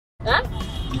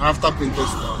After print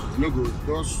test, you know, go.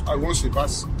 Just I want to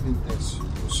pass print test.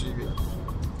 You see here.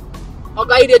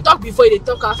 Okay, they talk before, they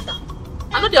talk after.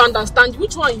 I know they understand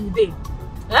which one you did.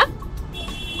 Eh?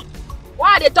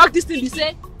 Why they talk this thing? They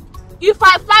say, if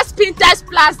I pass print test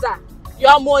plaza,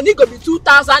 your money go be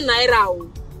 2,000 naira.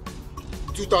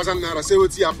 2,000 naira. Say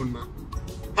what's happen now?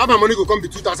 How my money go come be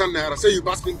 2,000 naira? Say you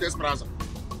pass print test plaza.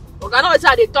 Okay, I know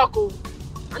what they talk. Oh,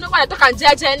 I know why they talk and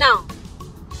JJ now.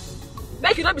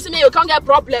 Make you not be saying you can't get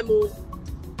problem. Oh,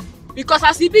 because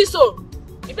as it be so,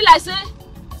 it be like say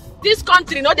this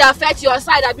country no they affect your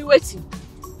side. I be waiting.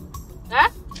 Eh?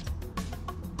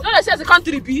 You know they say the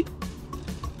country be.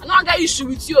 I don't get issue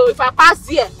with you. If I pass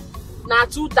here, now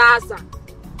 2,000.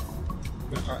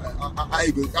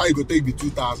 I go take the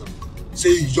 2,000. Say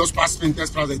you just pass print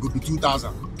test price, it go be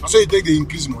 2,000. And so you take the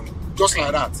increase money, just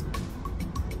like that.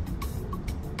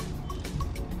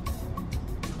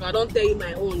 I don't tell you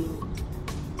my own.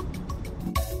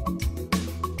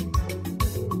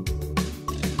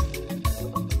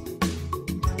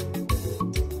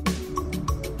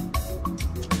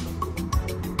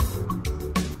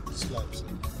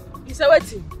 You say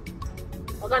waiting.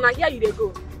 Okay, now here you they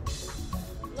go.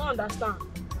 No understand.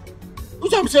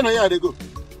 Who's I'm saying here they go?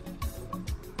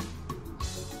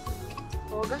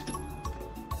 Okay.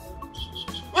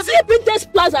 Was it print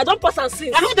test plaza? I don't pass and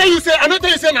see. I don't tell you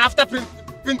say now after print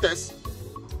test.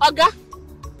 Okay.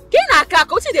 Kina kaka,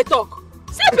 what they talk?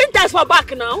 Say print test for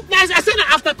back now. Yes, I say now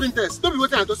after print test. Don't be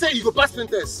waiting to say you go pass print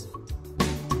test.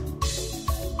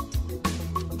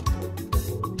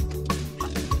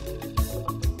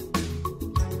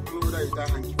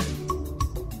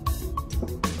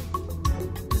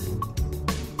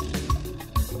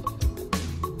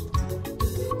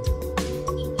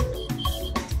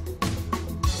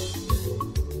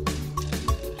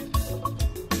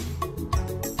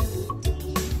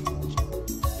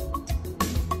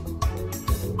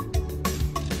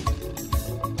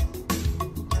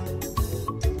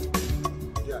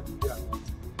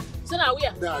 So now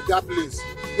where? Yeah, that place.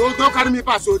 Don't carry me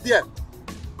past so there.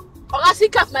 I see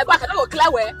cap my back. I don't go clear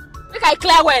where. Make I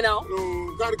clear where now.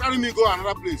 No, carry me go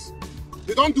another place.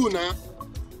 They don't do now.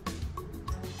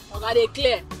 Okay, they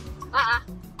clear.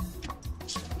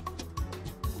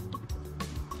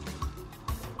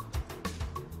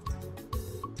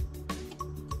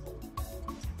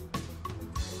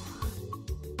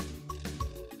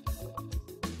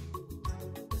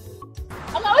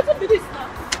 What's be this now?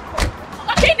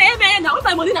 Now, what's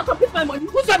my money now? Complete my money.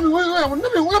 Who's that? Wait,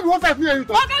 1.5 million.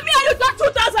 Okay, me and you talk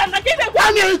 2,000. I give you 1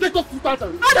 million. You take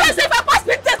 2,000. I don't say if I pass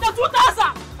print test for 2,000.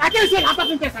 I can't say after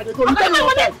print test I go. You tell me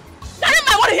what? Tell me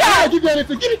my money here. I give you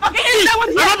anything. Give it. Okay, give me my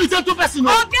money here. I don't be just 2 person.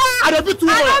 Okay. I don't be 2.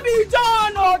 I don't be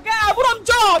John. Okay, I'm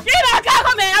John. Give me a car,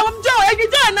 man. I'm John. I give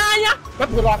John Naya.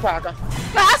 Let's go to Aquaca.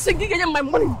 That's a gig in my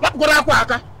money. Let's go to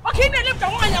Aquaca. Okay, then lift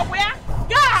the one you wear.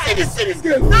 Guys. See this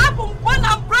girl. I'm one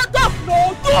I'm brought up.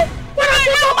 No, two. What are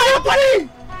you doing my money?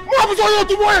 What are you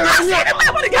doing? I said my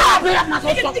money.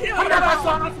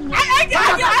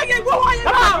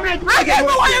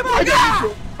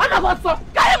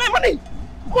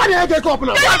 What did I get up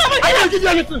now? I didn't give you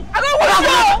anything. I don't want you.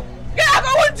 I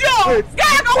don't want you.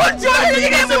 I don't want you.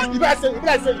 You better say. I'm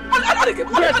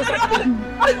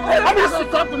going to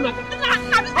stop them.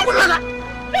 I'm going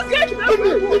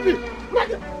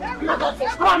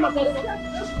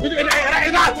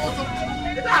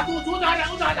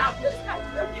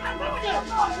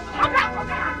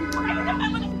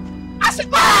I said,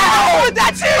 oh,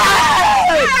 that's it.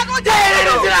 I go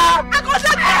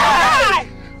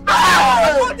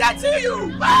that to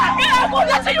you. I go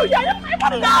that to you.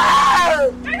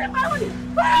 Yeah, my money.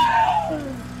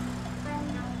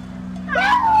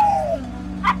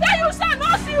 I tell you, son, no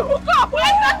see hook up.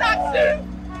 Where's the taxi?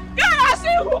 Girl, I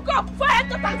see hook up. Where's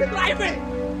the taxi driving?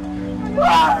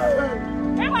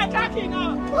 Get my khaki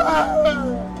now.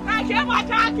 I get my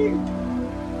khaki.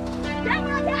 Get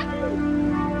my khaki.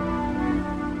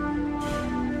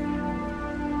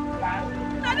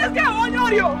 Now this guy won't know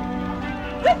you.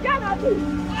 This guy not you.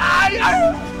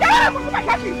 Get my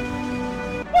khaki.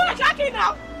 Put my khaki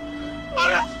now. I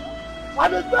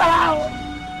didn't know.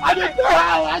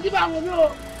 I give my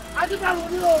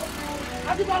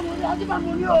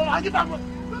money.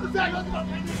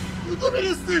 You do me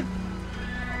this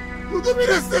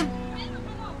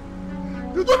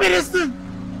thing.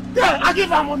 Yeah, I give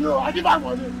her money. Let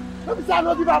me say I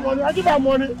don't give her money. I give her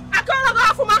money. I can't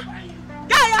go for my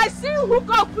guy. I see who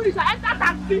go, please. I enter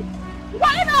taxi.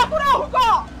 Why you not put on who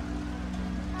go?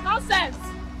 Nonsense.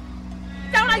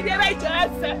 Sound like they're right to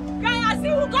answer. Guy, I see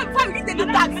who go before we get to the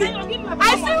taxi. I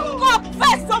see who go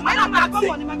first. So I don't taxi.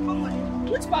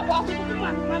 Which papa?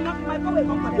 My papa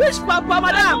come collect. Which papa,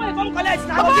 madam? My papa come collect.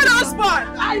 Come on, husband.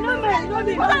 I know me. You know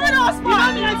me. Come on,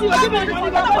 husband. You know me. You give me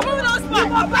money. Come on, husband. You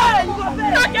go pay. You go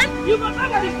pay. Okay. You go pay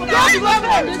for this. You go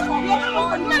pay for this.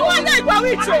 My one day go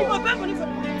with you. You go pay for this.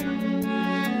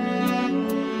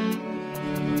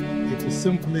 It is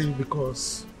simply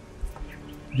because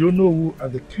you know who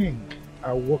and the king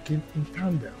are working in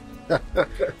tandem.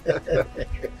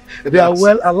 They are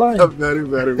well aligned. Very,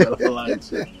 very well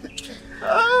aligned.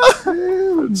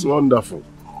 It's wonderful.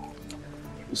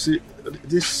 You see,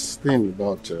 this thing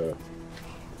about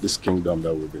this kingdom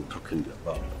that we've been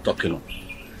talking on,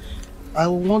 I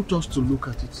want us to look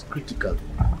at it critically.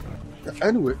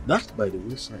 Anyway, that's by the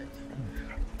wayside.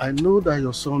 I know that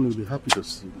your son will be happy to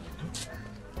see me.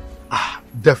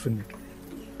 Definitely.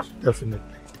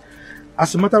 Definitely.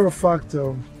 As a matter of fact,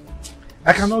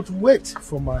 I cannot wait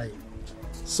for my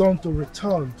son to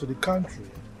return to the country.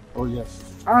 Oh, yes.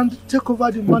 And take over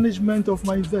the management of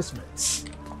my investments.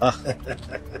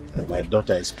 My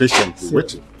daughter is patiently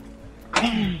waiting.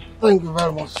 Thank you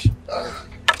very much.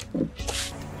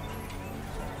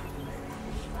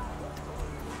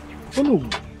 Oh,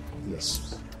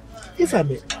 yes. If I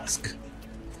may ask,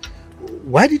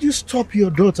 why did you stop your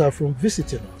daughter from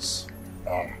visiting us?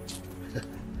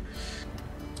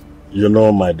 You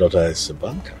know, my daughter is a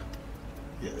banker.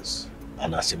 Yes.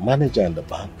 And as a manager in the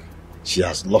bank, she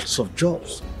has lots of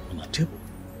jobs on her table.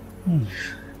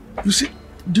 You see,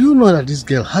 do you know that this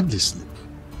girl hardly sleeps?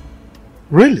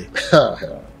 Really?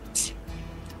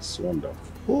 It's wonderful.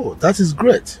 Oh, that is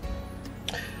great.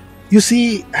 You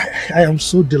see, I am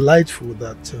so delightful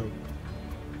that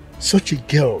such a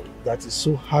girl that is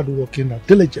so hardworking and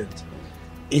diligent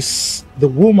is the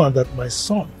woman that my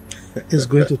son is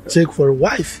going to take for a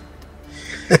wife.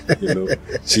 You know,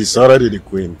 she's already the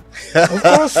queen. Of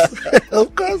course,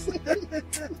 of course.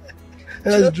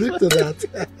 Let's drink to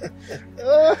that.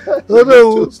 Oh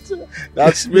no,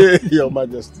 that's me, Your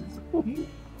Majesty.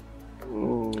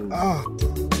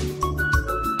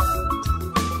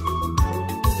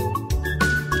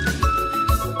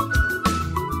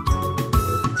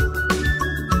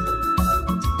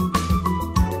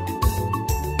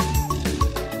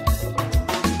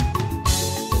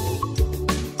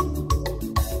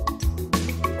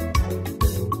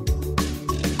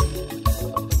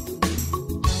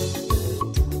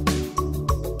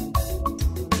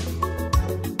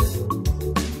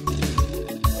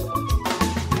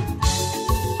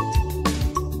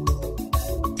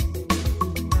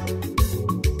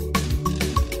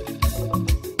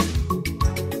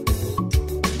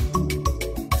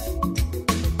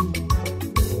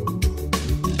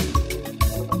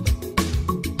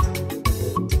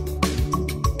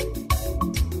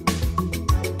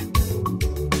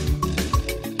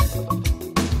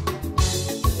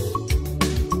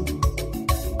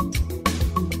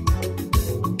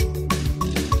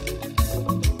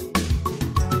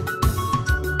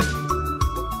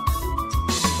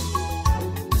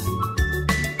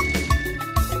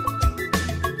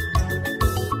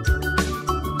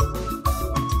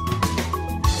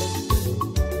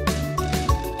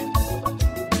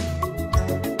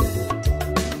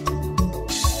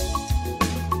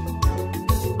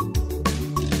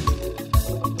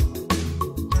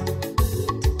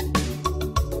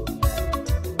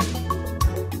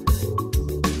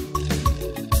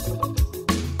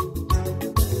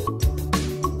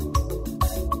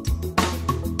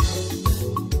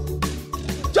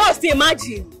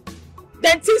 Imagine.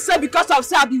 Then things say because of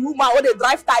say I be woman or they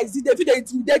drive taxi, they feel they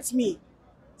intimidate me.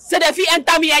 Say they feel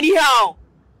enter me anyhow.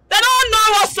 They don't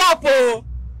know what's up, oh.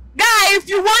 Guy, if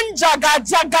you want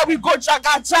jaga, we go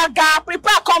jaga.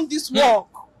 Prepare come this walk.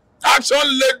 Action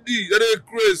lady, that is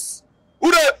Chris.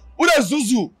 Who the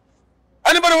Zuzu?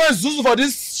 Anybody want Zuzu for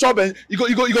this shop? You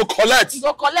go collect. You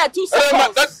go collect 2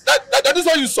 seconds. That is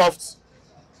why you soft.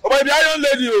 Oh, but the iron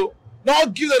lady, oh. No,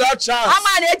 give her that chance.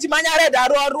 I'm an edgy man. I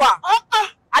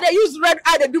dey use red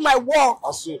eye to do my work.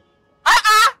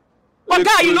 But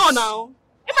guy, you know now.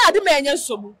 You might do me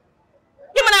sobu.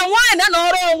 You might wine and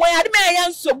all way. I do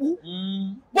me sobu.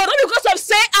 But not because of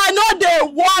say I know they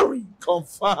worry.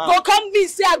 Confirm. Go come me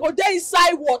say I go there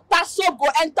inside water so go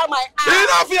enter my eye.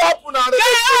 Enough you happen now.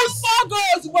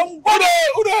 Goes when go.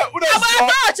 Who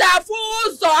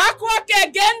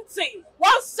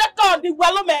 1 second, the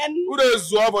well man. Who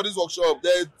is Zua for this workshop?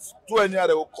 There's 2 any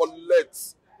they will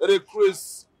collect. They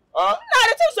Chris. Nah,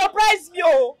 that don't surprise me.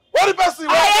 Oh. What the person?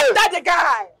 I enter the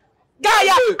guy. Guy,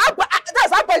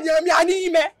 that's happened to me. I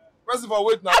need me. Person for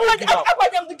wait now.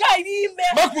 The guy need me.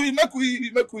 Make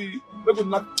we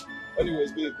not.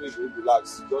 Anyways, babe,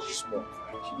 relax. Don't be small.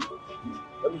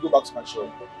 Let me go back to my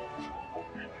shop.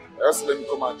 Just let me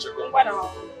come and check on you.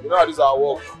 You know how this is our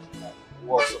work. We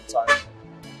work sometimes.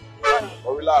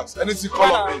 But relax. Anything,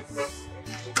 call on me.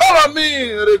 Call on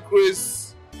me,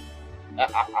 Chris.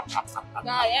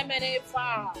 Guy, MNA5.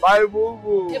 Bye, boo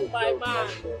boo. My man.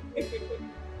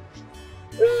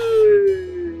 Hey.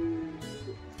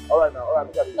 Alright,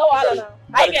 look at it. No, I don't know.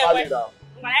 I get it now.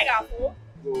 I got food.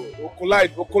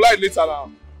 We'll collide later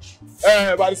now.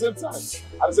 But at the same time.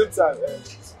 I'm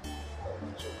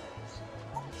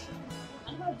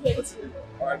not doing it.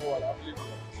 Alright, no one, I believe you.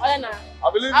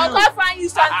 I believe you. I'll go find you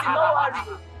something, don't worry.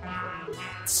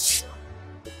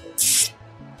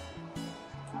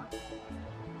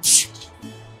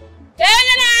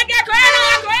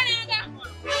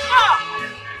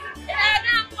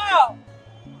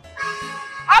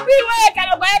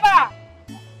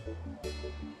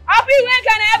 Happy week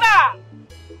and ever.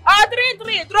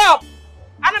 3 drop.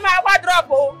 And I'm drop.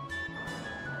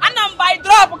 And I'm by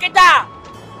drop.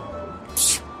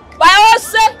 By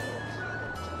us.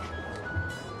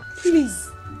 Please,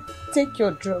 take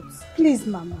your drugs. Please,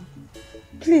 Mama.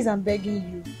 Please, I'm begging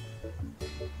you.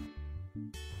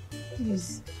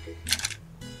 Please.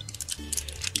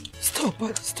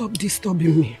 Stop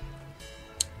disturbing me.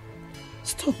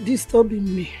 Stop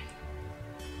disturbing me.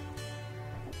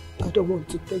 I don't want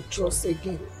to take drugs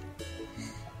again.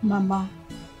 Mama,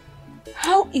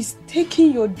 how is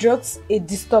taking your drugs a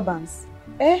disturbance?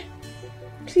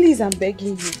 Please, I'm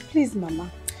begging you. Please, Mama.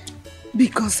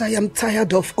 Because I am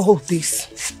tired of all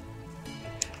this.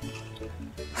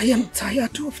 I am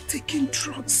tired of taking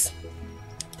drugs.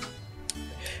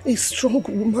 A strong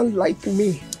woman like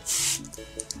me.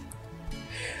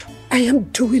 I am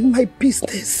doing my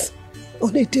business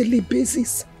on a daily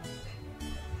basis.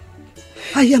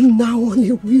 I am now on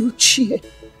a wheelchair.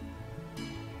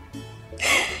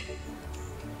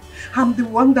 I'm the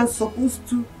one that's supposed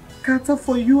to cater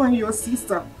for you and your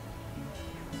sister.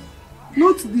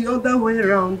 Not the other way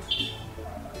around.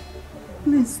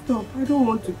 Please stop. I don't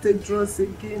want to take drugs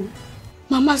again.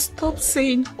 Mama, stop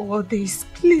saying all this.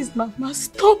 Please, Mama,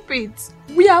 stop it.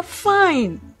 We are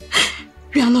fine.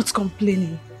 We are not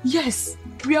complaining. Yes,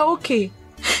 we are okay.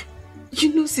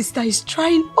 You know, sister is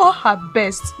trying all her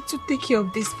best to take care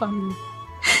of this family.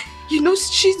 You know,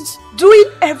 she's doing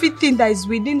everything that is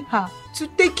within her to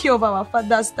take care of our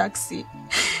father's taxi.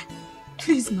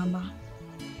 Please, Mama,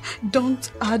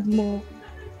 don't add more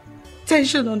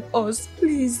tension on us,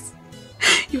 please.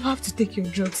 You have to take your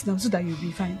drugs now so that you'll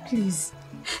be fine, please.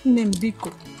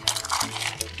 Nembiko,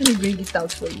 let me bring it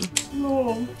out for you.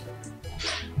 No.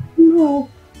 No.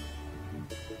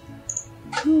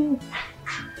 No.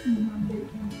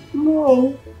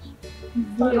 No.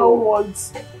 I don't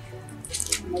want.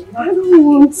 I don't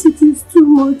want. It is too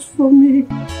much for me.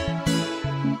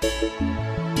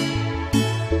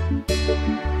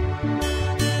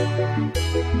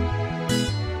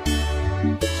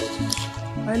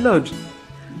 My lord,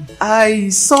 I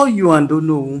saw you and don't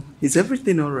know. Is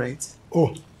everything alright?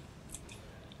 Oh,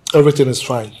 everything is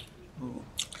fine. Oh.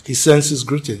 He sends his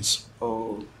greetings.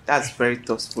 Oh, that's very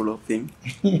thoughtful of him.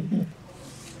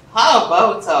 How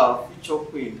about our future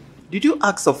queen? Did you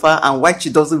ask of her and why she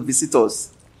doesn't visit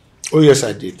us? Oh yes,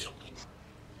 I did.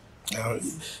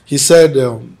 He said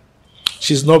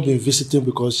she's not been visiting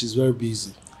because she's very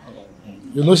busy.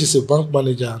 You know, she's a bank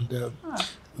manager and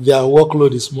their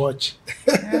workload is much.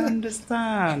 I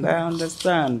understand.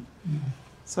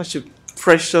 Such a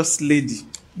precious lady.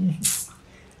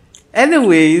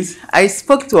 Anyways, I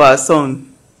spoke to our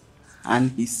son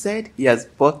and he said he has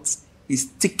bought his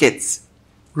tickets.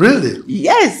 Really?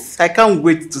 Yes, I can't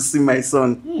wait to see my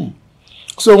son.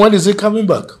 So when is he coming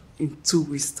back? In 2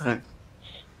 weeks' time.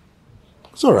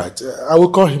 It's all right. I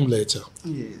will call him later.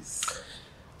 Yes.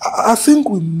 I think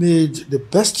we made the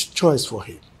best choice for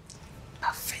him.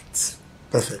 Perfect.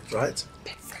 Perfect, right?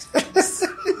 Perfect.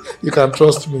 You can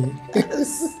trust me.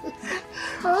 Yes.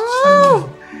 Oh.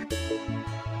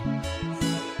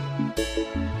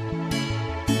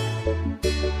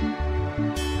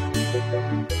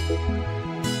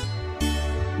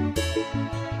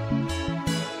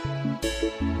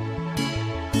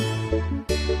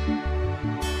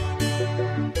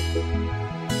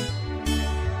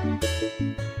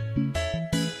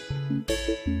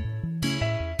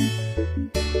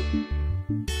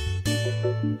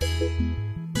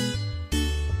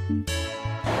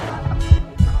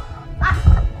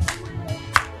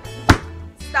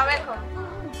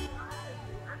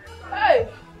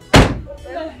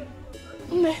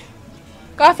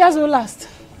 Afia's will last.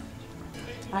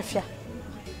 Afia.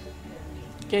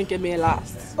 Can't get me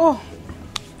last. Oh,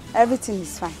 everything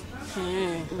is fine.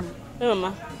 Hey,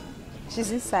 Mama.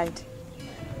 She's inside.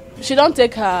 She don't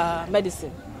take her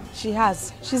medicine. She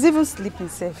has. She's even sleeping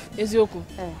safe. Ezioku.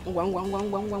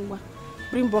 Ngwa.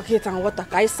 Bring bucket and water.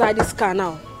 Can I side this car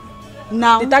now?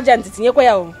 Now? Detergent is in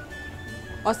your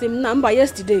I said, number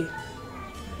yesterday.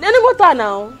 Then water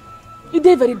now. You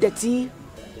did very dirty.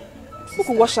 Who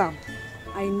can wash them?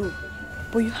 I know.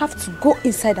 But you have to go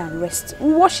inside and rest.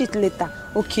 We'll wash it later.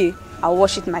 Okay, I'll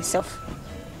wash it myself.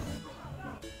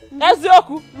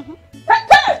 Ezioku.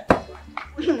 Hey!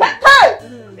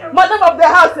 Madam of the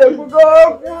house,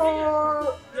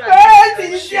 go. Hey,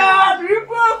 Tisha,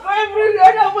 report for every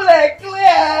like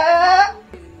clear.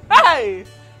 Hey,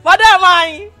 Madam,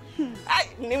 I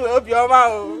need to help your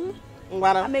mouth.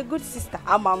 I'm a good sister. You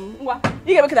can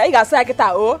make it. You got say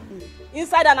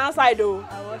inside and outside though.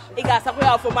 You got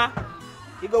somewhere for ma.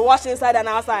 You go wash inside and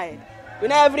outside. You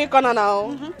know every corner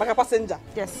now. Like a passenger.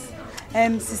 Yes.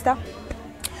 Sister,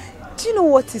 do you know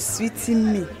what is sweet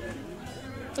in me?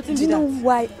 Do you know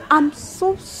why I'm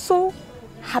so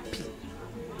happy?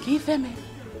 Give me.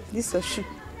 This Oshu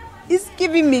is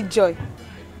giving me joy.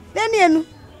 Then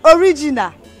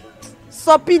original.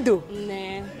 Sopido.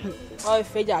 Nah. Oh,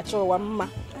 Feja Cho Mama.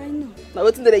 I know. Now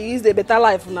waiting that they use the better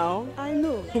life now. I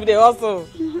know. They also.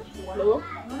 Hello?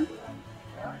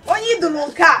 When you do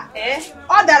Lunka,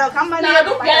 all that come on. No,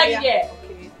 don't beg it there.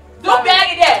 Don't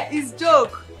beg it there. It's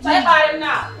joke. Say hi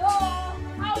now.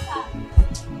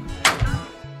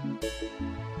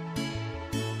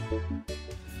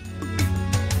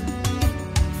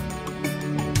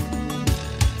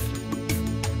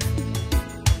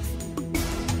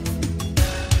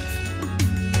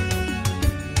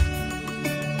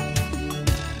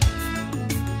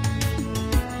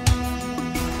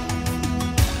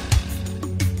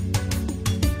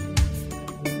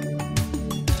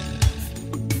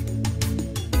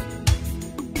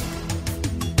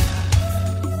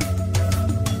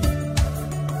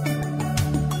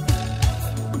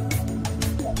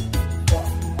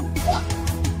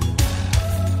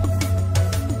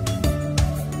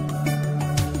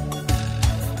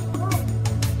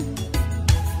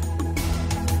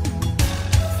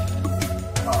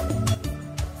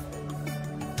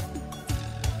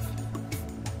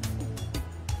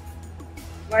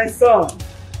 My son,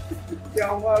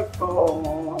 you're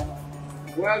welcome.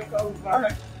 Welcome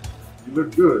back. You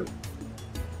look good.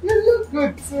 You look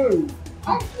good too.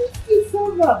 I missed you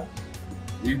so much.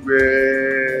 Iyke.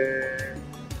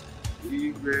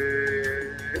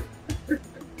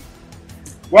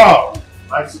 Wow,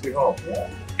 nice to be home. Yeah.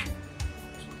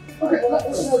 Okay,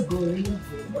 let's go.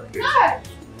 Okay.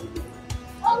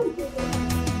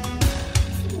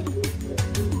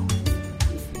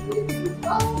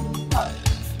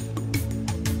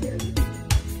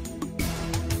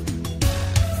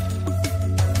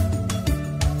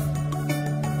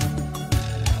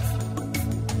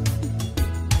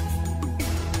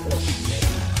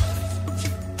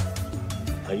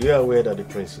 Are you aware that the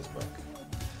prince is back?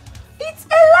 It's a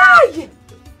lie!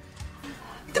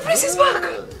 The prince is back!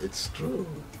 It's true.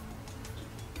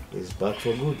 He's back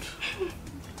for good.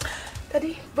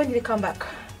 Daddy, when did he come back?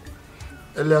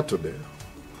 Earlier today.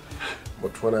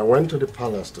 But when I went to the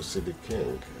palace to see the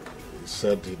king, he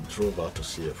said he drove out to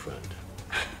see a friend.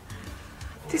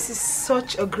 This is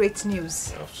such a great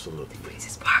news. Absolutely. The prince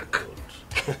is back.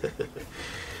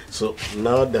 So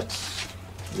now that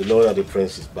you know that the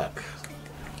prince is back,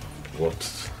 what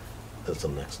is the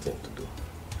next thing to do?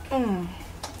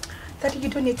 Daddy, you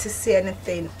don't need to say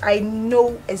anything. I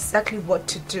know exactly what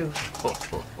to do.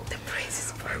 The prince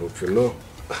is back. I hope you know.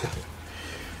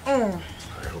 I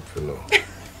hope you know.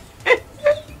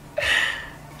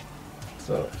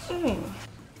 So.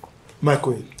 My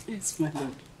queen. Yes, my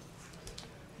lord.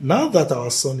 Now that our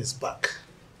son is back,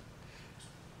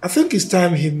 I think it's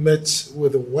time he met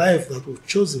with the wife that we've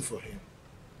chosen for him.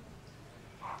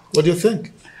 What do you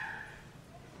think?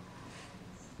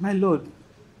 My lord,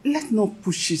 let's not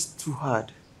push it too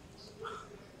hard.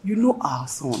 You know our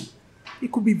son. He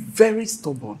could be very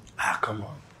stubborn. Come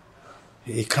on.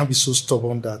 He can't be so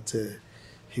stubborn that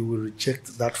he will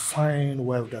reject that fine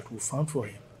wife that we found for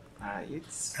him.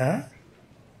 Huh?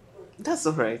 That's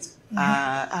all right.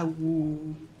 I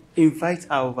will invite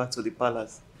her over to the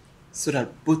palace so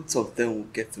that both of them will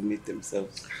get to meet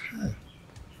themselves.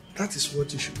 That is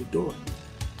what you should be doing.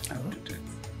 I will do that.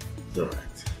 It's all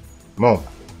right. Mom.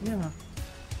 Yeah.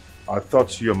 I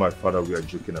thought you and my father were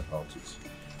joking about it.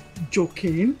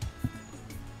 Joking?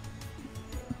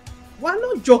 We're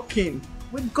not joking.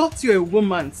 We got you a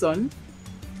woman, son.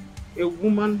 A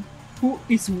woman who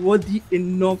is worthy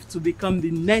enough to become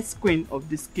the next queen of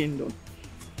this kingdom.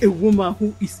 A woman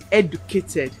who is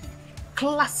educated,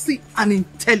 classy and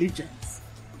intelligent.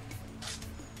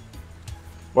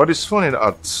 But it's funny that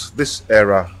at this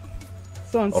era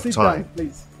Son, of sit time. down,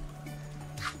 please.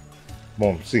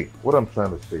 Mom, see, what I'm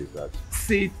trying to say is that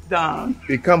Sit down.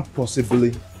 he can't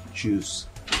possibly choose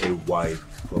a wife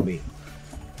for me.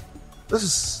 This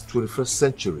is 21st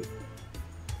century.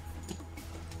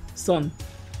 Son,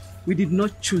 we did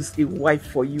not choose a wife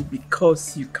for you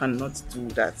because you cannot do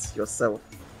that yourself.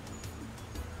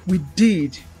 We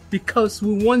did because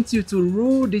we want you to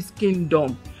rule this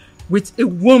kingdom with a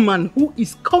woman who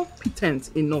is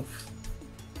competent enough.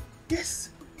 Yes.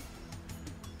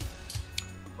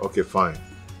 Okay, fine.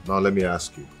 Now let me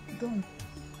ask you. Don't.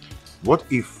 What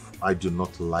if I do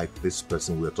not like this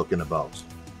person we're talking about?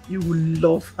 You will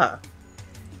love her.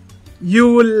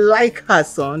 You will like her,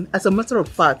 son. As a matter of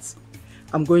fact,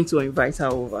 I'm going to invite her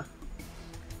over.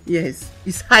 Yes,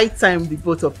 it's high time the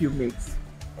both of you meet.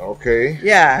 Okay.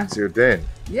 Yeah. Till then.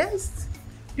 Yes.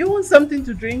 You want something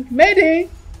to drink? Mayday.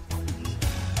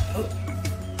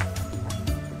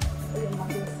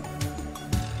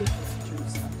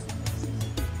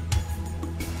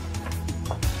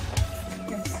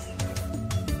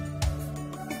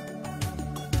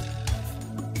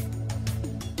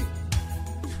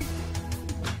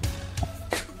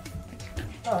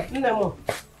 Nemo.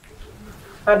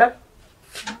 Ada.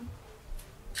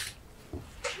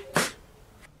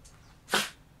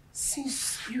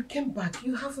 Since you came back,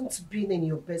 you haven't been in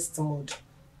your best mood.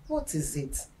 What is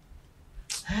it?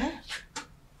 Huh?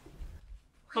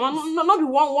 Mama, not be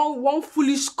one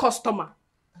foolish customer.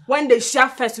 When they share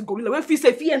first, you go. When he say,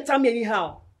 if he enter me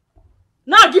anyhow.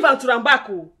 Now give her to them back.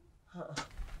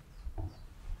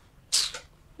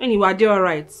 Anyway, are they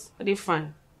alright? Are they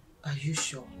fine? Are you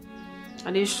sure?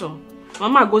 Are they sure?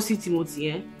 Mama go see Timothy,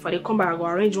 eh? For they come back, I go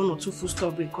arrange 1 or 2 food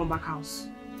stuff and come back house.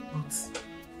 But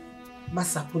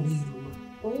Masaponiru,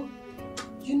 oh,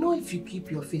 you know if you keep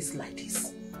your face like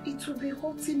this, it will be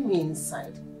hurting me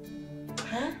inside.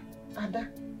 Huh? Ada?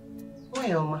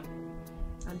 Why, Oma?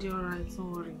 Are they alright?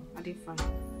 Don't worry. Are they fine?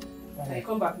 Right.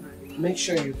 Come back now. Make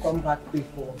sure you come back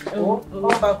before. Oh,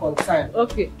 come back on time.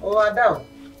 Okay. Oh, Ada.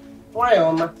 Why,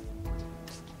 Oma?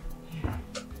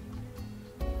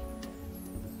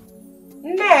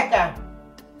 Nneka!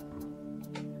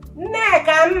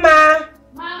 Nneka, Mma!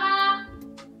 Mama!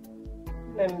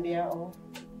 Nambia, oh.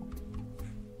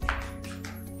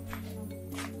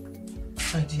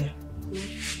 My dear,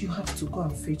 you have to go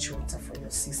and fetch water for your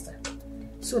sister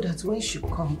so that when she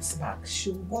comes back,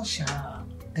 she'll wash her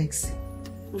taxi.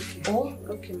 Okay. Oh?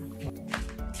 Okay.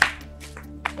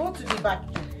 Go to the back.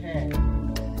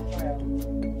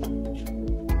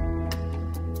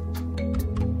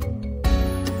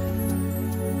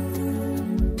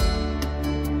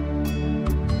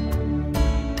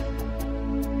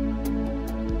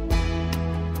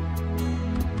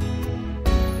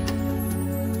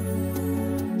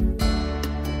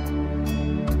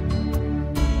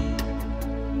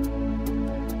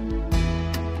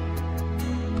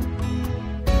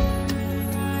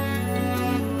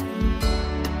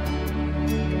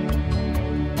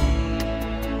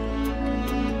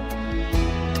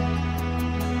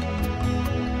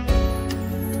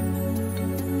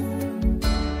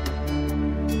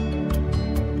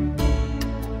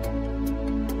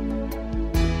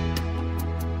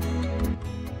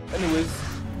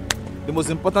 The most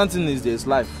important thing is there's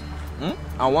life.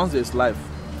 And once there's life,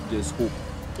 there's hope.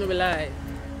 No be lie.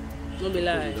 No be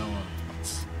lie.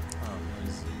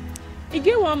 You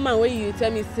get one man where you tell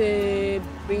me say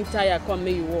bring tire come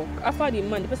make you walk. After the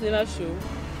man, the person never show.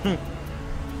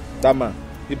 That man,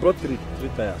 he brought three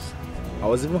tires. I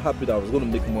was even happy that I was going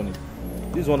to make money.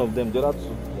 This is one of them, the other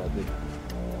two, they are dead.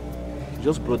 He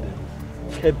just brought them,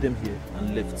 kept them here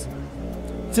and left.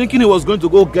 Thinking he was going to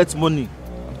go get money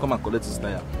and come and collect his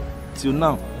tire. Till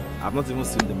now, I've not even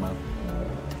seen the man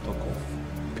talk of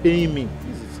paying me.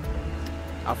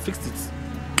 I fixed it.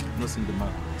 I've not seen the man.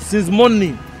 Since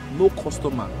morning, no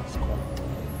customer has come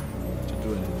to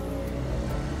do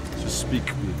anything, to speak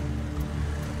with.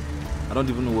 I don't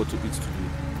even know what to eat today.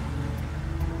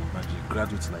 Imagine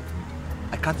graduates like me.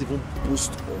 I can't even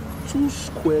boast of 2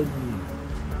 square meals.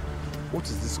 What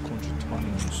is this country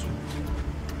turning into?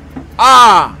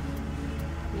 Ah!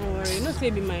 Don't worry, you know say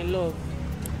be my love.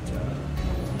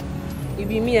 It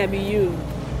be me, I be you.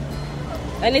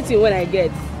 Anything when I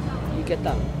get, you get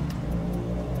up.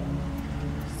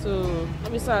 So,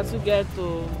 let me start to get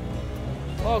to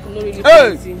work, no really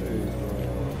plenty.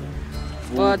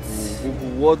 But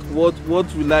what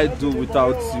will I do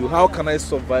without you? How can I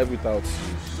survive without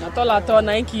you? at all,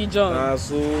 Iyke John.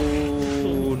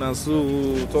 Na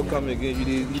so talk come again.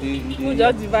 You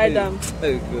just divide them.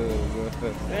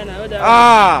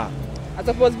 Ah! I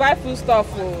suppose buy food stuff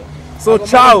for. So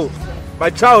chow, my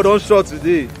chow don't short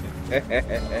today.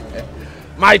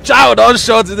 My child don't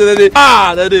shot today.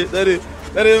 Ah, that is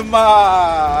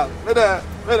man.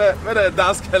 Where the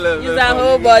dance killer. He's a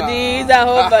whole body. He's a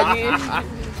whole body.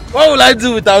 What will I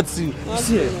do without you?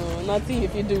 Nothing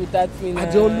if you do without me. I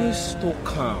always stay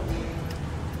calm.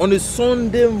 On a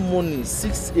Sunday morning,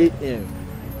 6 a.m.,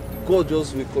 God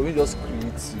just wake up, He just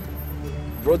creates you,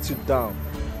 brought you down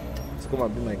to come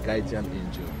and be my guardian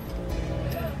angel.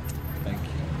 Thank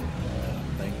you.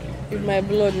 Thank you. It's my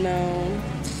blood now.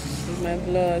 It's my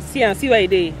blood. See what you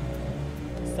did.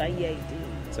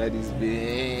 Side is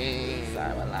big.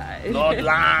 Side Lord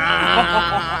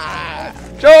land.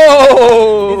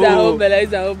 Joe! It's a whole belly.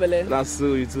 It's a whole belly. That's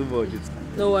so it's too much.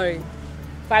 Don't worry.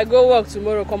 If I go work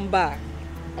tomorrow, come back.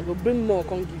 I will bring more.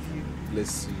 Come give you.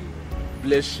 Bless you.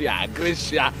 Bless you.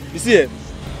 Grace you. You see it?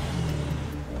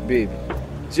 Babe,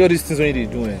 see all these things when you're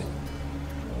doing?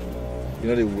 You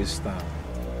know they waste time.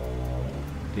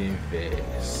 They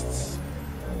invest.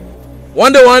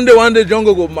 One day,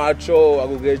 Jungle go mature. I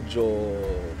go get job.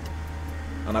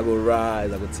 And I go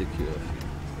rise. I go take care of you.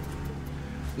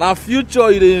 Now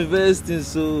future, you invest in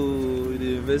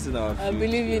our future. I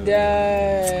believe you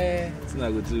die. Nothing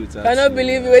I go do with I cannot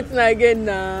believe you waiting again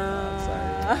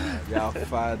now. Your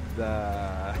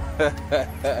father.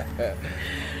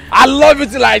 I love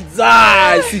it like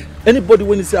that. See, anybody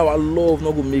when you say our love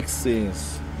not go make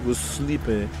sense. You go sleep,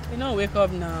 eh? You don't wake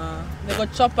up now. They go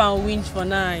chop and winch for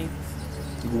night.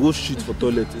 You go shit for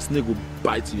toilet. A snake go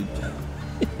bite you.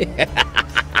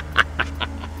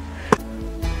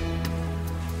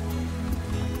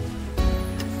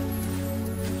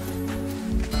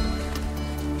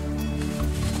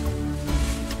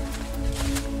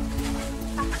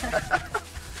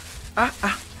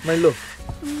 My love.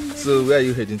 So where are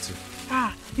you heading to?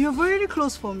 You're very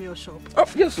close from your shop. Oh,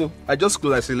 yes, so I just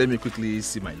closed. I said, let me quickly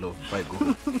see my love before I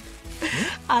go.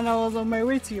 And I was on my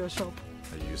way to your shop.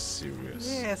 Are you serious?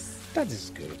 Yes. That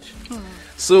is good.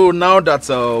 So now that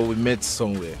we met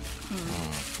somewhere,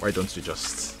 why don't you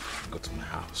just go to my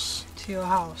house? To your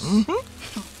house?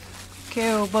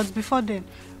 Okay, but before then,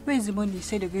 where is the money you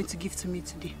said you're going to give to me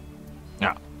today?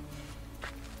 Yeah.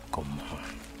 Come on.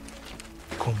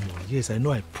 Yes, I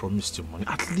know I promised you money.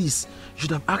 At least you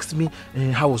should have asked me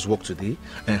how was work today?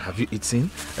 Have you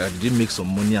eaten? Did you make some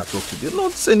money at work today?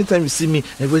 Not anytime you see me,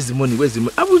 where's the money? Where's the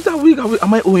money?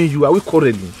 Am I owing you? Are we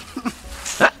quarreling?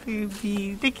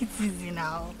 Baby, take it easy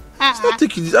now. It's not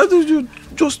taking it. You're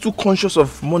just too conscious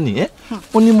of money, eh?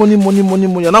 Money.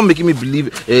 You're not making me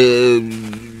believe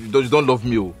you don't love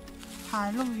me. Oh.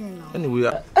 I love you now.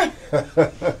 Anyway.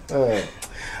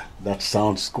 That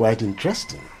sounds quite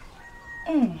interesting.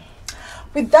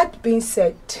 With that being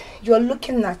said, you're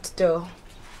looking at the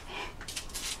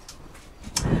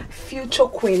future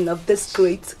queen of this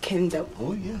great kingdom.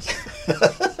 Oh, yes.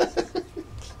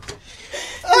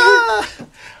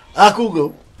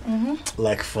 Akugo.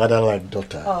 Like father, like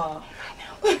daughter. Oh.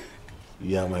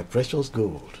 You are my precious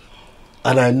gold.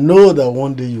 And I know that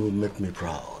one day you will make me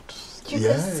proud. You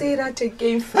can say that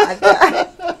again, Father.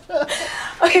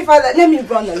 Okay, Father, let me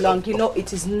run along. You know,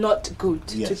 it is not good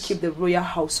to keep the royal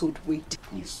household waiting.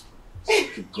 Please,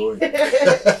 keep going.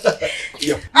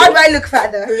 How do I look,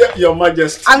 Father? Your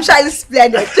Majesty. I'm sure it's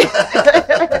splendid.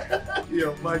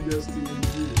 Your Majesty.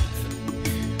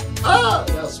 Ah,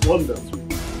 that's wonderful.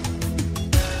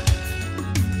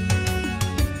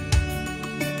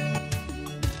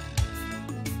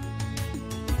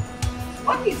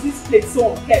 Why is this place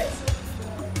so unkept?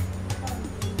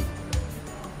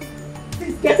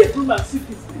 Please get a broom and sweep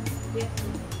this place. Yes.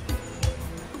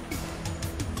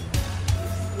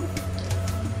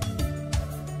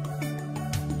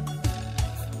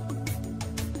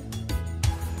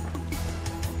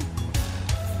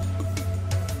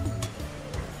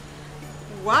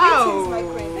 Wow! Greetings, my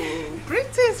queen.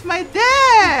 Greetings, my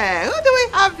dear. Who do we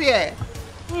have here?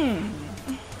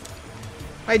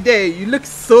 My dear, you look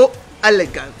so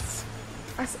elegant.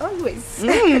 As always.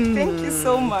 Thank you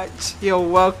so much. You're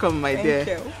welcome, my dear.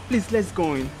 Thank you. Please, let's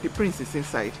go in. The prince is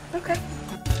inside. Okay.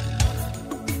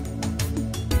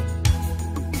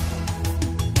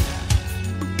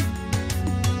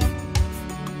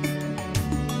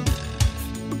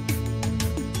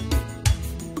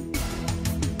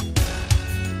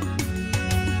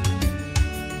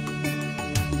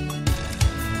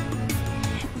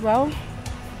 Well,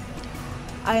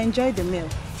 I enjoyed the meal.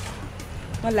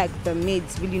 Not like the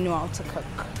maids really know how to cook.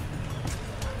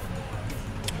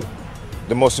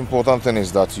 The most important thing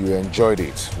is that you enjoyed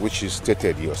it, which you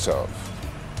stated yourself.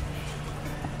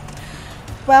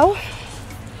 Well,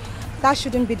 that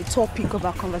shouldn't be the topic of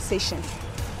our conversation.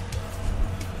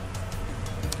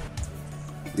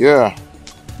 Yeah.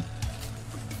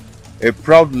 A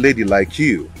proud lady like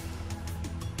you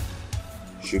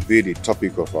should be the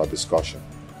topic of our discussion,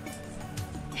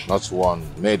 not one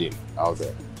maiden out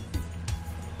there.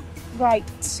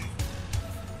 Right.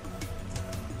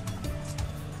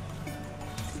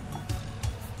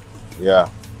 Yeah.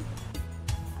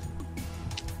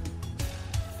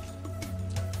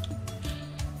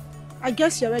 I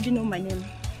guess you already know my name.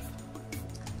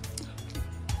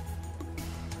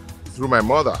 Through my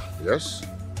mother, yes?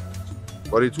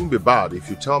 But it won't be bad if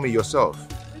you tell me yourself.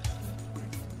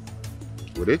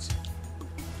 Would it?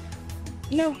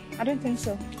 No, I don't think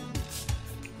so.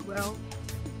 Well,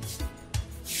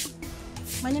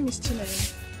 my name is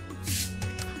Chinere,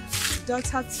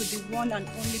 daughter to the one and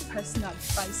only personal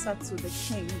advisor to the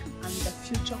king and the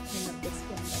future queen of this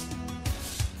kingdom.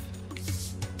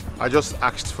 I just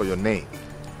asked for your name.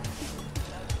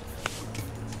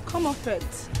 Come off it.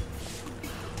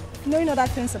 Knowing other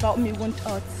things about me won't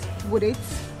hurt, would it?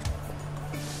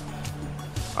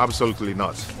 Absolutely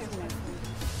not. I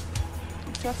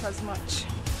thought as much.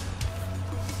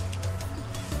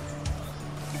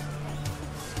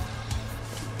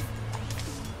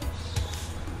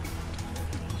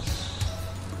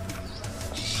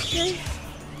 Okay.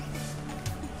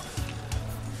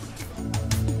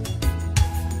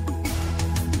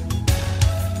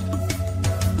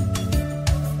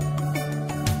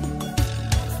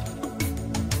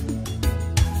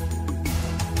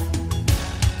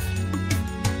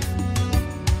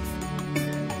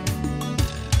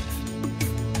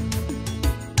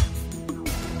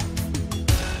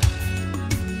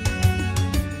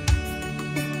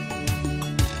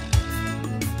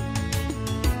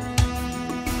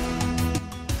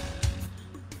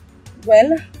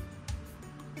 Well,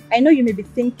 I know you may be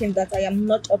thinking that I am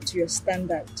not up to your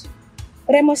standard,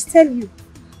 but I must tell you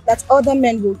that other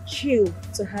men will kill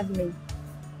to have me.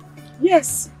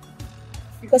 Yes,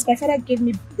 because my father gave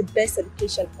me the best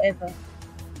education ever.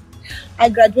 I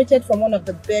graduated from one of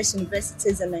the best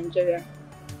universities in Nigeria.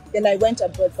 Then I went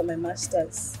abroad for my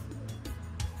master's.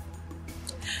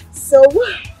 So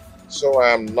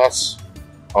I am not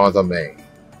other men.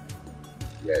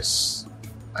 Yes,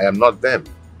 I am not them.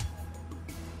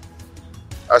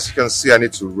 As you can see, I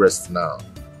need to rest now.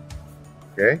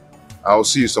 Okay? I'll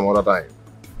see you some other time.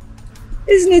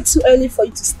 Isn't it too early for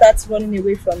you to start running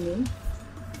away from me?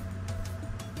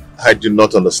 I do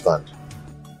not understand.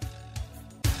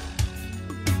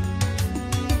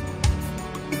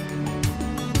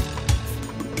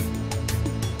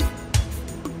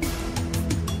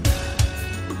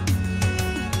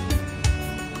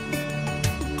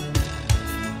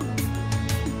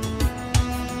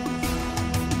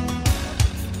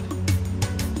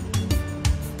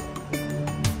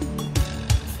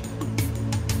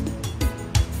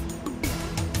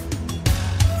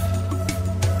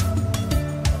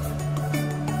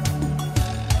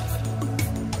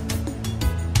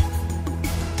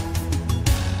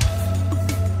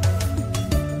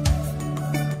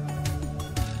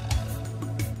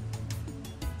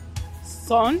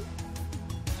 Son?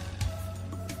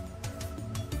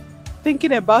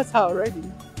 Thinking about her already?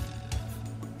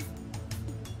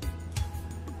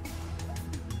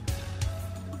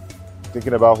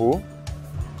 Thinking about who?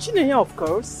 Chinenye, of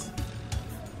course.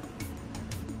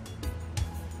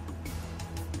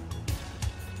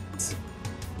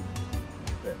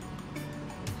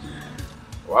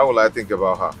 Why will I think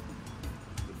about her?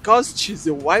 Because she's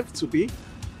a wife to be.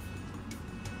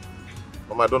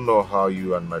 Mom, I don't know how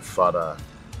you and my father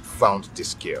found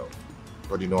this girl.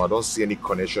 But you know, I don't see any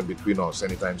connection between us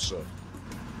anytime soon.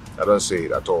 I don't see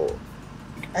it at all.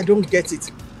 I don't get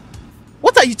it.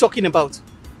 What are you talking about?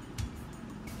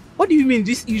 What do you mean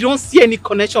this? You don't see any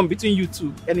connection between you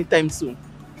two anytime soon?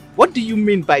 What do you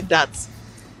mean by that?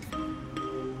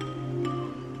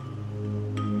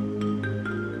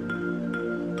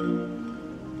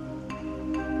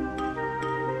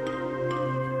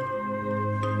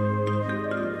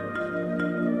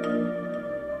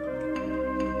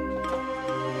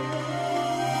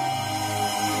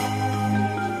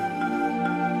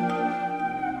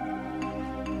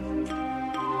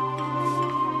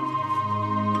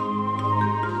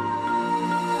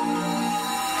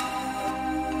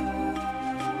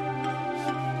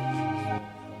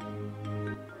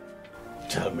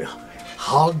 Tell me,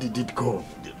 how did it go?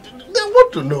 They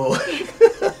want to know.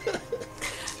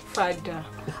 Father,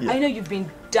 I know you've been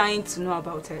dying to know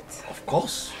about it. Of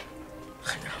course.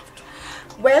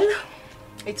 Well,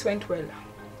 it went well.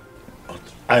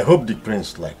 I hope the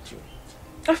prince liked you.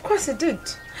 Of course it did.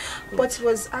 But he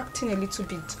was acting a little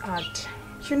bit hard.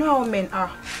 You know how men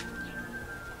are.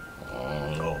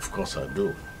 No, of course I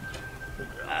do.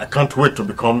 I can't wait to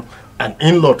become an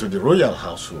in-law to the royal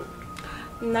household.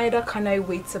 Neither can I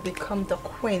wait to become the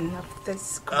queen of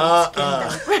this great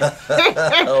kingdom.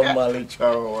 Oh,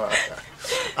 Malichawa.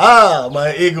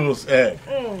 My eagle's egg.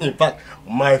 In fact,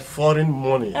 my foreign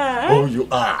money. Oh, you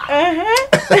are.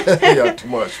 You're too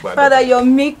much, man. Father, you're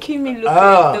making me look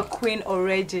like the queen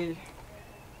already.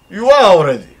 You are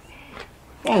already.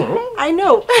 I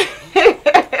know.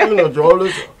 You know,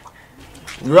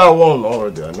 you are one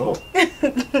already, I know.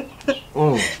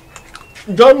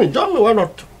 Join me, why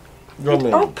not? Join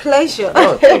me. Oh, pleasure.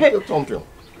 Something.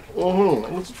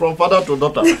 It's from father to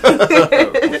daughter.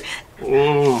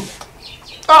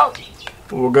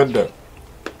 We'll get there.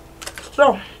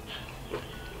 So.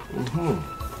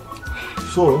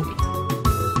 So.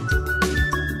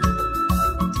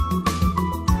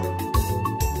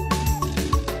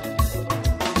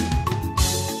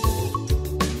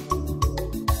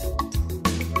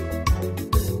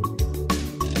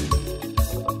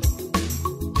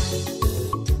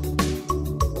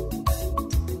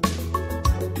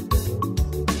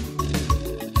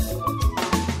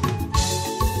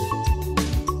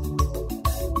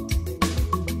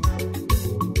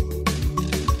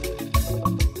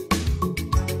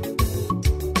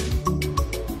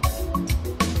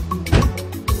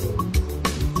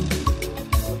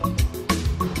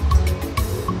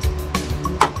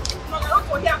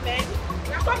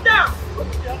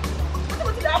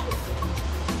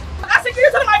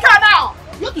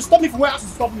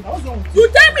 You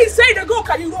tell me say they go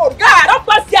carry road. God, don't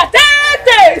pass your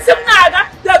day. Some nada.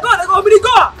 They go,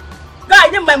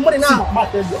 God, you my money now.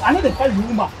 I know they fight the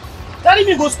woman. Carry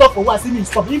me go stop for what? See me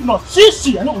stop. If not,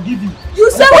 she, I know will give you.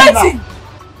 You say waiting.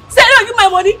 Say no, give my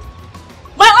money.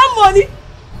 My own money.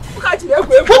 What's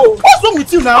wrong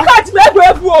with you now? What's your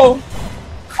problem?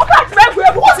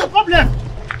 What's your problem?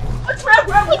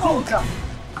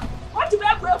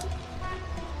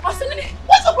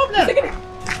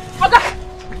 Okay.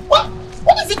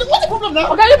 What is it? What's the problem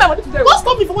now? Okay, leave my money today. Don't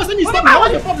stop me for what? Stop me.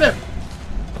 What's your problem?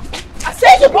 I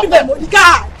said you give me my money,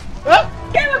 God. Huh?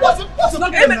 What's the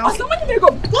problem now? Don't stop me for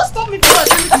what? Don't stop me for what?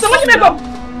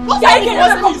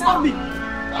 Stop me.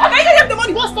 Okay, you get the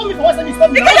money. Don't stop me for what? Stop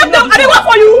me. You get them. I don't work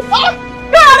for you.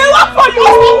 No, I don't work for you.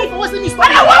 Don't stop me for what? Stop me.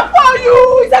 I don't work for you.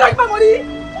 Is that like my money?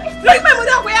 Like my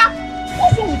money where?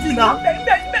 What's wrong with you now? Make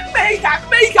it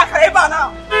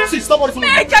now. See, stop it for me.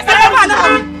 Make it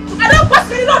now. I don't pass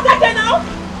me not that now.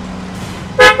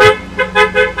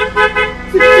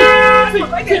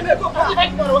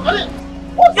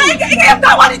 Get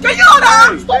that money. Can you know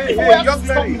that? Young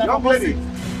lady.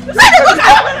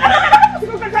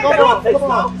 Come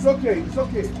on. It's okay.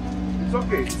 Young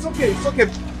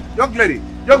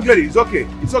lady,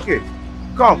 it's okay.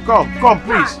 Come,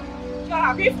 please.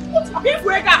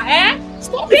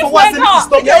 Stop me for what?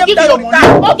 Stop me. I'll give you your money.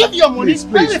 I'll give you your money.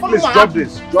 Please, drop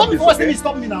this. Stop me for what?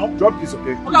 Stop me now. Drop this,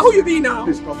 okay? Okay, who you be now?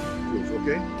 Please come close,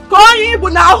 okay? Call him,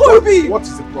 but now who you be? What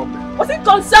is the problem? What's it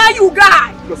concern you,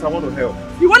 guy? Because I want to help.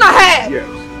 You wanna help? Yes.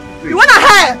 Please. You wanna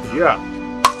help? Yeah.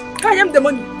 Can him the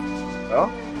money? Huh?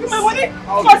 Give my money.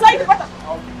 Concern the matter.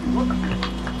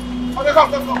 Okay,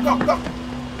 come.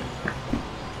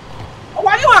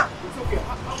 What do you want? It's okay.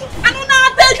 I don't know.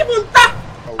 Tell you,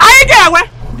 I get away,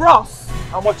 bros.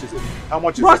 How much is it?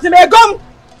 Bros, they may come.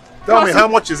 Tell me, how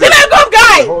much is They it? may come,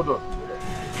 guy. Hold on.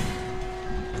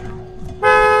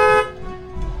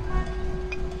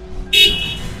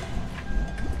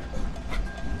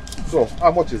 So,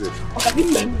 how much is it? Okay, give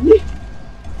me my money.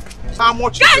 How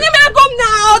much is Guy, it? you may come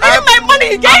now. Give me my money.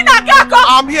 Get that guy.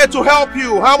 I'm here to help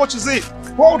you. How much is it?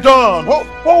 Hold on.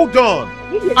 Hold on.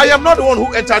 I am not the one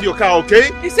who entered your car,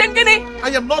 okay? You saying Guinea?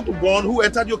 I am not the one who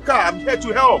entered your car. I'm here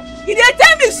to help. You didn't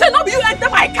tell me, say no, you enter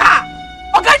my car.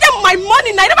 Okay, get my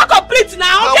money now. I never complete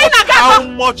now. How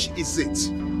much is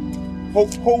it?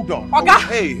 Hold on. Oga.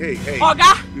 Hey.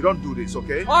 Oga. You don't do this,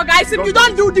 okay? Oga, if you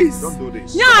don't do this. Don't do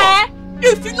this. Yeah,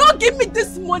 if you don't give me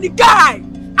this money, guy,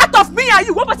 out of me and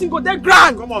you, one person go there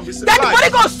grand. Come on, be civilized. Then the money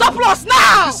go surplus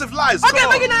now. Be civilized. Okay,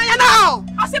 make it now.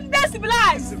 I said they're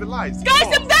civilized. Civilized. Guys,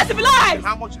 they're civilized.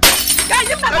 How much is it? Guys,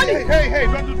 give me my money. Hey,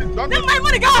 don't do this. Give my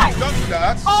money, guys. Don't do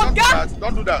that. Oga.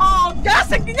 Don't do that. Oh, guys,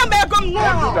 give me my money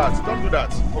now. Don't do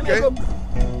that. Okay? Come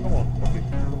on. Okay.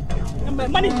 Give my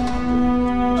money.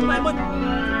 Give my money.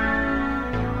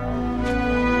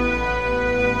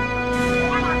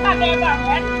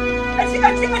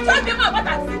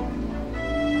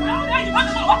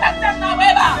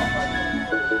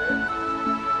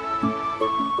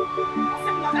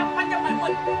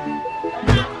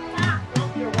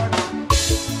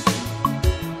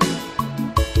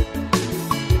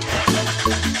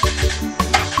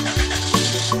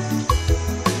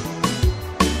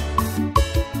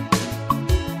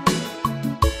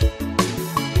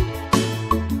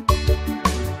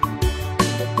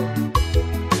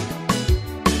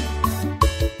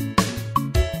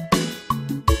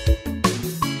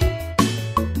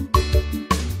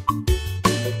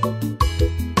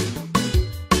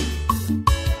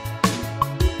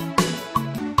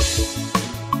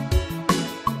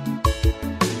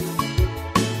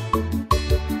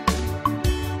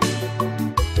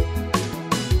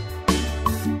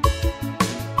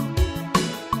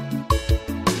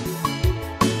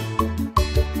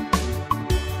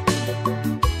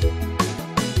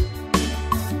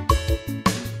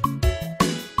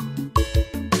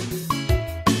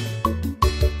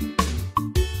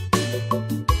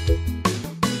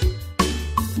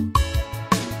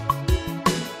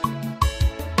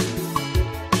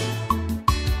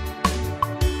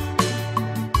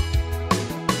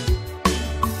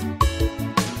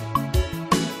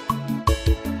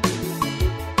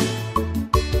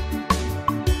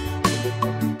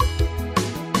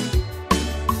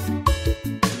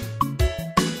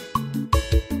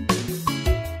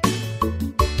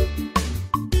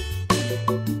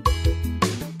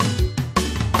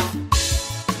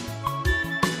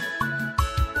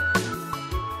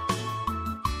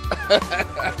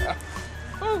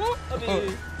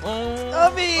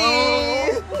 Obi.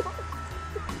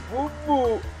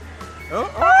 Ubu.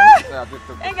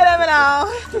 Ain't gonna now.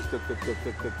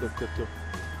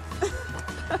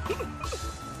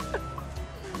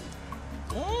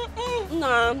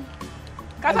 Nah.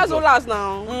 Kata's will last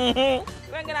now.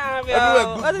 We're gonna have you.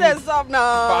 What's this up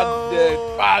now?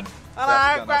 Bad.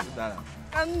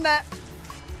 And that.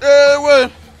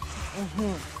 Wait.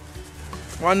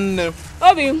 One name.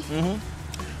 Obi.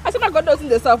 I said I got those in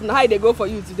the south now. How they go for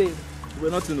you today?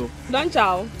 We're not to know. Don't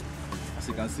chow. As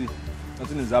you can see,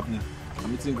 nothing is happening.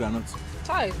 I'm eating granuts.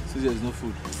 Child. Since there is no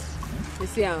food. You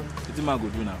see, What am I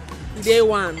going to do now? Day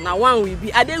one. Now one will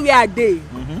be. I day where I day.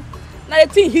 Now the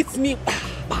thing hits me.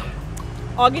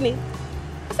 Organic.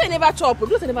 I say never chop.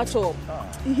 Because I never chop.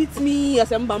 It hits me. I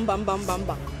say bam bam bam bam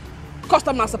bam.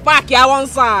 Customers park here one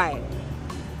side.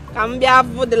 Can be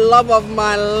for the love of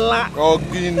my life.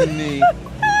 Ogini.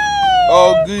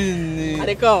 And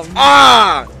they come.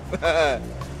 Ah!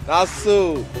 That's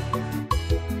so.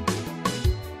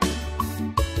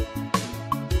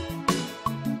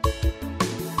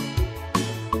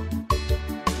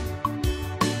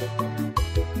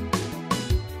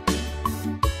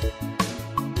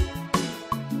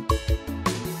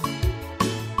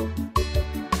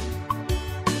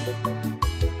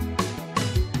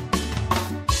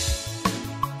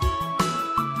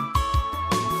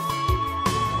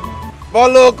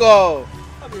 Local.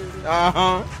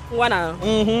 What now?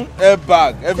 A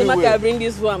bag everywhere. So I bring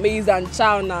this one, maize and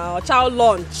chow now. Chow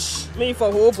lunch. Me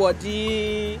for whole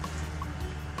body.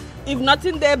 If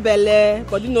nothing there, belly,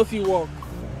 body no fit work.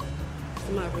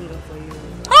 So I bring that for you.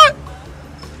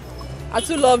 I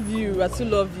too love you. I too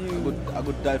love you. I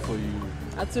could die for you.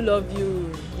 I too love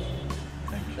you.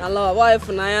 Thank you. I love. Why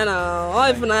for Naya now?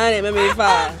 Why for Naya? Make me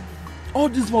fire. All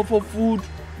this one for food.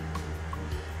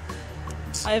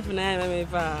 Why for Naya? Make me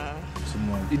fire. Too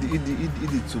much. It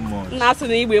too much. Nasu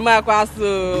ni Igbo ma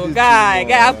kwaso. Guy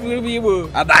approve Igbo.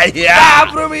 Ada here. Guy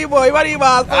approve Igbo. You want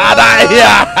Igbo? Ada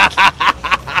here.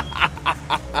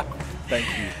 Thank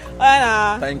you.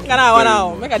 Thank you. Can I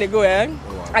wanna make it go eh?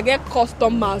 I get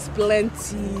customers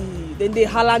plenty. Then they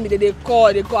holler me, then they call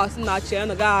us in that chair,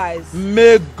 guys.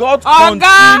 May God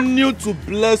continue to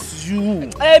bless you.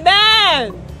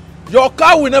 Amen. Your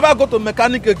car will never go to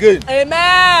mechanic again.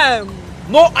 Amen.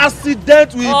 No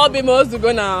accident will. All be most to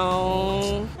go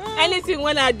now. Anything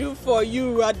when I do for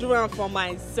you, I do it for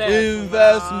myself.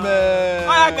 Investment.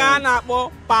 I can't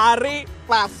go pari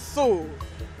paso.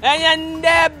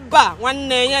 Enyendeba, one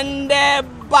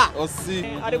enyendeba. Osi.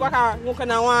 Adikwaka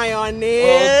ngukana wayo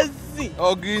nezi.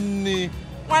 Ogini.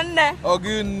 One day.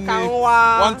 Ogini.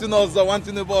 Kanwa. One thing also, one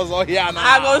thing also here now.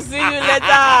 I go see you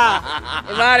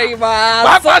later. Very bad.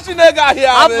 What fashion nigga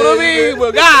here?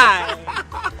 Approve guy.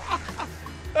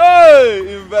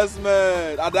 Hey,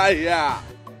 investment. Ada here.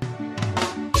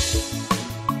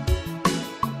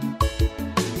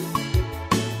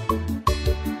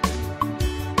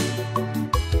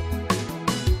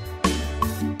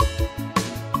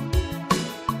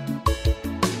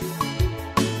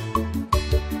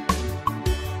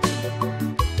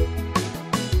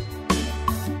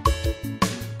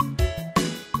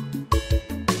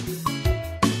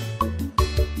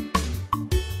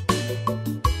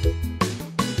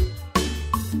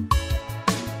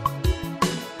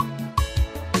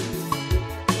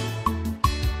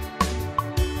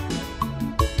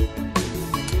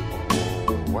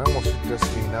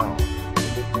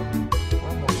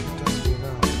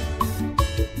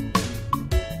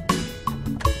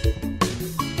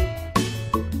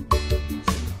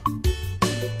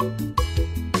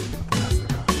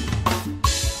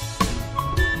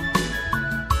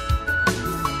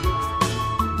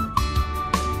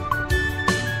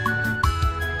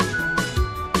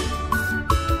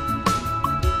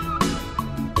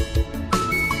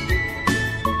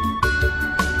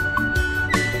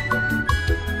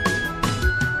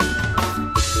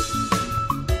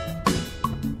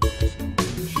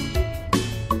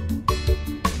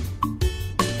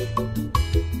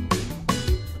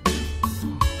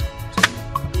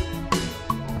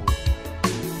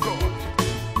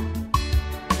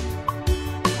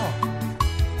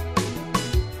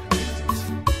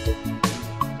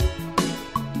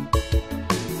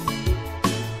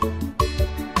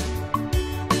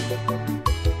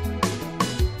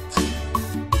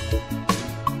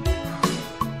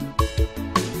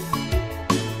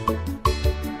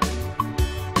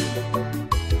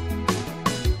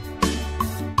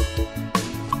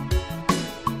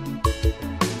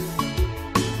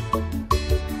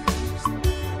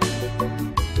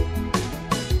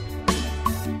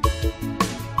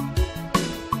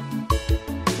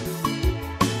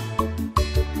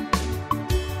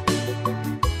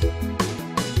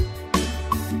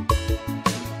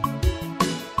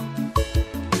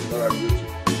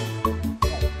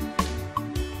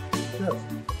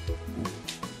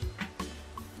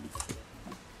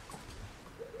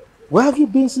 Where have you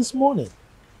been since morning?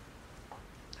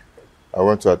 I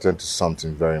went to attend to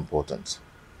something very important.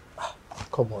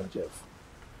 Come on, Jeff.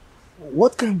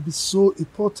 What can be so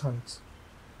important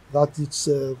that it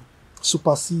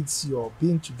supersedes your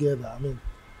being together? I mean,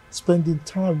 spending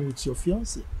time with your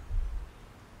fiancé.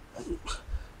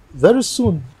 Very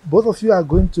soon, both of you are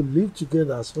going to live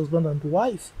together as husband and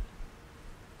wife.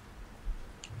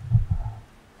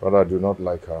 But I do not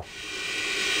like her.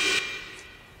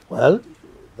 Well,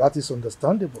 that is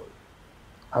understandable.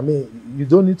 I mean, you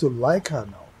don't need to like her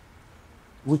now.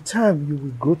 With time, you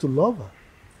will grow to love her.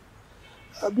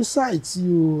 Besides,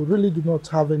 you really do not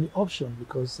have any option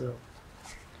because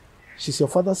she's your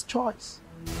father's choice.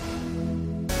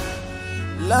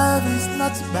 Love is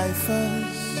not by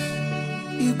force,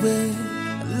 Iyke.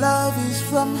 Love is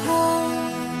from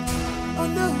heart. Oh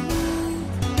no.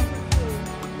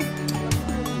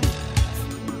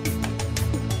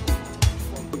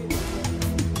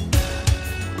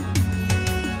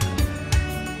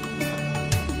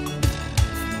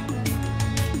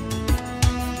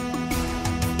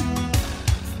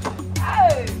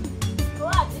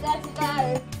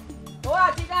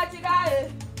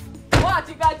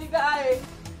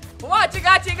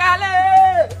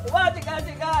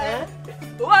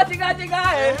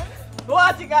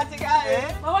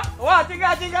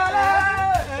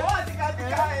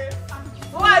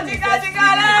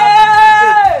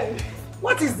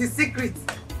 What is the secret?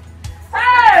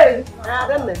 Hey!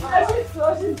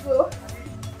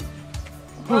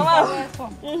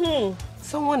 Mama,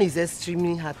 someone is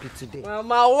extremely happy today.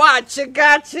 Mama, what?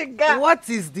 Chiga. What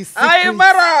is the secret? Are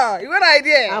Mara? You got an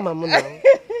idea? I'm a mama.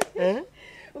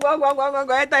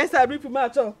 Go ahead and start ripping my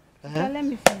toe. Let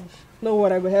me finish. No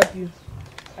worry, I will help you.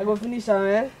 I go finish her,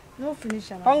 eh? No finish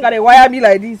her. How gonna wire me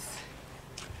like this?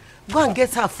 Go and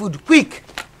get her food, quick.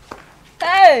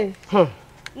 Hey!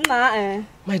 Nah,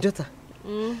 My daughter,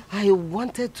 I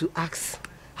wanted to ask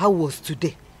how was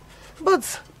today,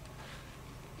 but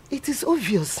it is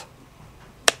obvious.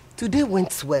 Today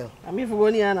went well. I mean, for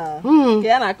one year now.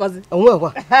 Cousin.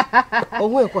 Mama,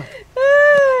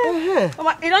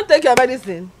 you don't take your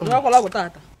medicine.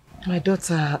 My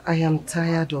daughter, I am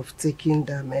tired of taking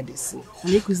the medicine.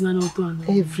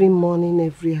 Every morning,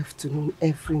 every afternoon,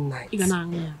 every night.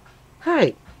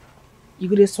 Hi. You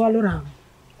could swallow around.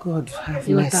 God have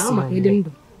mercy on me.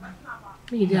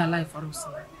 You are alive for us.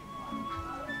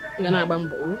 You are not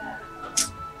bamboo.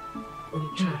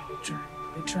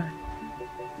 Try.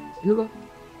 You go.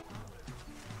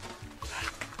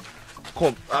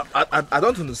 Come, I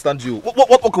don't understand you.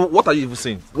 What are you even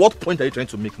saying? What point are you trying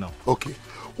to make now? Okay.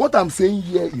 What I'm saying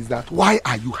here is that why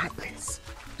are you heartless?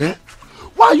 Eh?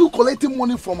 Why are you collecting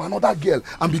money from another girl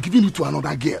and be giving it to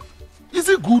another girl? Is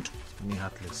it good? Me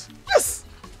heartless? Yes.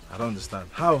 I don't understand.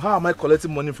 How am I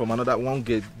collecting money from one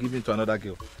girl, giving it to another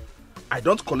girl? I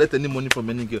don't collect any money from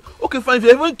any girl. Okay, fine. If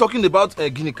you're even talking about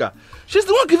Ginika, she's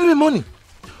the one giving me money.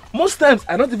 Most times,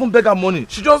 I don't even beg her money.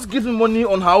 She just gives me money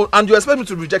on her own, and you expect me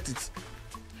to reject it.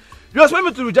 You expect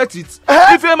me to reject it?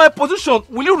 If you're in my position,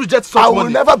 will you reject such money? I will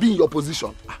never be in your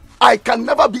position. I can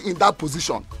never be in that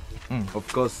position.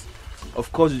 Of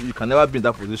course, you can never be in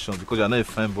that position because you're not a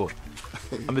fine boy.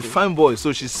 I'm a fine boy,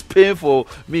 so she's paying for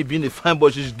me being a fine boy.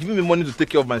 She's giving me money to take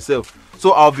care of myself,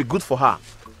 so I'll be good for her.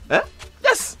 Eh?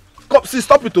 Yes. Come, see,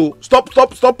 stop it, oh.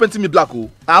 Stop painting me black, oh.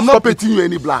 I'm not painting you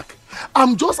any black.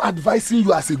 I'm just advising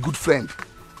you as a good friend.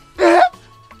 Eh?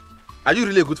 Are you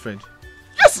really a good friend?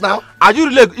 Yes, now. Are you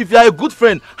really? If you're a good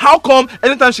friend, how come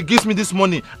anytime she gives me this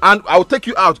money and I'll take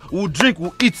you out, we'll drink,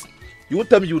 we'll eat, you won't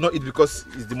tell me you will not eat because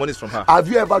the money is from her? Have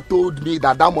you ever told me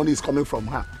that money is coming from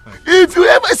her? If you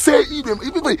ever say,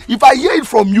 if I hear it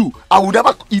from you, I will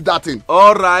never eat that thing.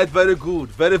 All right, very good,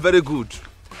 very, very good.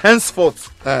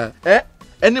 Henceforth,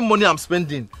 any money I'm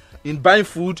spending in buying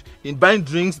food, in buying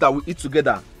drinks that we eat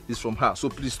together is from her. So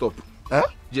please stop.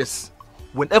 Yes.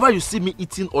 Whenever you see me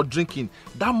eating or drinking,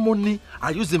 that money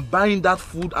I use in buying that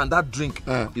food and that drink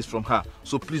is from her.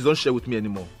 So please don't share with me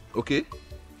anymore. Okay?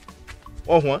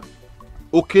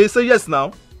 Okay, say yes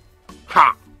now.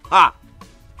 Ha!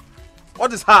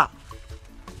 What is ha?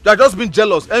 You are just being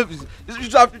jealous.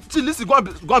 Listen, go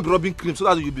and be rubbing cream so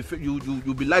that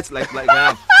you'll be light like I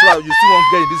am. So that you see one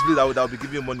girl in this place that will be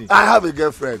giving you money. I have a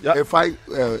girlfriend. Yeah.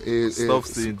 Stop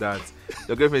saying that.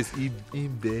 Your girlfriend is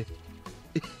Iyke.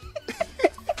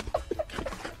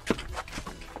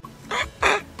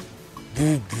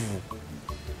 Boo boo.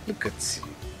 Look at you.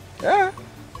 Yeah.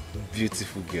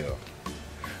 Beautiful girl.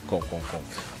 Come.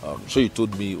 So you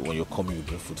told me when you're coming you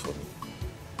bring food for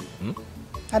me.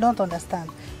 I don't understand.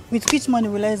 With which money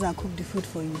will I and cook the food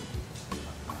for you?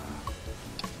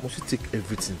 must you take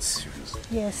everything seriously?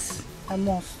 Yes, I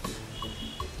must.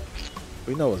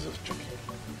 But you know I was just joking.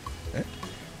 Eh?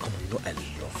 Come on, you know I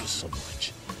love you so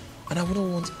much. And I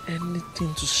wouldn't want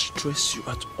anything to stress you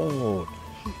at all.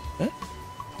 Eh? I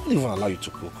won't even allow you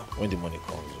to cook when the money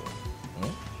comes.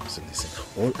 So listen,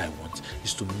 all I want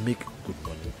is to make good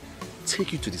money,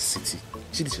 take you to the city.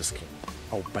 See this your skin?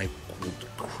 I'll buy good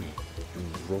cream. You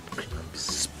rub cream and be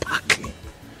sparkling.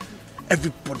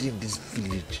 Everybody in this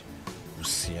village will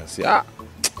see and say,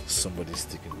 somebody's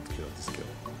taking good care of this girl.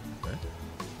 Eh?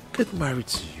 Get married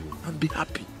to you and be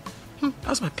happy.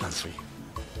 That's my plan for you.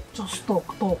 Just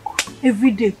talk.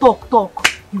 Every day, talk.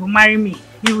 You will marry me.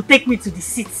 You will take me to the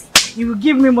city. You will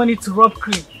give me money to rub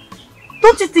cream.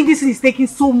 Don't you think this is taking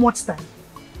so much time?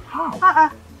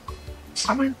 How?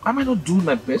 Am I not doing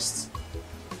my best?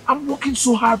 I'm working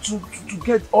so hard to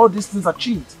get all these things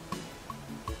achieved.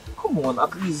 Come on,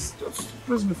 at least just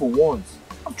praise me for once.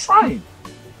 I'm trying.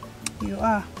 You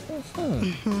are.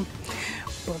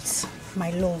 But my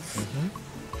love,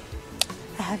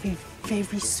 I have a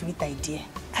very sweet idea.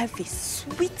 I have a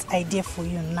sweet idea for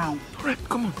you now. Alright,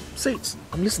 come on, say it.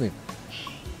 I'm listening.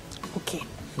 Okay.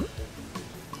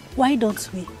 Why don't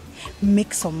we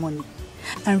make some money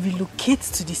and relocate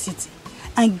to the city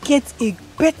and get a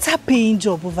better paying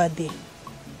job over there?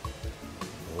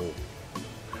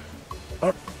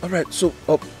 Oh. Alright, so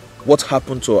what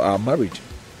happened to our marriage?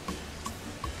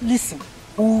 Listen,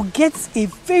 we'll get a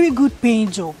very good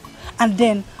paying job and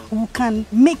then we can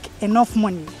make enough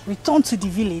money, return to the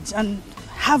village and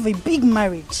have a big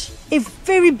marriage. A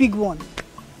very big one.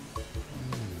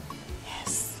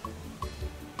 Yes.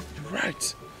 You're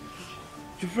right.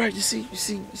 You're right. You see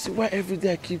why every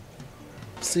day I keep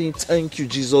saying thank you,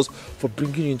 Jesus, for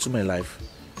bringing you into my life.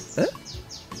 Eh?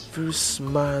 Very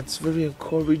smart, very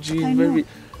encouraging, very.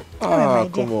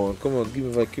 Come on,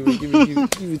 give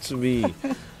it to me.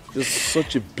 You're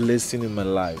such a blessing in my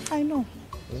life. I know.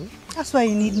 That's why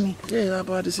you need me. Yeah,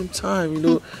 but at the same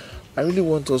time, I really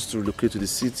want us to relocate to the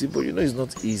city, but it's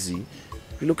not easy.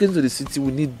 Relocating to the city,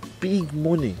 we need big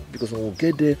money because when we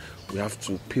get there, we have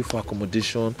to pay for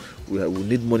accommodation. We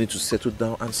need money to settle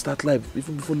down and start life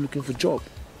even before looking for a job.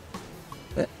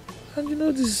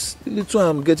 And this little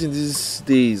I'm getting these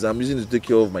days, I'm using to take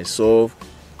care of myself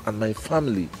and my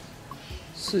family.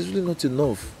 So it's really not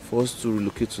enough for us to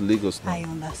relocate to Lagos now.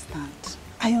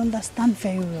 I understand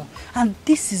very well. And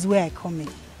this is where I come in.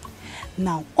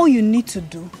 Now, all you need to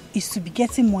do is to be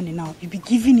getting money now. You'll be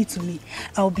giving it to me.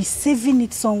 I'll be saving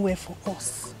it somewhere for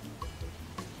us.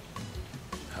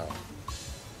 How?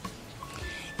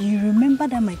 You remember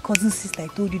that my cousin sister I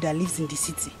told you that lives in the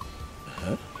city?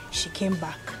 She came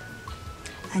back.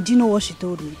 And do you know what she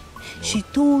told me? No. She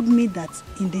told me that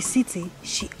in the city,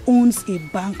 she owns a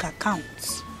bank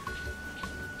account.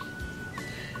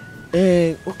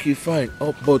 Okay, fine.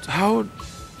 But how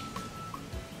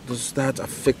does that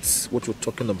affect what you're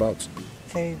talking about?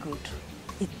 Very good.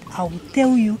 I will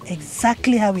tell you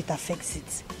exactly how it affects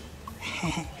it.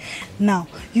 Now,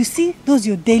 you see those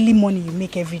your daily money you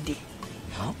make every day.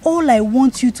 Huh? All I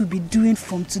want you to be doing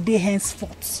from today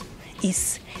henceforth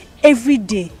is every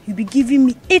day you'll be giving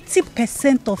me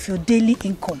 80% of your daily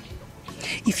income.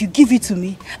 If you give it to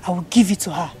me, I will give it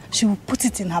to her. She will put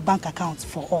it in her bank account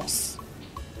for us.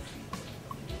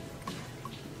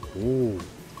 Oh.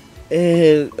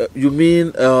 You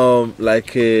mean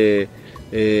like a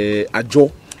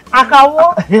ajo?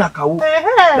 Akawo. Akawo.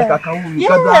 Like akawo. You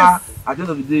gather at the end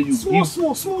of the day you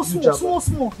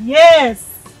small. Yes.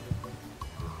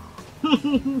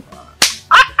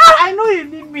 I know you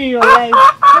need me in your life.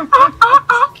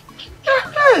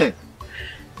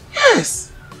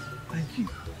 Yes. Thank you.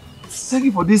 Thank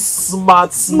you for this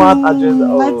smart agenda.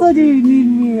 I told you need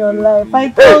me in your life. I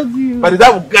told you. By the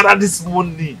time we gather this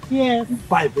money, yes, we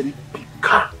buy a very big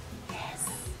car. Yes.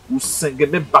 We'll send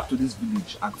them back to this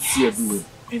village and see everywhere.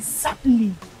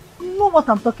 Exactly. You know what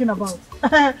I'm talking about.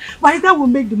 By the time we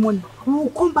make the money, we will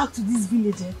come back to this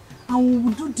village and we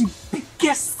will do the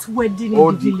biggest wedding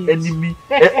in the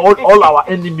village. All our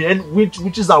enemy, and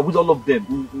witches are with all of them.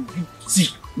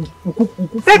 We'll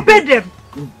cook pepper them.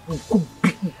 We'll cook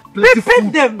plenty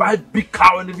food, them. Buy big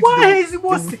cow and everything. Why is it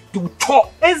worse? They will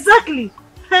chop. Exactly.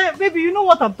 Baby, you know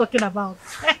what I'm talking about.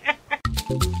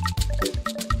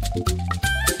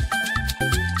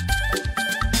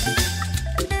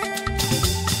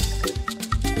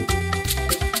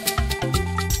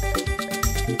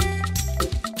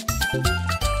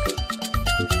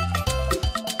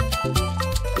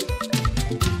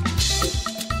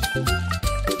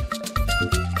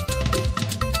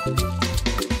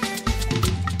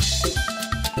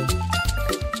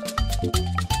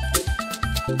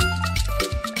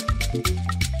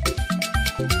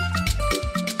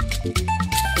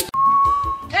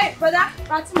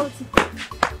 Timothy.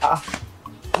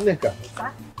 Nneka.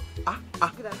 Sir?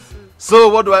 Good afternoon. So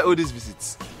what do I owe these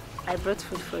visits? I brought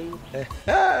food for you.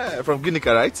 From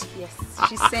Guinica, right? Yes,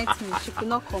 she sent me. She could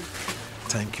not come.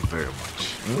 Thank you very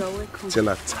much. You're welcome. Tell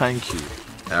her thank you.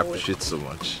 I appreciate so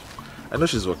much. I know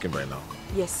she's working right now.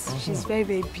 Yes, she's very,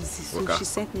 very busy. So she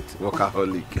sent me to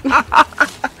workaholic.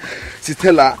 See,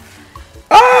 tell her.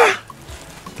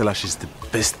 Tell her she's the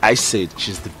best. I said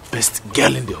she's the best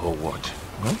girl in the whole world.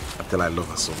 I tell her I love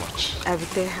her so much. I will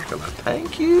tell her. Tell her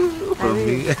thank you from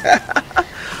me.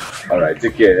 Alright,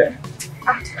 take care.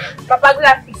 Papa, good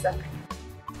afternoon, sir.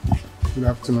 Good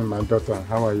afternoon, my daughter.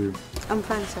 How are you? I'm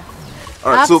fine, sir.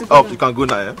 Alright, so you can go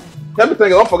now, eh? Tell me,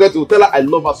 don't forget to tell her I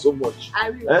love her so much. I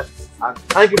will. Eh? And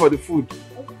thank you for the food.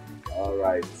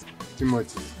 Alright.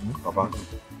 Timothy. Papa.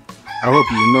 I hope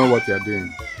you know what you're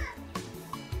doing.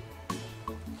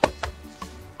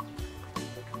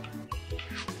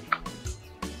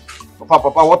 Papa,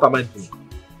 what am I doing?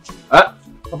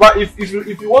 Papa, if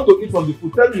you want to eat from the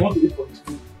food, tell me you want to eat from the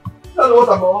food. Tell me what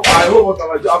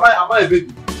am I doing? Am I a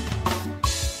baby?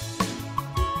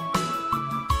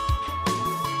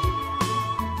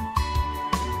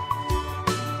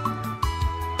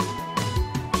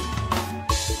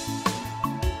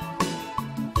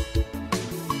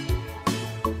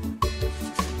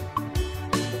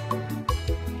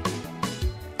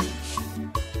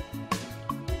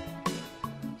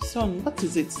 Son, what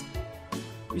is it?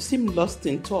 You seem lost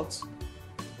in thought.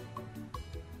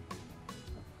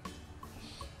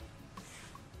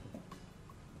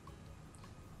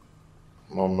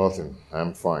 Mom, nothing.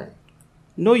 I'm fine.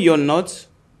 No, you're not.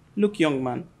 Look, young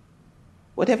man,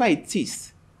 whatever it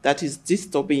is that is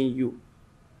disturbing you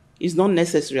is not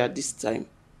necessary at this time.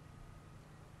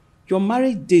 Your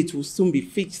marriage date will soon be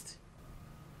fixed.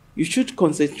 You should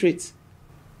concentrate.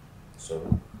 Sorry?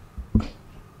 You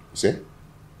say?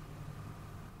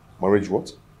 Marriage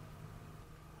what?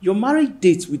 Your marriage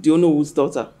date with the Onowo's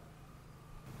daughter.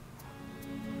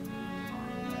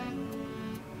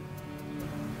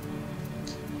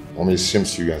 Mommy, it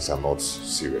seems you guys are not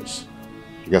serious.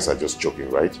 You guys are just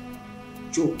joking, right?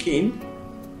 Joking?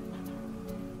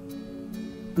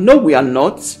 No, we are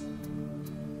not.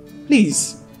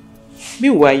 Please.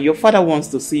 Meanwhile, your father wants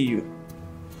to see you.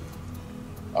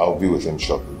 I'll be with him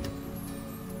shortly.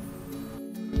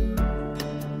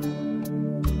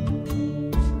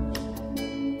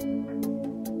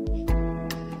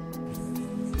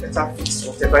 Better fix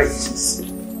whatever it is.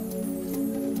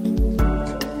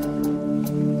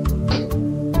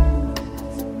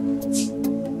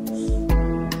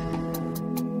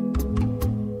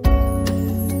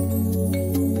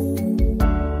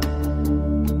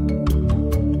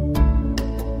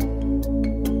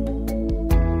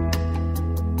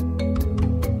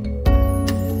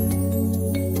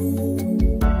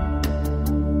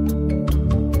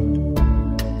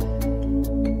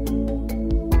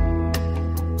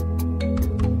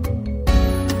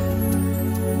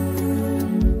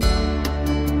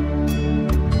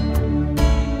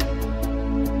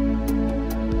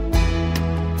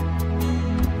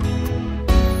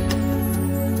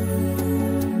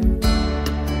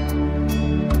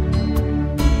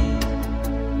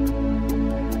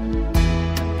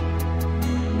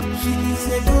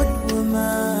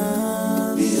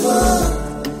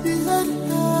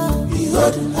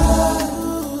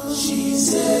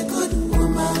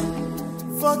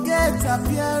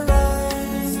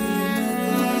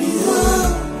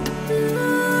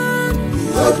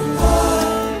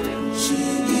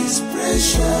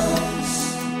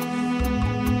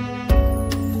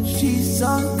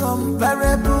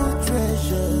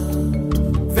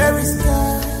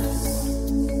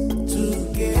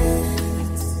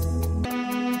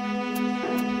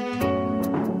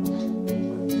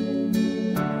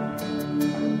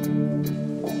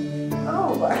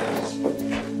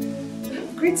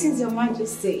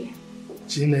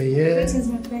 Gina, yeah. Greetings,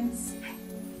 my friends.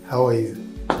 How are you?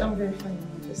 I'm very fine, Your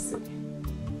Majesty.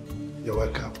 You're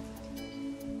welcome.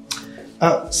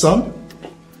 Son,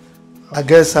 I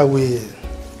guess I will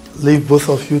leave both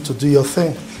of you to do your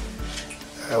thing.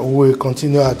 We'll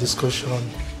continue our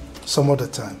discussion some other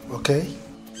time, okay?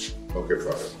 Okay,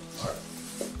 Father. All right.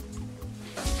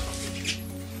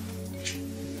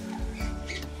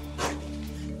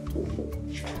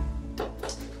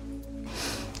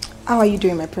 How are you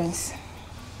doing, my prince?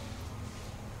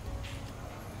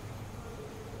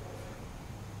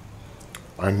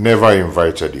 I never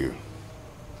invited you.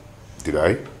 Did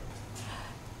I?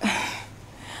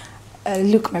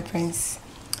 Look, my prince.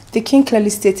 The king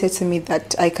clearly stated to me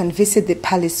that I can visit the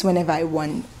palace whenever I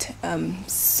want.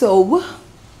 So,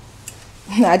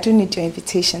 I don't need your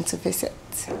invitation to visit.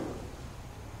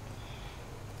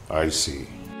 I see.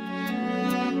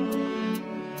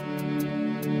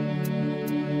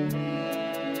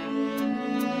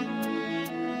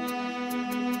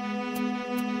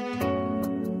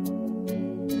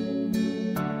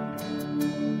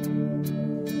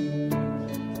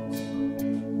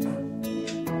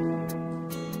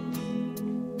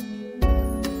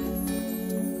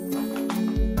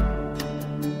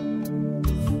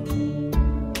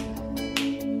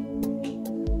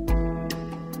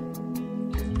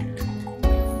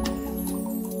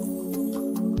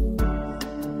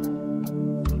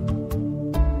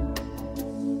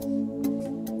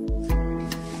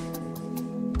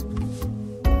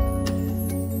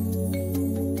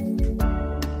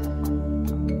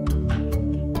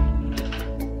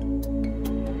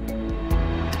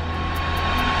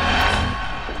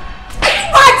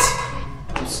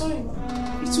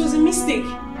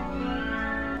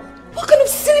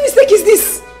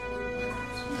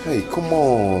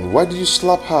 Why did you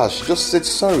slap her? She just said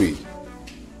sorry.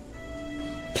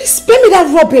 Please spare me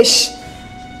that rubbish.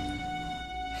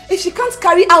 If she can't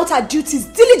carry out her duties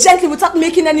diligently without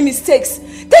making any mistakes,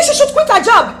 then she should quit her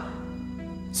job.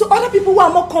 So other people who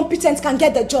are more competent can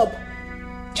get the job.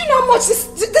 Do you know how much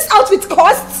this outfit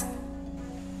costs?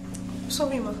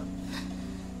 Sorry, ma.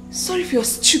 Sorry for your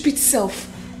stupid self.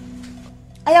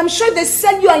 I am sure they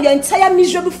sell you and your entire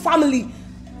miserable family,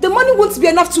 the money won't be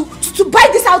enough to buy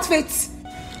this outfit.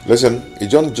 Listen, you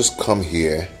don't just come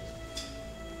here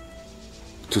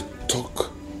to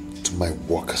talk to my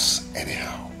workers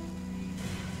anyhow.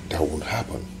 That won't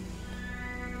happen.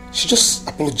 She just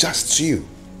apologized to you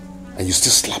and you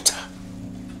still slapped her.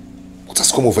 What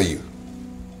has come over you?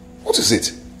 What is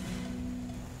it?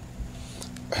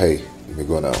 Hey, let me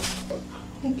go now.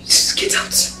 Just get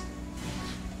out.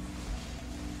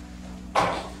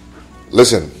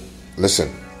 Listen.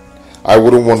 I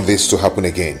wouldn't want this to happen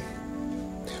again.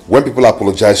 When people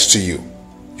apologize to you,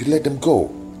 you let them go.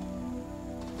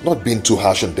 Not being too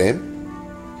harsh on them.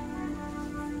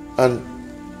 And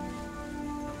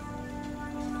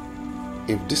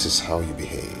if this is how you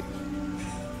behave,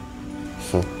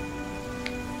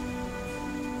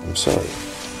 I'm sorry.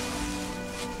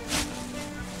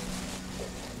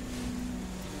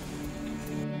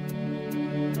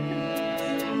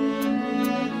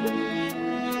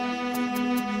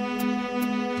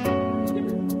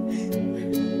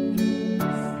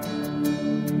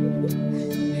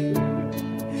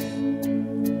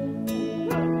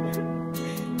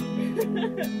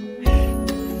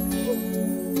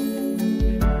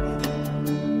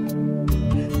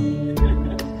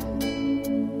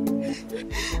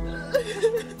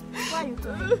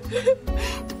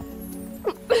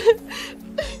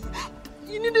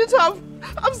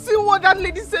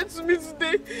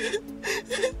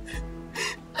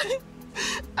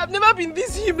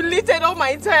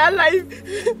 My entire life.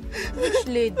 Which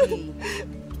lady?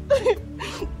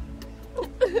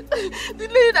 The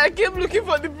lady that came looking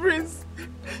for the prince.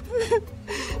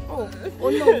 Oh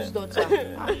No's daughter.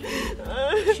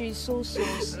 She's so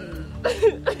saucy.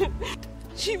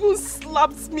 She even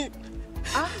slaps me.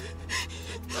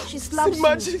 She slaps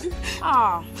you?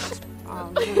 No.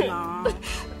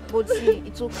 But see,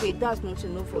 it's okay. That's not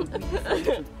enough for you to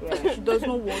cry. She does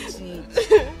not want it.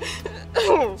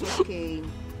 It's okay.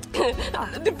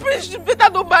 The prince should better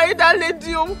not marry that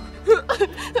lady.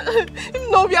 If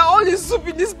not, we are all in soup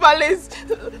in this palace.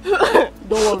 Don't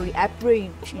worry, I pray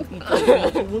she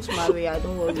won't marry her.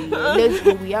 Don't worry. Let's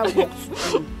go, we have work to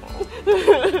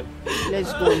do.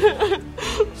 Let's go.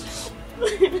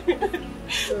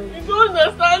 You don't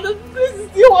understand, the prince is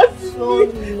still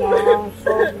watching me.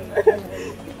 Sorry.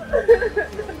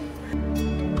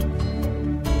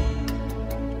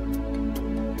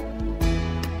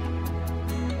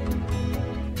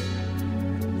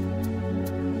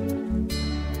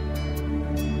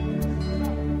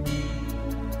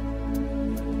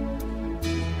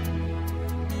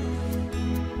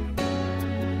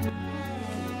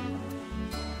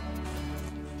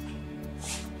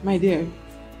 My dear,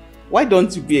 why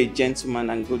don't you be a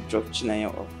gentleman and go drop Chinaya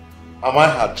off? Am I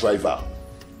her driver?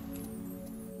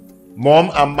 Mom,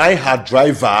 am I her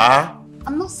driver?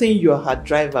 I'm not saying you're her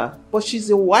driver, but she's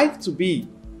a wife to be.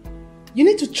 You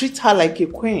need to treat her like a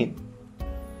queen.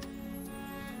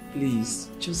 Please,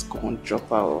 just go and drop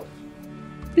her off.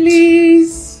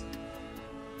 Please.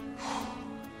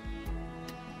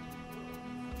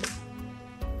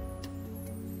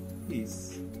 Please.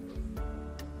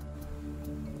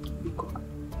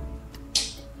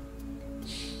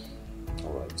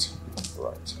 Alright.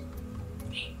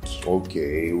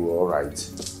 Okay, well, alright.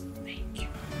 Thank you.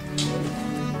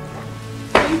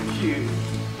 Thank you.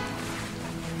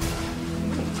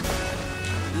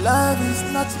 Love is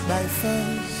not by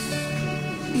force,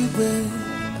 Iyke.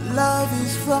 Love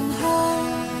is from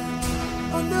heart.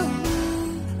 Oh no,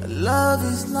 love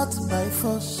is not by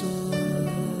force.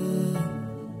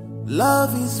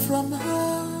 Love is from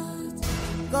heart.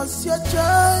 'Cause your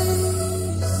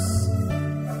choice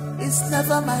is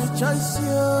never my choice,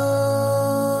 yo.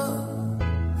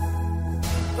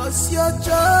 'Cause your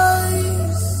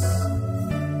choice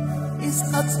is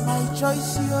not my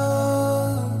choice,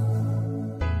 yo.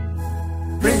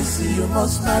 Prince, you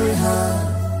must marry her.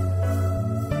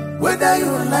 Whether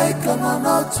you like her or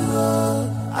not,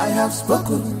 I have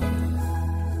spoken.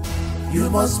 You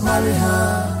must marry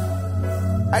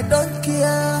her. I don't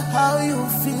care how you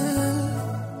feel.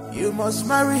 You must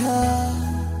marry her.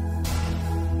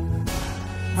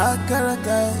 Her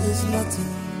character is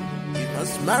nothing. You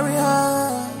must marry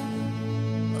her.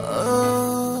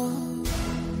 Oh,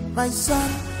 my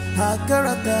son, her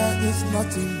character is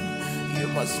nothing. You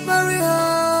must marry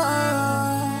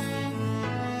her.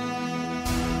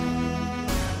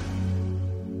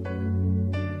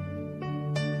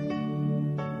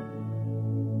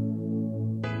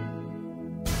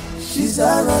 She's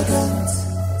arrogant,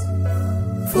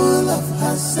 full of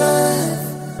herself.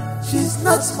 She's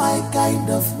not my kind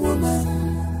of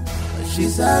woman.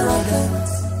 She's arrogant,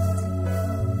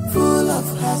 full of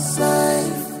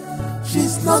herself.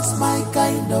 She's not my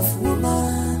kind of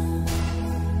woman.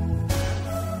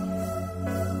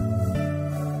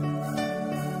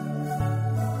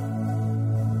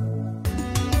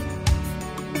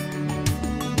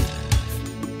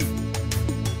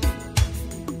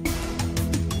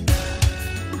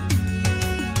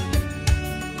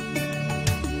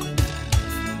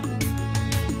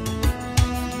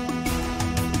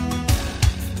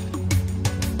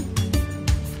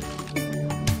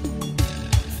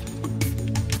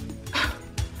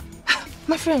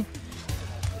 My friend,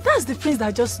 that's the prince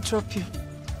that just dropped you.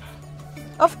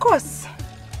 Of course.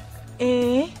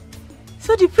 Eh?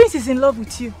 So the prince is in love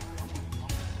with you?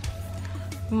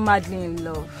 Madly in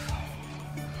love.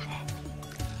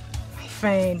 My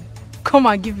friend, come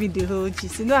and give me the whole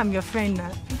gist. You know I'm your friend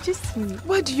now. Just me.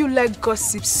 Why do you like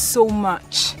gossip so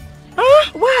much?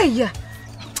 Huh? Why?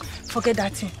 Forget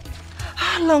that thing.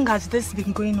 How long has this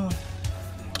been going on?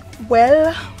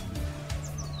 Well,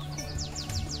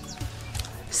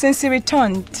 since he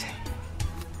returned.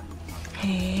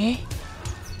 Hey,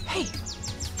 hey,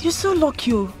 you're so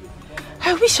lucky.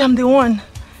 I wish I'm the one.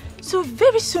 So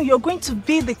very soon you're going to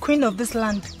be the queen of this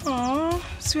land. Oh,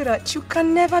 sweetheart, you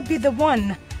can never be the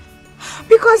one.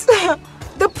 Because the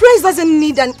prince doesn't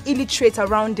need an illiterate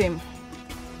around him.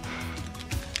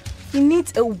 He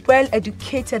needs a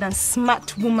well-educated and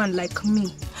smart woman like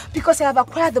me. Because I have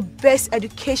acquired the best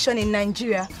education in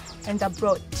Nigeria and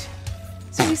abroad.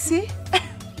 So you see?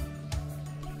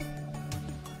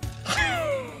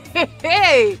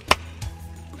 Hey!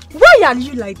 Why are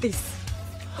you like this?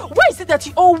 Why is it that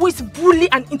you always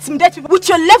bully and intimidate people with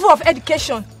your level of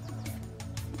education?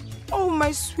 Oh,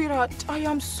 my sweetheart, I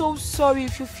am so sorry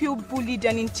if you feel bullied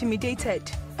and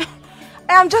intimidated.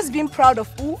 I am just being proud of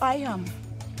who I am.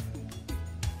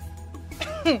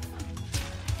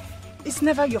 It's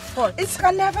never your fault. It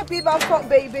can never be my fault,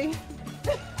 baby.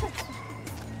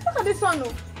 Look at this one.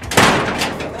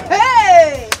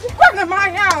 Hey! What am I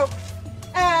now?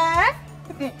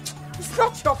 It's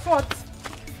not your fault.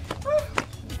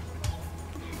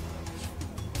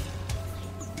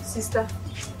 Sister,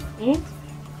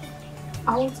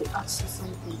 I want to ask you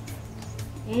something.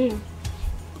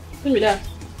 Tell me that.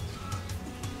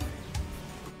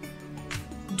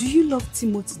 Do you love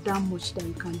Timothy that much that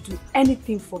you can do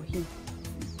anything for him?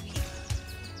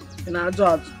 And I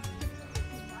judge.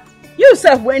 You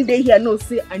self when they hear no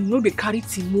say I know they carry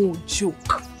Timo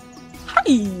joke.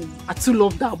 Hi, I too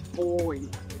love that boy.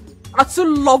 I too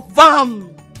love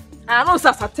him. And I know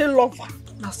I tell love her.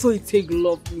 Now so he take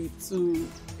love me too.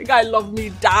 The guy love me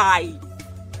die.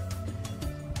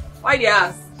 Why they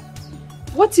ask?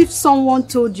 What if someone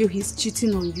told you he's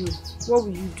cheating on you? What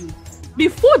will you do?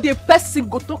 Before the person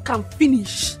go to can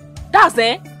finish. That's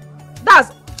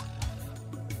That's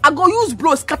I go use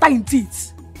blow scatter in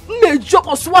teeth. Me joke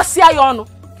or swasi iron.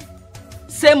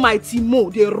 Say my Timo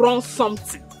they run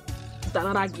something. With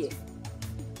another girl.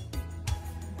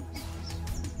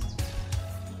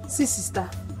 See, sister,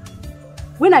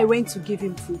 when I went to give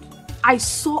him food, I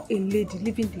saw a lady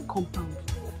leaving the compound.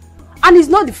 And it's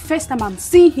not the first time I'm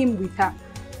seeing him with her.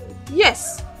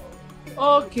 Yes.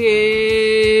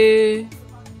 Okay.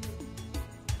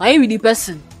 I be the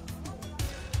person.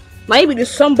 I be the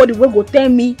somebody will go tell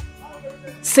me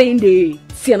saying they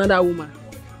see another woman.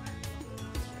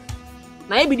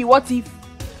 I be the what if.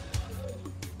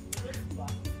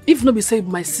 If no be say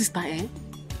my sister,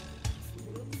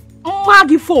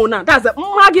 Maggie phone now. That's a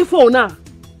Maggie phone now.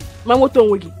 Mamoto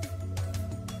Wigi.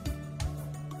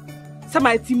 Say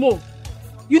my Timo.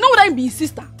 You know what I be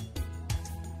sister?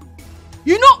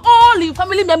 You know all the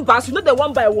family members, you know the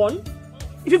one by one.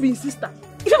 If you be sister,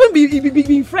 if you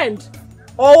be friend,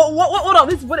 or what of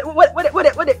this? What?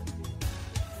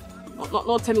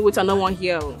 Not tell me what I no one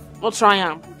here. Not try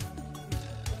am.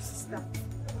 Sister,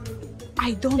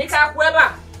 I don't. Take up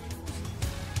whoever.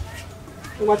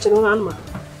 Watch it on animal.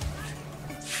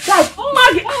 Guys,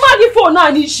 Maggie phone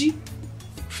now, Nishi.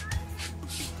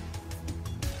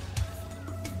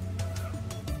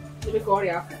 Let me call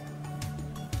you after.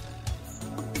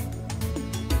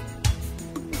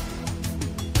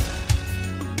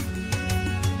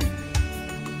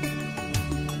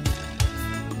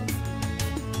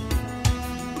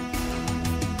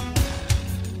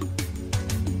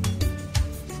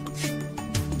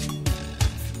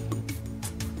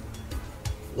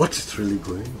 What is really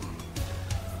going on?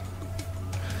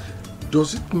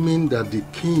 Does it mean that the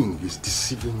king is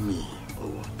deceiving me or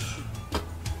what?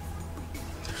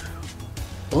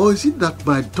 Or is it that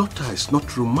my daughter is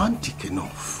not romantic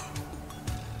enough?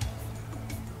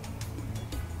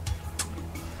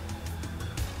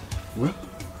 Well,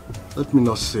 let me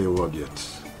not say a word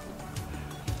yet.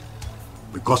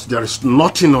 Because there is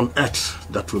nothing on earth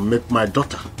that will make my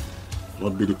daughter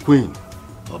not be the queen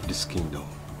of this kingdom.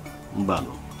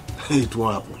 Mbano. It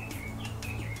won't happen.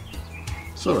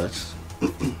 It's alright.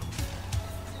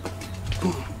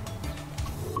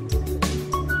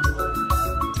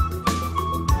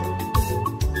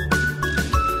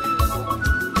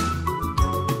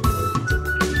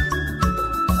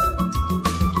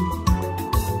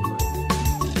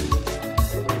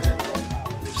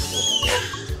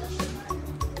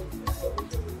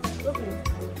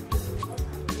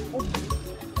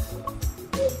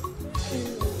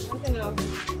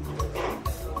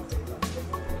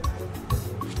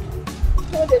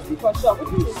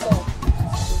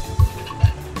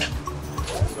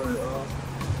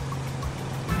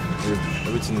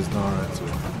 Everything is not alright.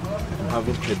 I'm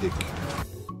having headache.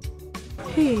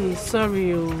 Hey, sorry.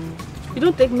 You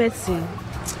don't take medicine. I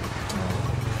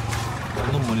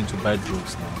have no money to buy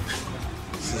drugs now.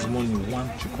 This is money, 1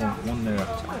 chicken, 1 naira.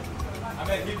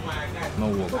 No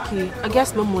work. Okay, I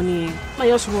guess no money. I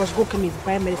just rush, go come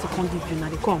buy medicine, come give you now.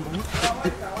 They come.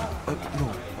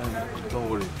 No, don't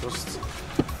worry. Just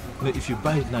if you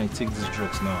buy it now, you take these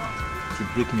drugs now. It will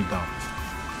break me down.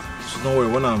 So don't worry.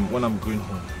 When I'm going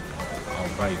home,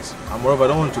 I'll buy it. And moreover, I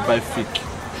don't want to buy fake.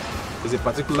 There's a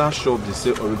particular shop they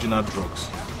sell original drugs.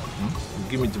 You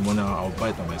give me the money, I'll buy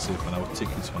it on myself, and I will take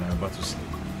it when I'm about to sleep.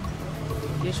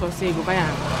 You sure say go buy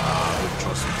it?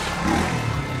 Trust me.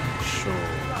 Sure.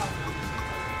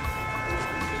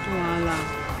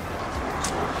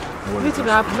 Everything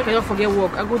that happens, make I don't forget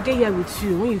work. I go there here with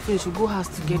you. When you finish, we go house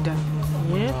together.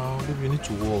 Yeah? No, baby, you need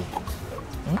to work.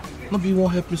 Not be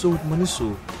won't help me so with money,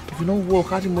 so if you don't work,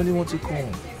 how the money won't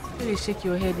come? You shake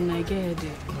your head and I get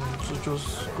headache. So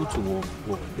just go to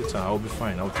work. Later, I'll be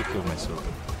fine. I'll take care of myself.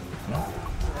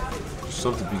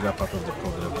 Solve the bigger part of the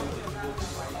problem.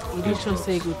 You don't sure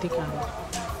say you go take care.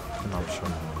 No, I'm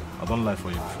sure. I don't lie for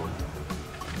you before.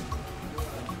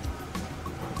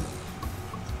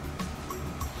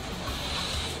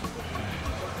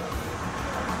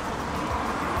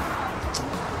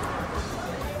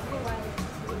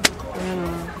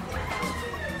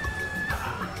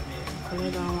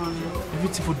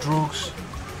 Everything for drugs.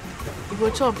 You go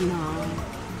chop now.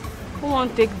 Who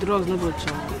want take drugs? No go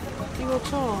chop. You go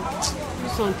chop.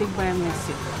 You want take buy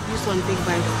medicine. You want take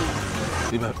buy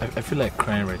food. Babe, I feel like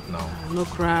crying right now. No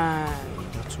cry.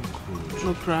 You're too good.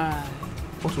 No cry.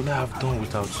 What would I have done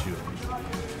without you?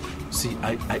 See,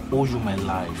 I owe you my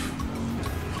life.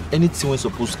 Anything was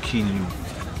supposed to kill you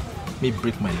may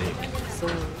break my leg.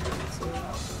 Sorry.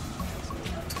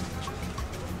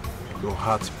 Your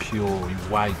heart pure,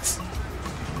 white.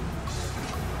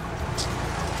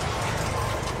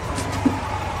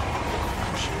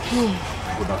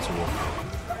 Go back to work.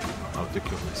 I'll take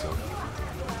care of myself.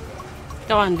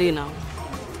 That one day now.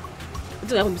 I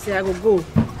think I will say I go.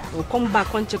 I'll come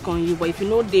back and check on you. But if you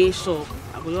know day shop,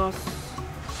 I will just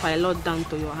pilot down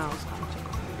to your house and check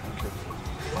on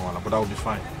you. Okay. No, but I'll be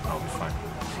fine. I'll be fine.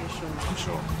 I'm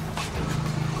sure.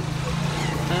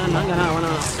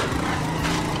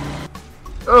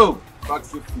 Oh,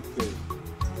 taxi fifty.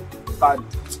 Bad.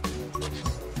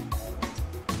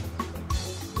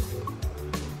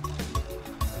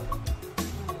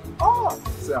 Oh,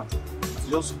 sir.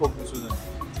 Just spoke to them.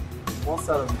 One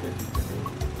side of the bed.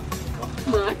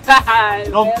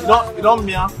 You don't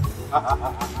mean.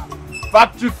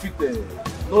 Factory fitted.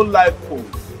 No life phone.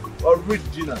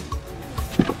 Original.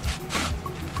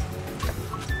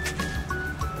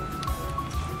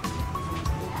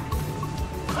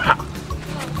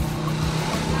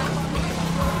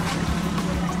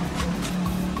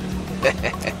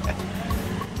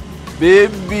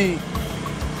 Baby.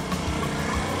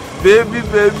 Baby.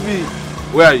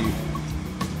 Where are you?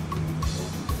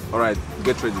 Alright,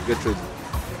 get ready.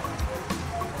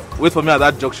 Wait for me at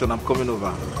that junction, I'm coming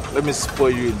over. Let me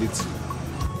spoil you a little.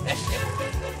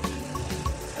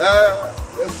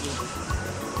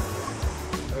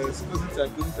 It's closing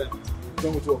time.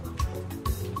 Done with work.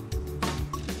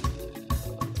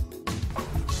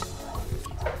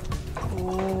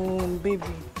 Oh, baby.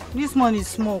 This money is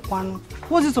small, Kwanu.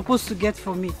 What's it supposed to get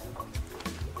for me?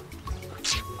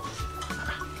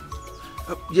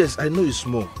 Yes, I know it's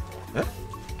small.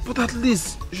 But at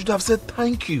least you should have said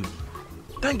thank you.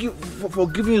 Thank you for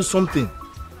giving you something.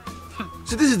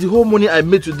 See, this is the whole money I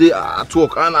made today at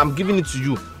work and I'm giving it to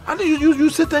you. And you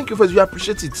say thank you first, you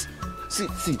appreciate it. See,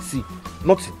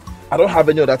 nothing. I don't have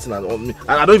any other thing on me.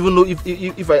 And I don't even know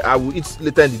if I will eat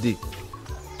later in the day.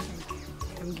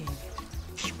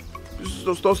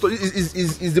 Stop.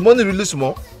 Is the money really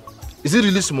small? Is it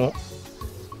really small?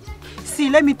 See,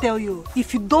 let me tell you,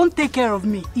 if you don't take care of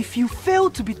me, if you fail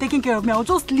to be taking care of me, I'll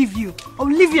just leave you. I'll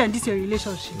leave you and this your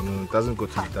relationship. No, it doesn't go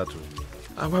to that way.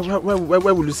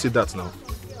 Why will you say that now?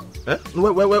 Do you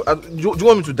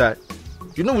want me to die?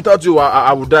 You know, without you,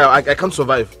 I will die. I can't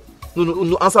survive.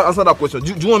 No. Answer that question.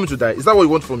 Do you want me to die? Is that what you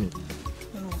want from me?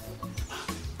 No.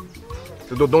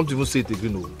 So don't even say it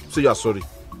again. No. Say you are sorry.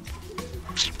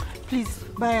 Please,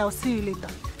 bye. I'll see you later.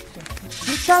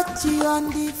 We got you on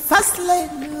the fast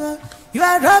lane. You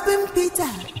are robbing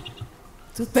Peter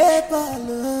to pay Paul.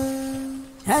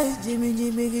 Hey, Jimmy,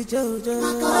 Jojo.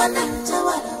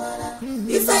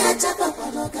 If I chapa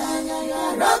Paloganya, you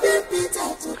are robbing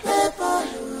Peter to pay Paul.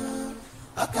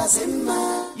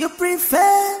 You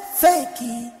prefer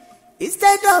fakey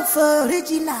instead of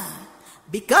original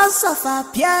because of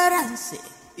appearance.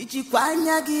 If I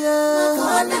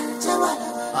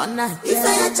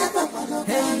chapa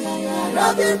Paloganya, you are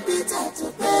robbing Peter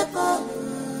to pay Paul.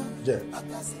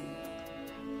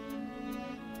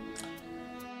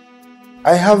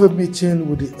 I have a meeting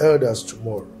with the elders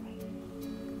tomorrow,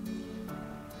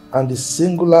 and the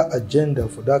singular agenda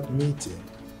for that meeting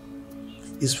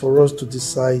is for us to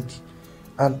decide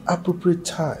an appropriate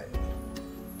time,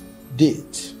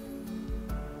 date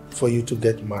for you to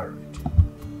get married.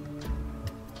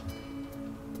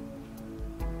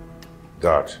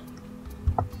 Dad,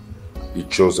 you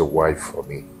chose a wife for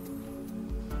me.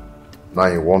 Now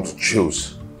you want to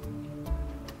choose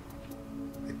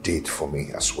a date for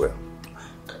me as well.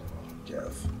 Come on,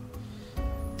 Jeff.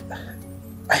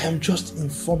 I am just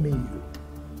informing you,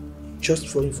 just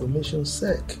for information's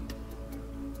sake.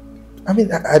 I mean,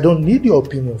 I don't need your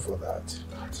opinion for that.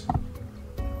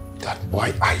 Dad,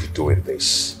 why are you doing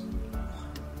this?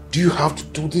 Do you have to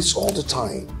do this all the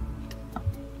time?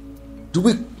 Do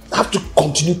we have to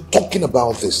continue talking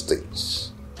about these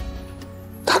things?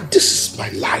 Dad, this is my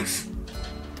life.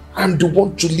 I'm the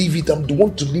one to live it. I'm the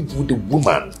one to live with a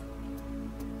woman.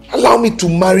 Allow me to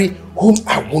marry whom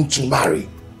I want to marry.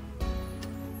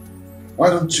 Why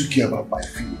don't you care about my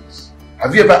feelings?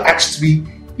 Have you ever asked me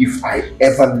if I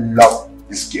ever loved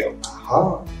this girl?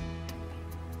 Aha.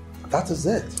 That is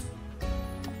it.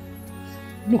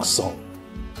 Look, son.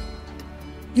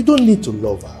 You don't need to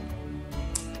love her.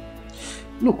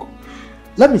 Look,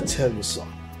 let me tell you,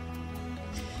 son.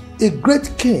 A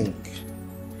great king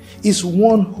is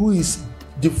one who is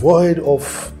devoid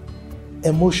of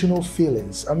emotional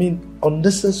feelings. I mean,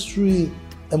 unnecessary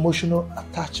emotional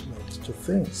attachment to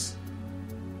things.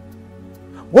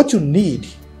 What you need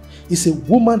is a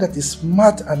woman that is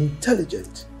smart and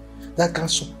intelligent, that can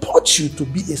support you to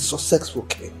be a successful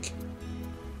king.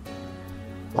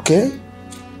 Okay?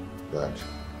 Dad.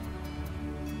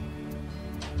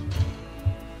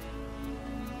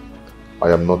 I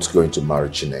am not going to marry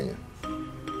Chinenye.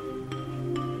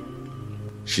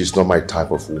 She's not my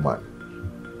type of woman.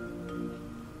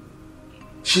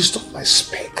 She's not my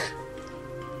spec.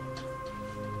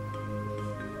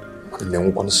 I never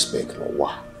want to spec no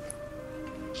what.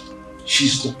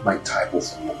 She's not my type of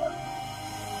woman.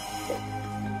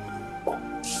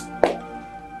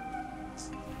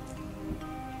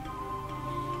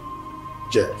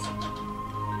 Jeff,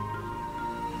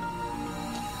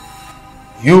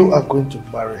 you are going to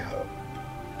marry her,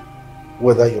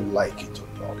 whether you like it or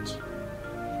not.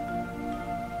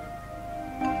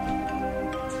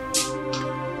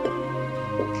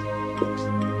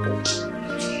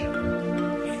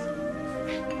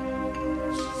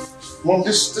 Mom,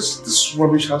 this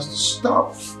rubbish has to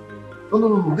stop.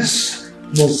 No. This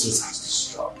nonsense has to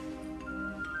stop.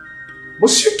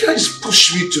 Must you guys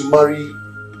push me to marry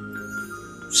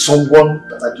someone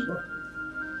that I do not?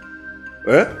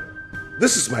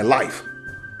 This is my life.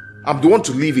 I'm the one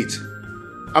to live it.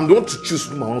 I'm the one to choose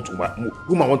whom I want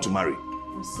to marry.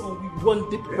 So we want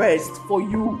the best for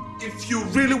you. If you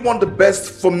really want the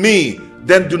best for me,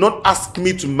 then do not ask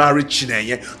me to marry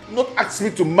Chinenye. Do not ask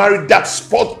me to marry that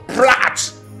sport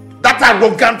brat. That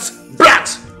arrogant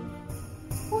brat.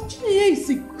 Oh, Chinenye is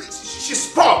she's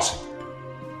sport.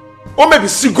 Or maybe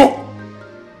Sigo.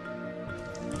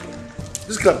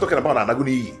 This girl I'm talking about,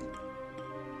 Anaguni.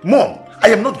 Mom, I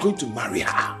am not going to marry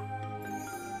her.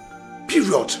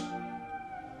 Period.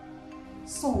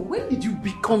 So when did you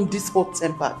become this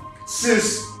hot-tempered?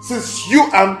 Since you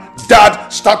and Dad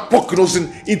start poking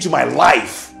into my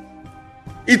life,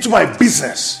 into my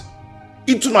business,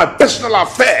 into my personal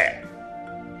affair.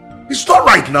 It's not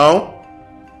right now.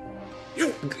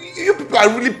 You people are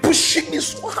really pushing me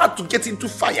so hard to get into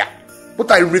fire.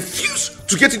 But I refuse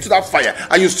to get into that fire.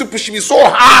 And you're still pushing me so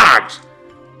hard.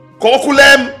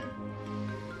 Kokulem.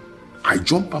 I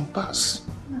jump and pass.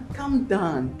 Calm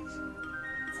down.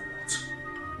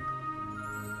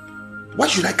 Why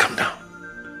should I calm down?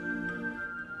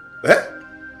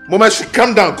 Mama should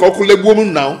calm down. Kokulem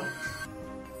woman now.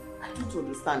 I don't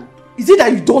understand. Is it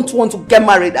that you don't want to get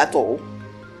married at all?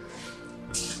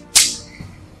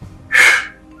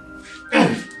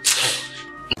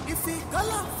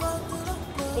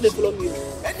 They follow me.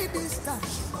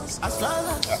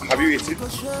 Have you eaten?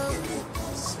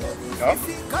 Yeah?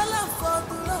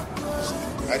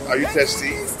 Are you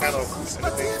thirsty? Kind of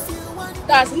anything?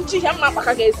 That's Nchi Yamma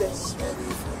Pakagese.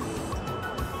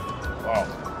 Wow.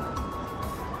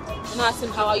 And I asked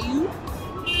him, how are you?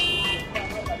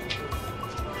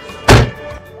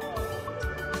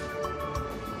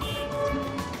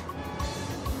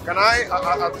 Can I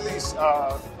at least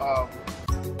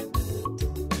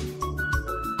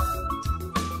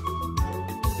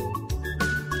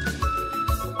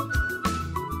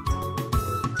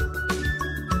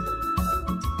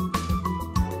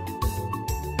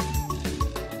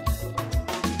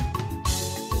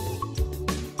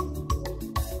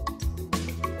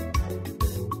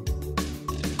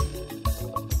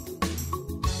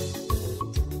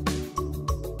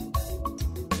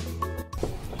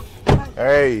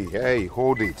Hey,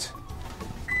 hold it.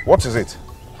 What is it?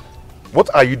 What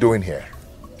are you doing here?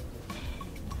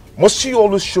 Must you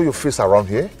always show your face around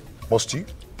here? Must you?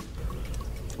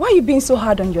 Why are you being so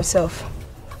hard on yourself?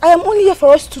 I am only here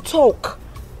for us to talk.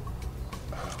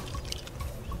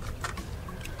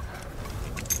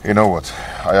 You know what?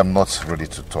 I am not ready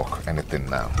to talk anything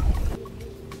now.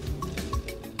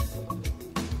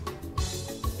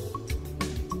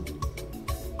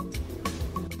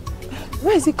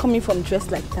 Where is he coming from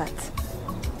dressed like that?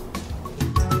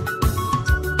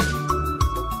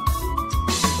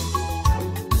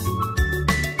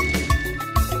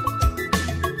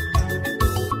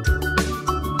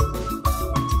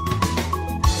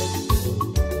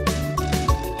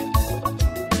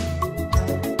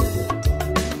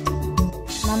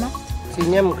 Mama?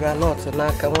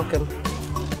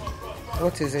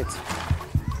 What is it?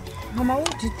 Mama,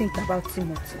 what do you think about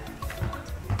Timothy?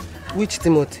 Which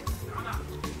Timothy?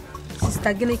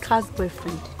 Sister Gilika's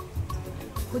boyfriend.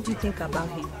 What do you think about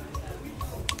him?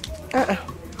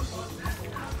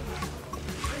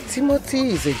 Timothy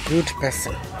is a good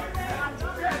person.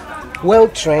 Well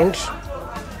trained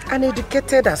and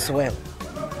educated as well.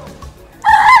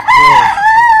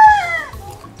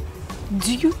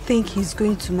 Do you think he's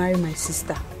going to marry my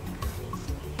sister?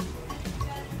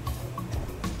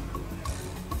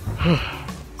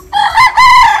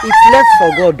 It's left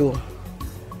for God though.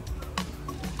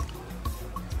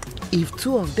 If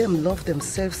two of them love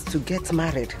themselves to get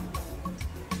married,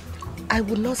 I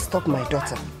will not stop my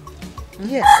daughter.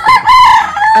 Yes,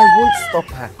 I won't stop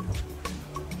her.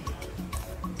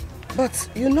 But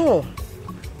you know,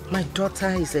 my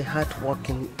daughter is a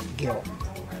hard-working girl.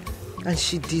 And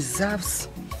she deserves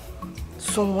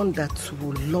someone that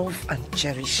will love and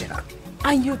cherish her.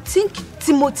 And you think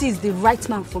Timothy is the right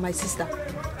man for my sister?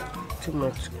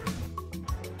 Timothy.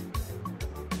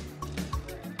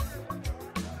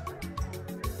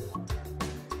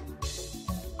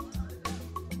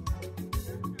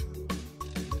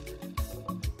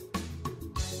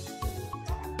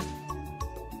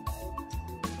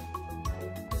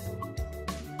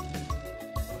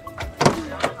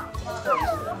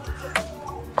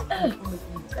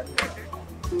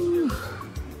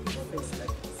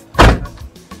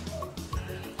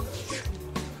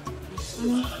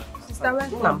 Sister,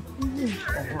 welcome.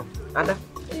 Ada.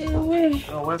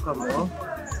 You're welcome.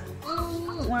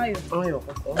 Why?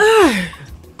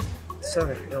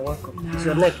 Sorry, you're welcome. It's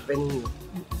your neck paining you.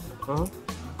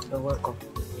 You're welcome.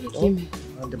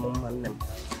 The moment.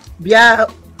 Bia,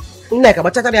 neck,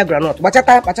 bachata bia granite.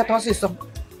 Bachata sister.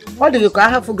 What do you call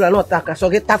half granite? Taka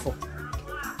so get tafo.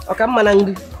 Okay,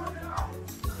 manangri.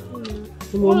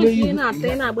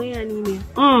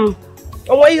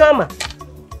 Oh, you ama.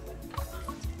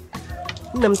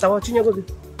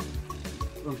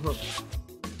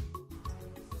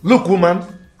 Look, woman,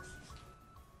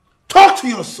 talk to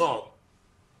your son.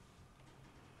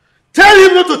 Tell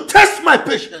him not to test my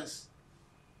patience.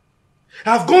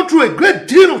 I've gone through a great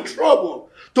deal of trouble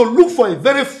to look for a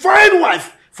very fine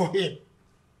wife for him.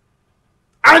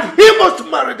 And he must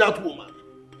marry that woman.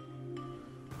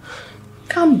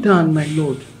 Calm down, my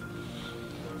lord.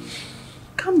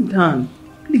 Calm down,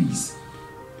 please.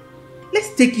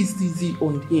 Let's take it easy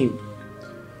on him.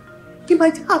 He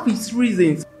might have his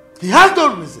reasons. He has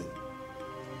no reason.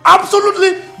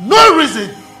 Absolutely no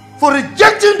reason for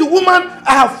rejecting the woman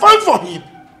I have found for him.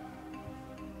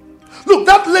 Look,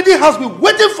 that lady has been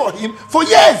waiting for him for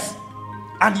years,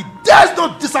 and he dares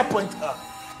not disappoint her.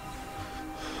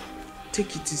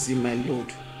 Take it easy, my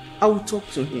lord. I will talk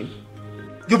to him.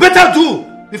 You better do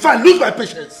before I lose my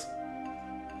patience.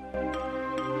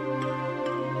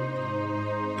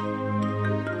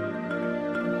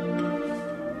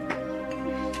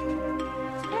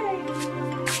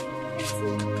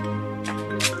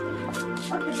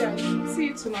 See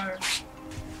you tomorrow.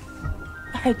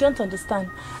 I don't understand.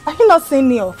 Are you not seeing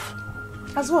me off?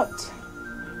 As what?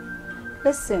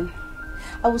 Listen,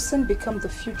 I will soon become the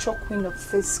future queen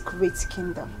of this great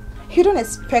kingdom. You don't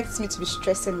expect me to be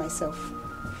stressing myself.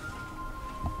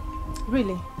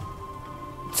 Really?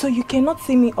 So you cannot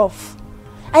see me off?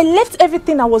 I left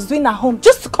everything I was doing at home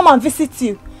just to come and visit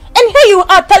you. And here you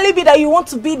are telling me that you want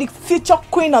to be the future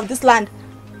queen of this land.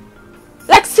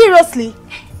 Like seriously?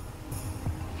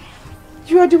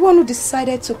 You are the one who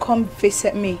decided to come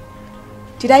visit me.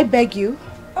 Did I beg you?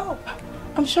 Oh,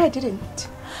 I'm sure I didn't.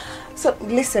 So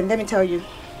listen, let me tell you.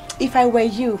 If I were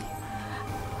you,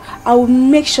 I will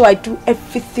make sure I do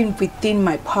everything within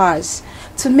my powers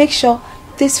to make sure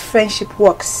this friendship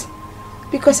works.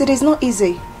 Because it is not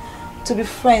easy to be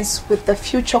friends with the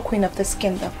future queen of this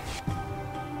kingdom.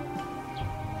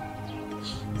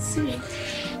 See?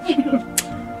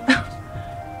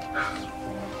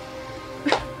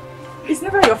 It's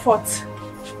never your fault.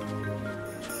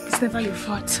 It's never your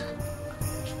fault.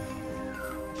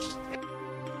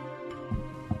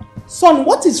 Son,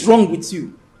 what is wrong with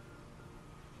you?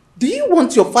 Do you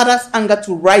want your father's anger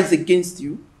to rise against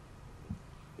you?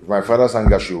 If my father's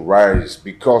anger should rise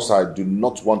because I do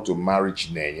not want to marry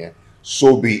Chinenye,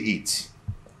 so be it.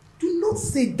 Do not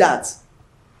say that.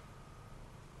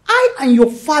 I and your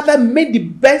father made the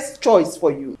best choice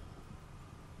for you.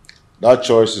 That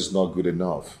choice is not good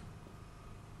enough.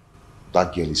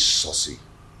 That girl is saucy.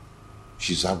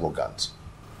 She's arrogant.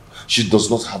 She does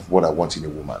not have what I want in a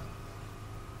woman.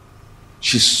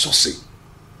 She's saucy.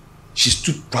 She's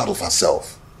too proud of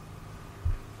herself.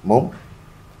 Mom,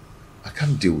 I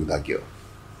can't deal with that girl.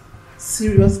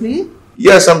 Seriously?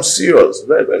 Yes, I'm serious.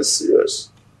 Very, very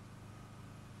serious.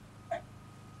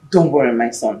 Don't worry, my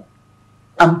son.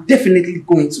 I'm definitely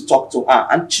going to talk to her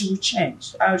and she will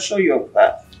change. I'll show you of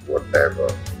that.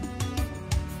 Whatever.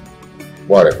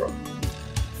 Whatever.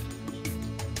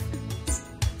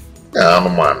 Yeah, I'm a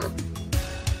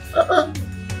man.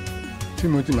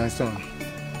 Timothy, my son,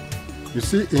 you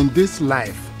see, in this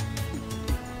life,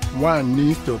 one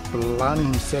needs to plan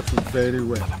himself very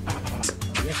well.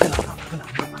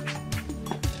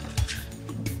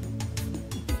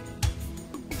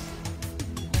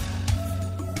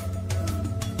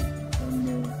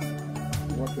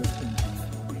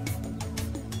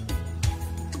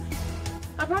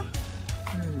 Papa?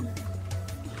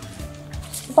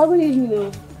 Papa, good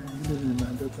evening. Good evening,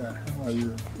 my daughter. How are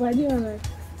you? My dear, man.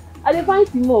 I dey find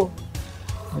Timo.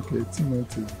 Okay,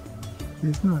 Timothy.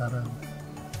 He's not around.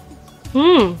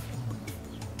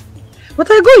 But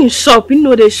I go in shop, you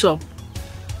know the shop.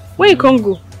 Where you can't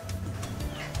go?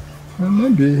 Well,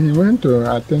 maybe he went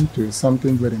to attend to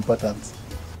something very important.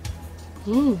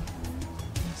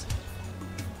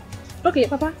 Okay,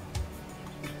 Papa.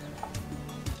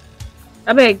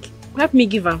 I beg, help me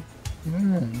give her.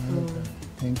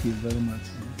 Thank you very much.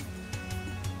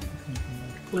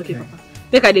 Okay, Papa.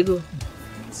 Make I dey go.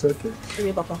 It's okay.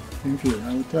 Okay, Papa. Thank you.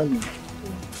 I will tell you.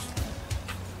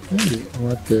 Hey,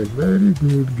 what a very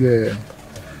good girl.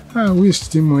 I wish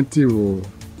Timothy would,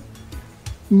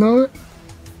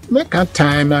 make a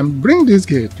time and bring this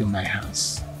girl to my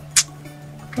house.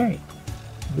 Right.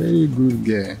 Very good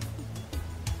girl.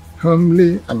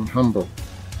 Homely and humble.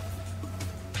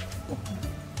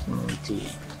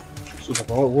 So,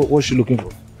 Papa, what's she looking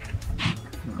for?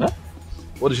 Huh?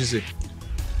 What did she say?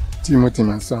 Timothy,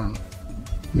 my son.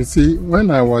 You see, when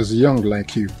I was young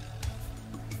like you,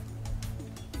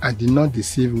 I did not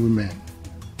deceive women.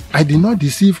 I did not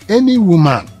deceive any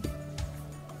woman.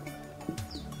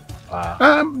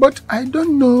 But I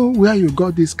don't know where you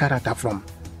got this character from.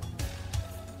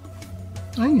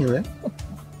 Anyway,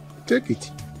 take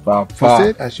it. Papa. I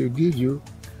said I should give you,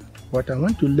 but I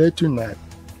want to let you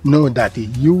know that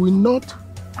you will not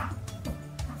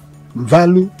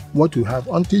value what you have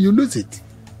until you lose it.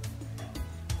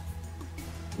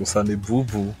 Mr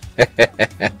Ibu,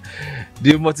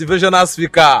 the motivational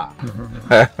speaker.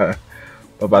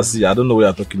 Papa, see, I don't know what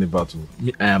you're talking about.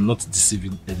 Me, I am not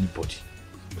deceiving anybody.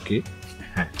 Okay?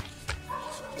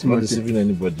 I'm not deceiving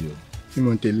anybody.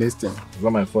 Timothy, listen. It's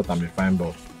not my fault, I'm a fine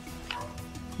boy.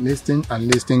 Listen and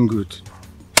listen good.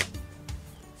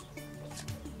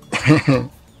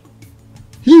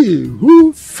 He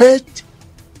who fetched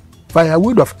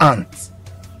firewood of ants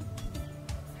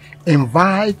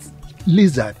invites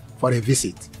lizard for a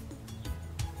visit.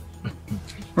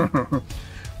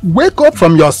 Wake up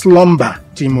from your slumber,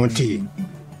 Timothy,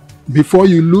 before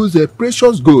you lose a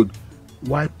precious gold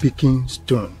while picking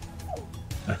stone.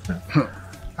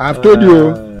 I've told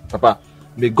you. Papa,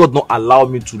 may God not allow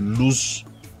me to lose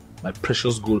my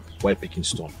precious gold while picking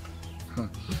stone.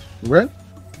 Well,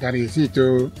 that is it.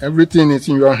 Everything is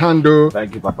in your hand.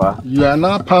 Thank you, Papa. You are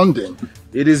now pounding.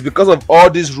 It is because of all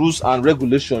these rules and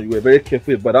regulations you were very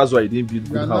careful, but that's why you didn't build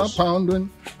good house. You are now pounding.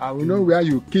 I will know where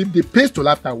you keep the pistol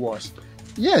afterwards.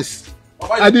 Yes,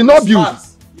 Papa, I did not build.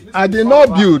 I did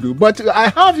not build, but I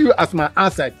have you as my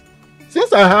asset.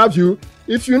 Since I have you,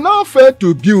 if you now fail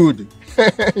to build,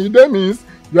 that means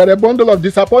you are a bundle of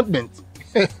disappointment.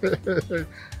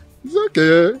 It's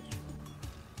okay.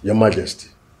 Your Majesty,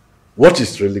 what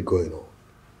is really going on?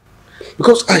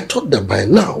 Because I thought that by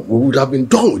now we would have been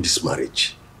done with this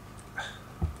marriage.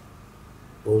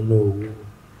 Oh no.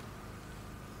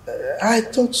 I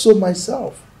thought so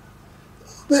myself.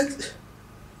 But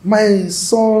my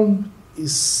son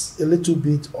is a little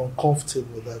bit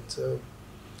uncomfortable that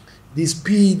the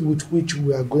speed with which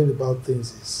we are going about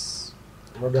things is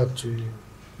rather too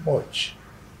much.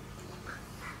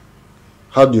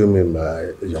 How do you mean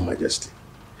by Your Majesty?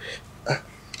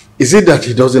 Is it that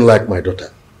he doesn't like my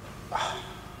daughter?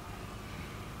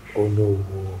 Oh no.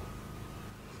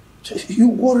 You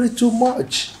worry too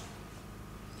much.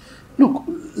 Look,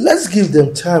 let's give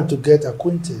them time to get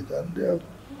acquainted and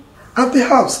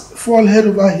perhaps fall head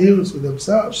over heels with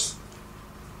themselves.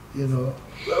 You know,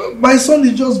 my son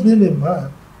is just being a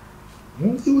man.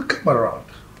 He will come around.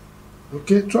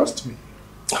 Okay, trust me.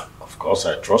 Of course,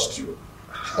 I trust you.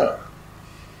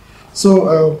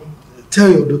 So, tell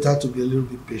your daughter to be a little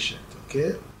bit patient,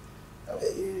 okay?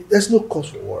 There's no cause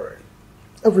for worry.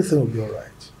 Everything will be all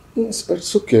right.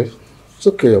 It's okay. It's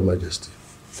okay, Your Majesty.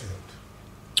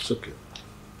 It's okay.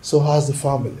 So, how's the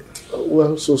family?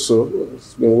 Well, so.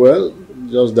 It's been well.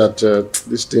 Just that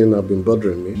this thing has been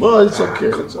bothering me. But it's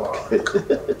okay. It's okay.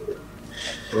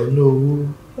 Oh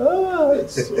no.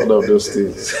 It's one of those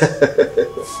things.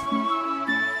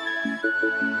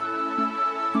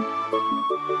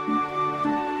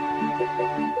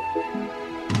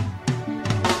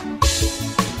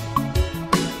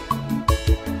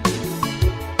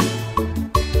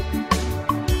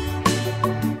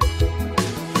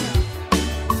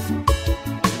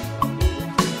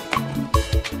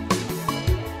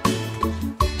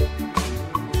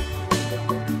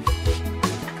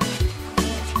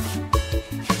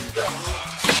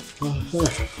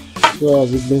 So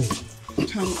how's it been?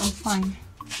 I'm fine.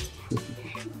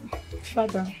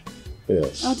 Father.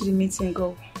 Yes. How did the meeting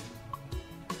go?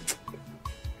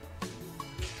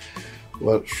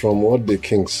 Well, from what the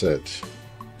king said,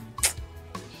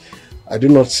 I do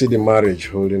not see the marriage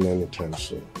holding anytime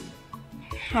soon.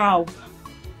 How?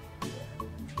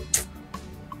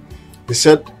 He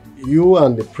said you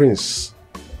and the prince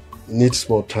need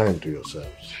more time to yourselves.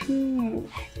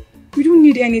 We don't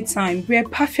need any time. We are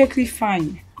perfectly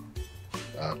fine.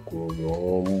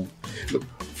 Look,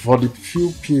 for the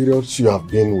few periods you have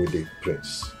been with the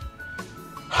prince,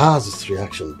 how has his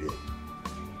reaction been?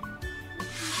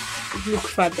 Look,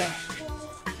 Father,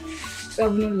 I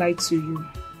will not lie to you.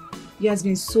 He has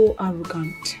been so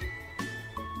arrogant.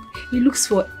 He looks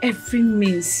for every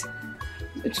means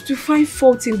to find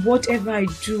fault in whatever I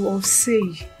do or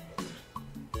say.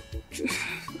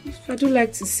 I don't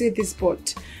like to say this,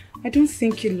 but I don't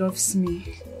think he loves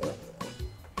me.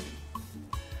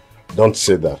 Don't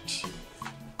say that.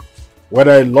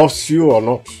 Whether he loves you or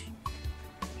not,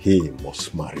 he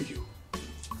must marry you.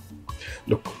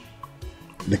 Look,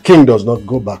 the king does not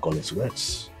go back on his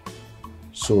words.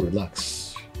 So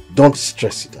relax. Don't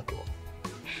stress it at all.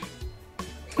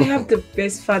 I have the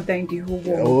best father in the whole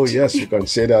world. Oh yes, you can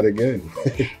say that again.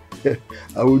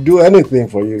 I will do anything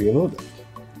for you, you know that.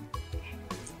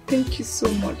 Thank you so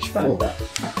much, Father.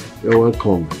 Oh, you're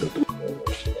welcome.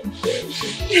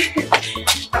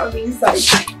 I'll be inside.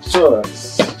 Sure.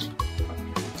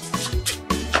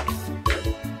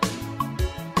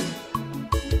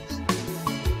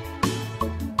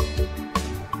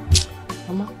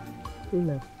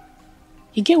 Mama,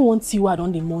 he get one thing I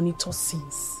don dey monitor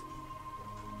since.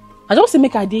 I just say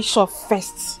make I dey sure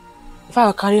first if I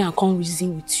will carry and come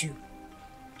reason with you.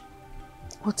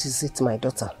 What is it, my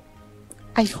daughter?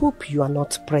 I hope you are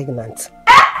not pregnant.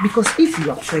 Because if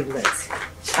you are pregnant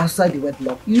outside the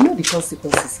wedlock, you know the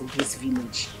consequences in this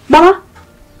village. Mama,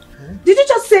 did you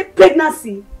just say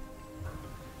pregnancy?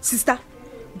 Sister,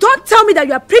 don't tell me that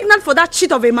you are pregnant for that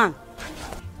shit of a man.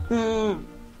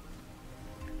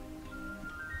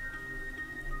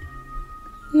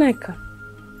 Nneka.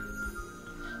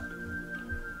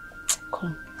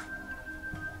 Come.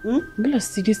 Let's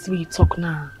see this way you talk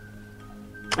now.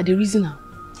 I dey reason now.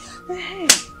 Hey,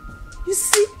 you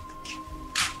see?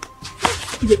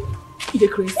 You dey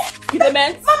crazy. You dey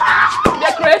meant? You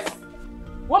dey crazy.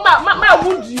 What my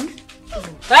wound you?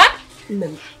 Huh? No,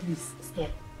 please stop.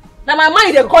 Now my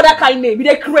mind dey call that kind of name. You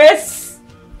dey crazy.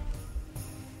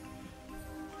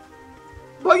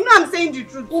 But you know I'm saying the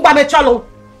truth. Ubamechalo.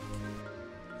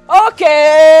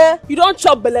 Okay, you don't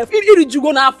chop belle. Iri you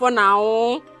go now for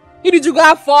now. Iri you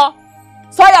go for.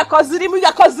 So you're causing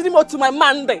me to my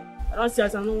man there. I don't see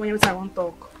us. I don't know when I want to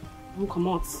talk. I won't come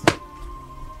out.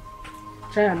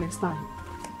 Try and next time.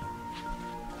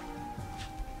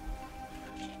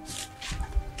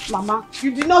 Mama,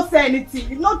 you did not say anything. You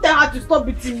did not tell her to stop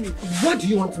beating me. What do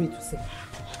you want me to say?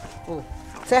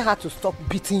 Tell her to stop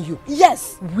beating you.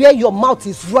 Yes. Where your mouth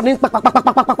is running. But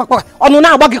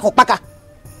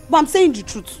I'm saying the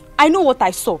truth. I know what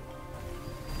I saw.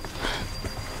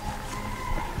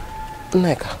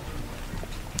 Nneka,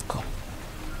 come.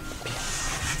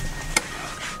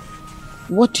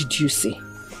 What did you say?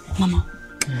 Mama,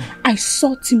 I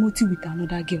saw Timothy with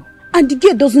another girl. And the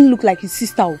girl doesn't look like his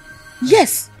sister.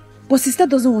 Yes, but sister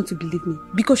doesn't want to believe me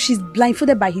because she's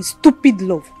blindfolded by his stupid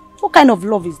love. What kind of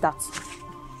love is that?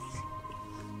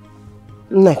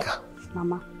 Nneka.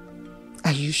 Mama.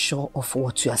 Are you sure of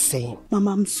what you are saying?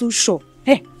 Mama, I'm so sure.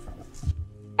 Hey,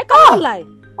 I can't lie.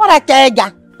 What I tell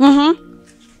you?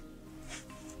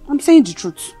 I'm saying the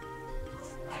truth.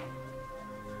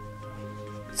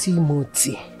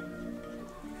 Timothy.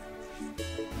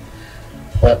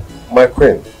 My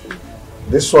queen,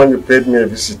 this one you paid me a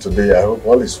visit today. I hope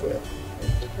all is well.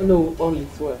 No, all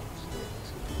is well.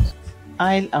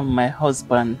 I and my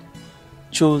husband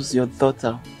chose your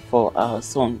daughter for our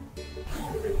son.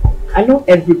 I know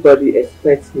everybody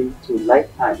expects him to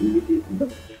like her immediately,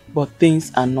 but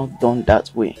things are not done that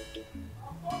way.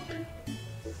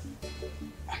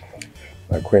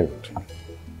 My queen,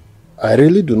 I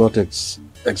really do not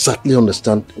exactly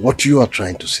understand what you are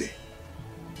trying to say.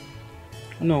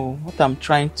 No, what I'm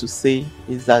trying to say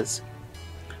is that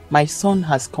my son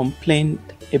has complained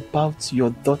about your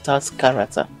daughter's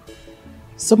character.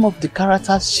 Some of the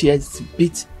characters she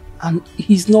exhibits and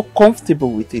he's not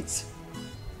comfortable with it.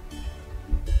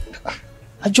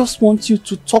 I just want you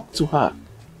to talk to her.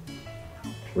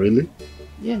 Really?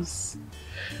 Yes.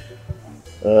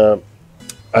 I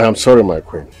am sorry, my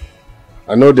queen.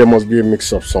 I know there must be a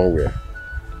mix-up somewhere.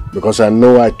 Because I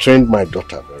know I trained my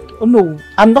daughter very well. Oh no,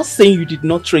 I'm not saying you did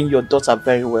not train your daughter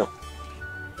very well.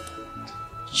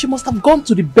 She must have gone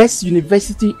to the best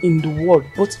university in the world,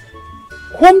 but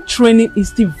home training is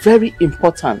still very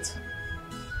important.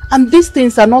 And these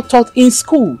things are not taught in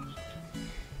school.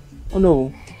 Oh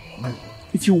no.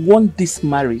 If you want this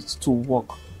marriage to work,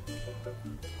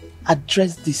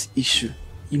 address this issue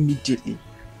immediately.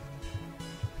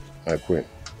 My queen,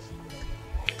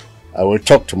 I will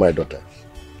talk to my daughter.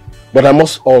 But I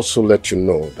must also let you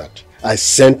know that I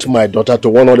sent my daughter to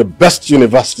one of the best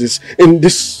universities in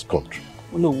this country.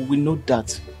 Oh no, we know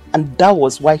that. And that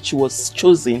was why she was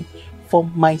chosen for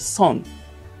my son.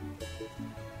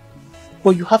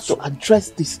 But you have to address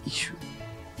this issue.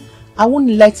 I won't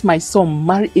let my son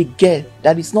marry a girl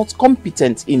that is not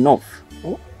competent enough.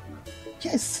 Oh?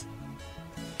 Yes.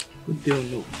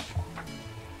 No.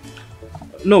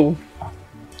 No.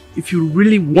 If you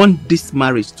really want this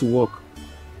marriage to work,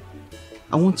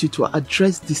 I want you to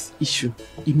address this issue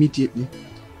immediately.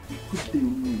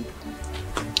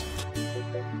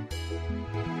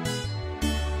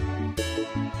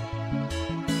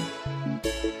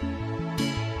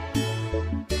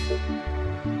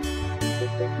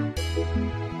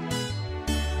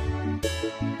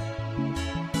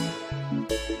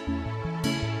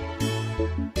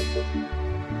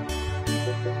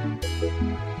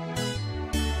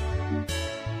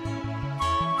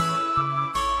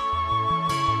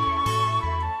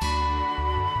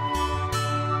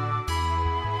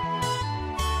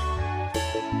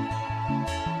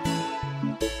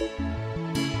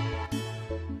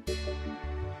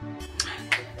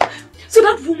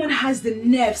 So that woman has the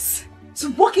nerves to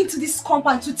walk into this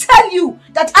compound to tell you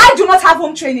that I do not have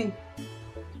home training.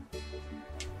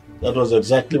 That was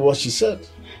exactly what she said.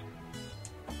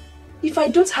 If I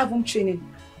don't have home training,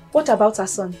 what about her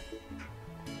son?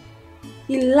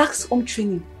 He lacks home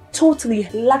training. Totally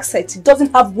lacks it. He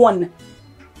doesn't have one.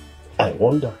 I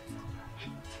wonder.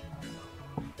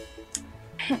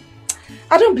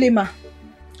 I don't blame her.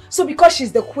 So because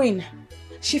she's the queen,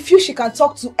 she feels she can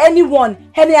talk to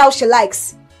anyone, anyhow she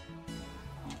likes.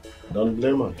 Don't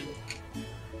blame her.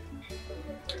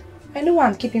 I know why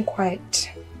I'm keeping quiet.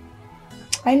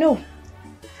 I know.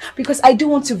 Because I do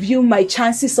want to view my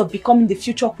chances of becoming the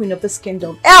future queen of this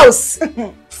kingdom. Else!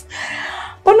 But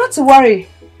not to worry.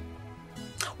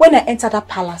 When I enter that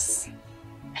palace,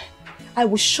 I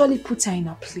will surely put her in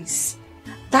her place.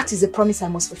 That is a promise I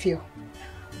must fulfill.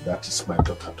 That is my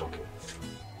daughter talking.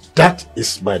 That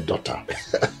is my daughter.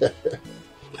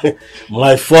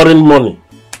 My foreign money.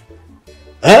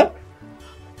 Eh?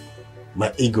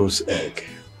 My eagle's egg.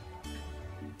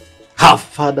 Her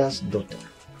father's daughter.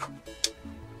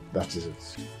 That is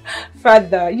it.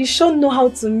 Father, you sure know how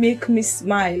to make me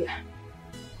smile.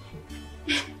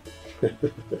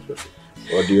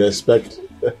 What do you expect?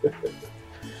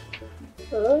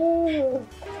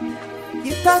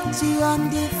 You touch you on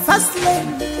the first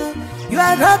lane. You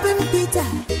are robbing Peter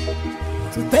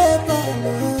to paper.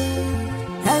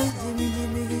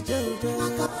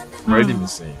 I'm ready,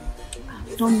 Miss A.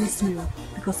 Don't miss me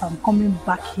because I'm coming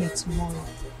back here tomorrow.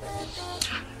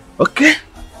 Okay.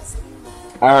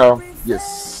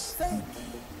 Yes.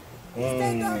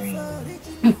 Yes.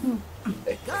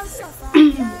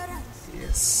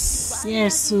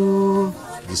 Yes, so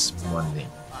This morning,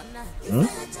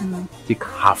 take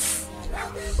half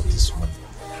of this money.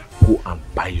 Go and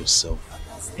buy yourself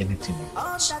anything you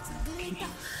want.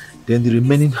 Then the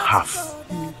remaining half,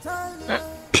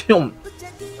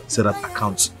 set that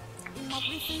account.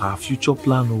 Our future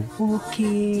plan.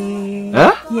 Okay.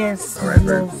 Huh? Yes, all right,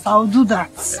 very love. I'll do that.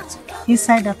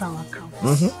 Inside that our account.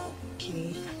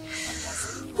 Okay.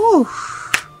 Whew.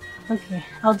 Okay,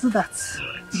 I'll do that.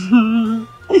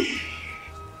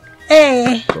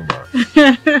 Hey.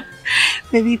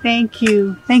 Baby, thank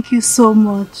you. Thank you so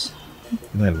much. You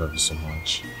know I love you so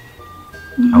much.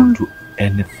 I'll do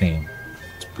anything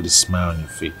to put a smile on your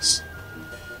face.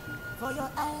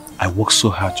 I work so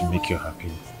hard to make you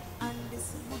happy.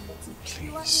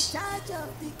 Please,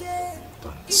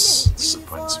 don't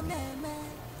disappoint me.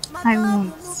 I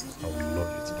won't. I will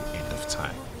love you to the end of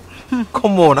time.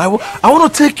 Come on, I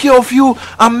want to take care of you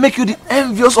and make you the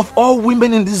envious of all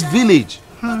women in this village.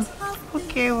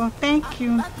 Okay, well, thank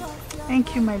you.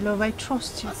 Thank you, my love. I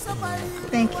trust you.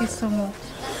 Thank you so much.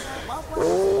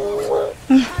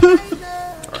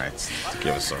 Alright, take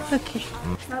care of yourself. Okay.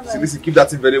 See, listen, keep that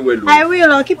thing very well. I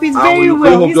will. I'll keep it And very when you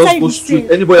well. go home, just go straight.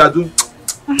 Anybody that do,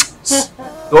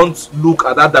 don't look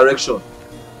at that direction.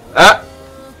 Eh?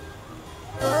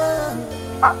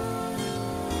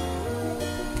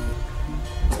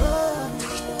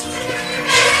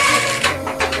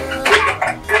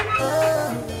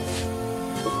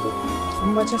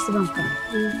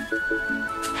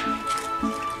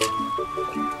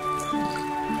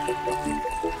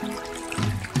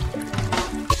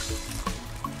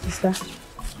 Sister,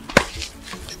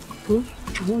 I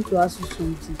want to ask you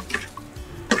something.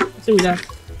 Tell me that.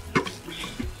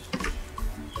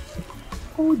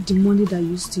 All the money that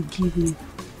you used to give me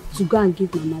to go and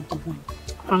give Mama the wine.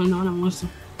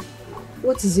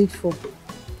 What is it for?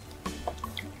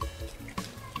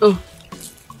 Oh.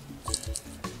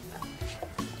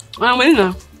 I'm waiting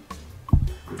now.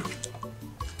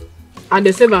 At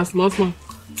the save and small. 10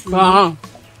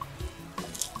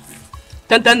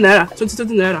 naira, 20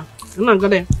 naira. I'm not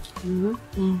going there.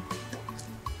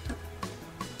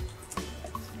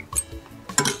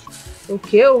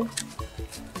 Okay.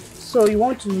 So you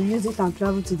want to use it and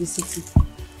travel to the city?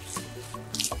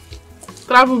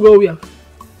 Travel go where?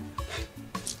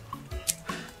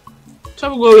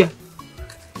 Travel go where?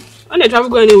 I don't travel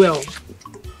go anywhere.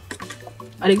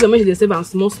 I think make the save and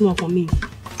small for me.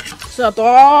 So at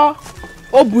all,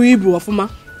 Mr Ibu of ma.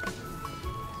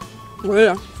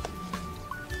 Where?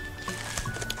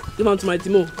 Give on to my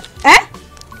Timo. Eh?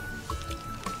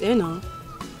 Eh now.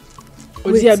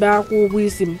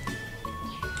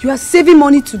 You are saving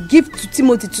money to give to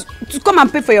Timothy to come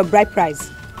and pay for your bride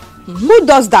price. Who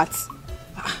does that?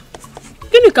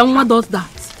 Who does that?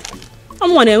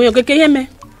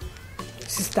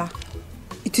 Sister,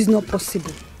 it is not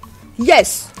possible.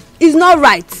 Yes, it's not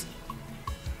right.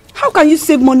 How can you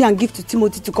save money and give to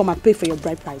Timothy to come and pay for your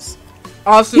bride price?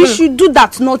 He should do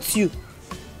that, not you.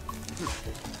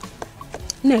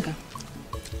 Nega,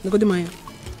 Look at my.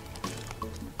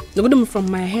 Look at them from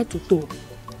my head to toe,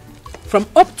 from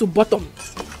up to bottom.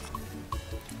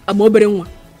 I'm over one.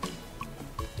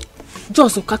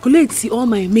 Just calculate see all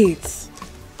my mates.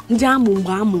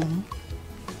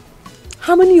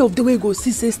 How many of them will go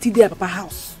see stay there at Papa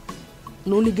house?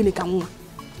 No only gonna come.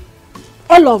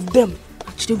 All of them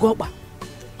actually go up.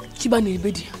 Chiba ne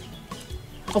bedi.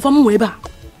 Of am weba.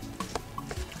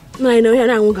 No,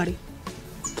 I won't get it.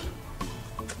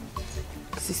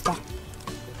 Sister,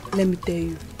 let me tell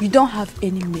you, you don't have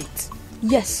any mate.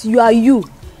 Yes, you are you.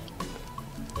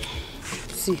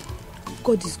 See,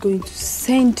 God is going to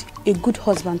send a good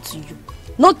husband to you.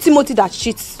 Not Timothy that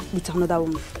cheats with another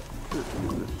woman.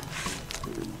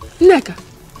 Neka.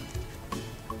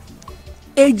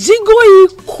 A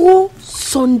jigo equal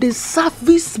Sunday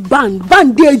service band.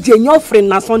 Band there your friend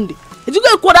na Sunday. A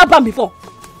jigo equal that band before.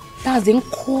 That's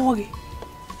inquiry.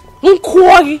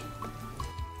 Inquiry.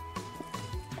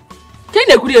 Can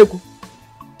you agree?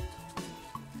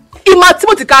 Ima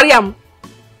Timothy carry am.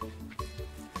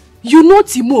 You know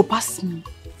Timo pass me.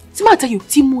 Timo tell you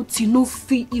Timothy no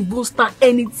fit even start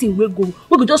anything we go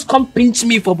just come pinch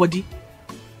me for body.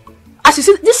 As you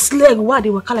see this leg why they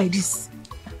work like this.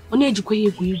 Only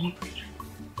egu.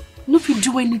 No fit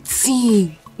do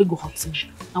anything we go hurt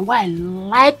me. And why I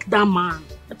like that man.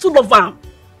 The two of them.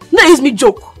 No is me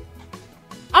joke.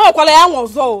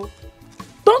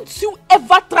 Don't you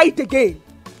ever try it again.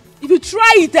 If you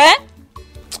try it,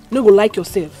 you go like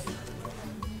yourself.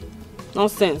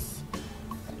 Nonsense.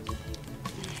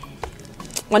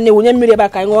 One day when you meet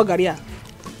back, I go Garia.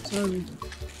 Sorry.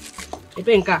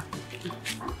 Epenka.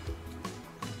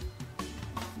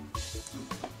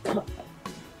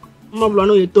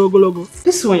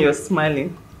 This one you're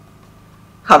smiling.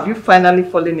 Have you finally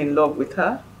fallen in love with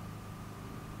her?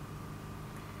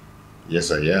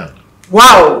 Yes, I am.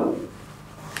 Wow!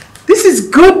 This is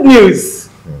good news.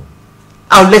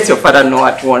 I'll let your father know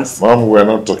at once. Mom, we're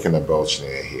not talking about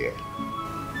Chineye here.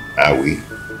 Are we?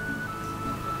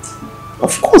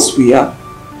 Of course we are.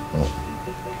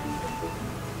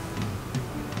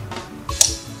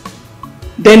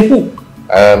 Then who?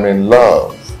 I am in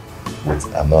love with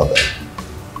another.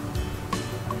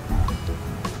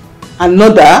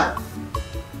 Another?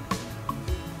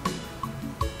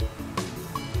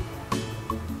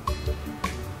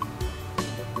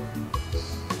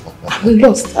 I'm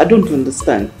lost. I don't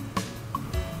understand.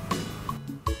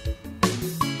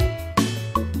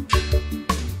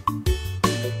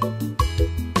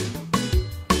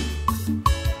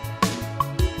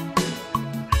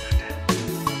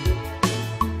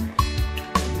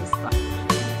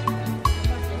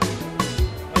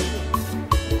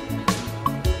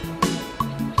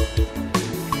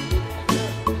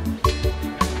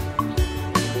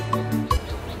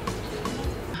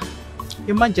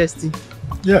 Your Majesty.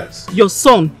 Yes. Your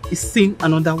son is seeing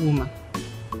another woman.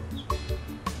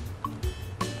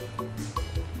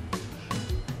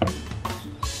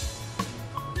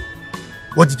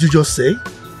 What did you just say?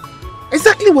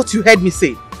 Exactly what you heard me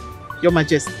say, Your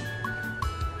Majesty.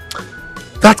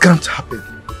 That can't happen.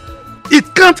 It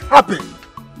can't happen.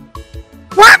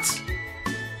 What?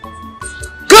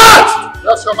 God!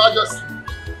 Yes, Your Majesty.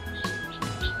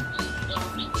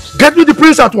 Get me the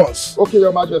prince at once. Okay,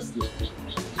 Your Majesty.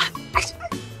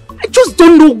 I just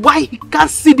don't know why he can't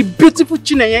see the beautiful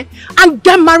Chineye and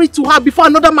get married to her before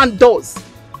another man does.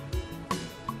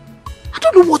 I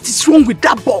don't know what is wrong with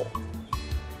that boy.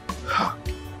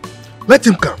 Let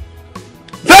him come.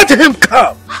 Let him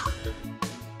come.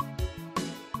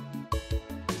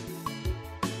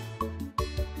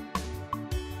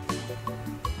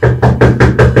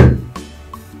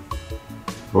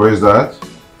 Who is that?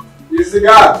 It's the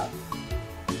guard.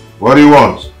 What do you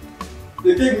want?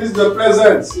 The king needs the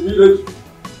presents immediately.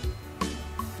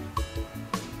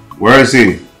 Where is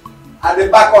he? At the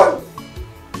back on.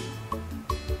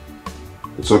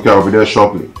 It's okay, I'll be there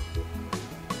shortly.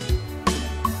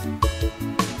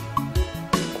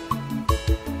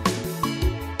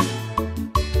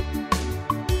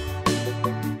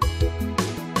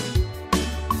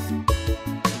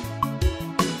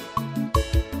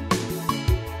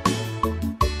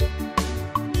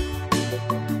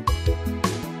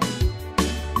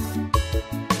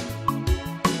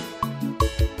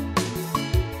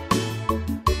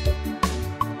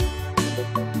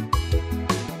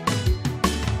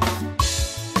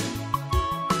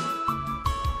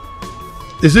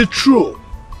 Is it true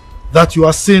that you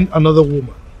are seeing another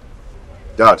woman?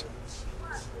 Dad,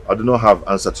 I do not have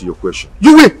answer to your question.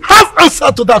 You will have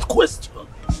answer to that question.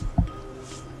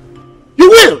 You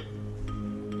will.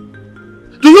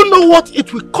 Do you know what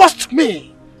it will cost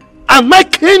me and my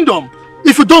kingdom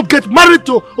if you don't get married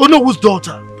to Onowu's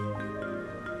daughter?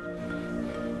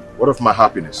 What of my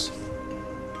happiness?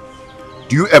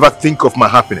 Do you ever think of my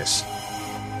happiness?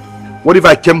 What if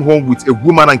I came home with a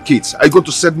woman and kids? Are you going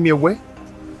to send me away?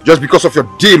 Just because of your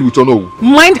deal with Onowu?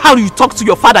 Mind how you talk to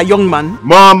your father, young man.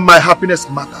 Mom, my happiness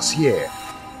matters here.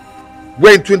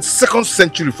 We're in 22nd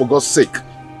century, for God's sake.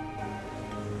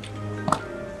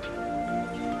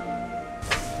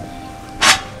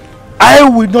 I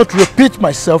will not repeat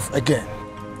myself again.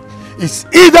 It's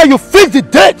either you fix the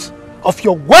date of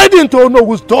your wedding to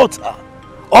Onowu's daughter,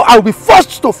 or I'll be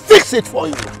forced to fix it for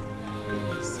you.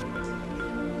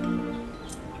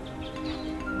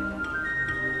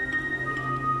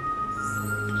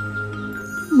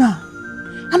 Nah,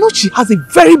 I know she has a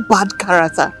very bad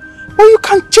character, but you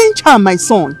can change her, my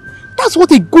son. That's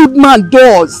what a good man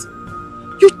does.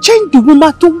 You change the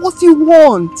woman to what you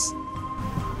want.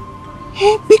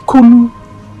 Hey, Bikonu,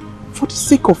 for the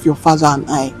sake of your father and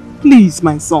I, please,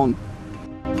 my son.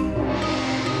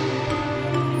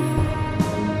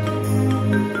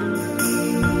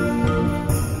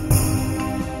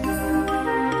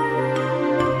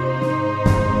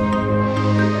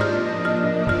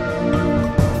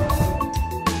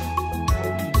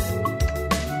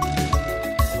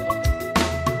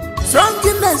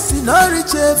 Drunkenness in no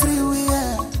reach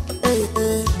everywhere. Hey,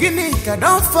 hey. Guinea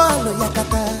don't follow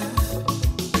Yakata.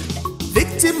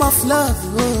 Victim of love,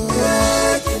 oh.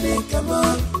 Yeah, Guinea, come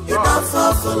on. You don't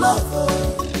fall for love,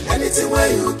 oh. Anything where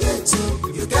you get to,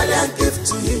 you can give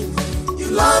to him. You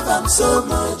love him so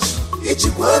much. It's a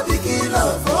big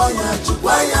love, oh yeah.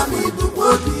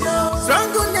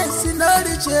 Drunkenness in no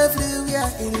reach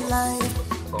everywhere in life.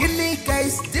 Guinea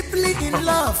is deeply in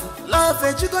love. Love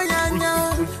it, you go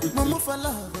yanya. Mama for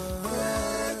love.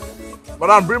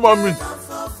 Madam, bring on me.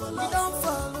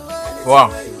 Wow,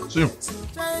 see.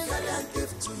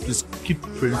 Please keep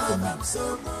praying for me.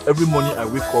 Every morning I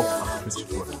wake up and pray to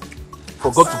God.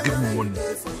 For God to give me money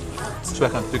so I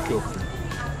can take care of you.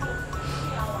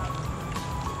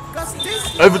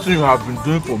 Everything you have been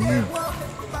doing for me.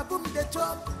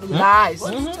 Nice.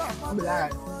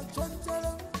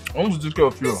 I want to take care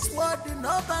of you.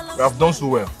 You have done so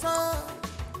well.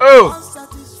 Oh!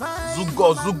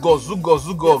 Zugo,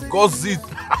 Gozit.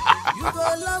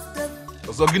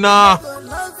 Osogina.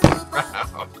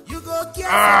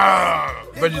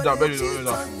 Bend it down. Please,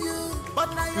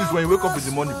 when you wake up in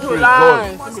the morning, pray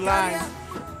God.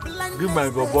 Give my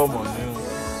Bobo money.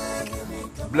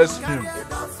 Bless him.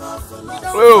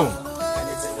 Oh!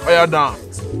 Fire down.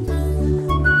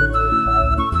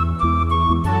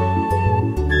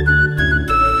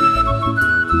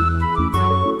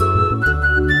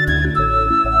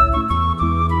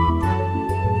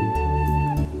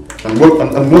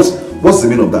 And what's the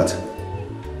meaning of that?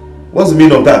 What's the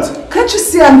meaning of that? Can't you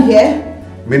see I'm here?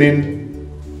 Meaning?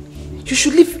 You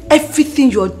should leave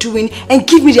everything you're doing and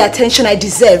give me the attention I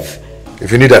deserve.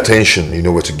 If you need attention, you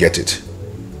know where to get it.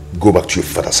 Go back to your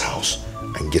father's house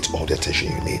and get all the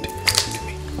attention you need.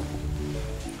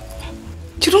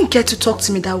 You don't get to talk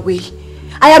to me that way.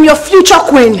 I am your future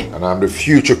queen. And I'm the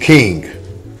future king.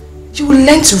 You will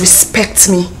learn to respect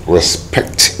me.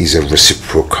 Respect is a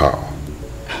reciprocal.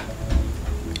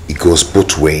 It goes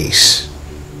both ways.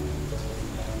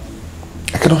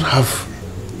 I cannot have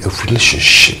a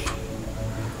relationship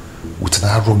with an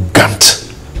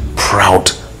arrogant,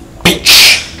 proud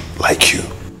bitch like you.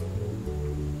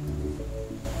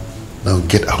 Now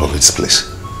get out of this place.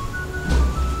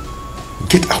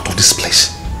 Get out of this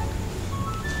place.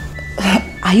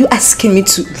 Are you asking me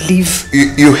to leave?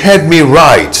 You heard me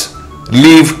right.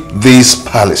 Leave this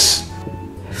palace.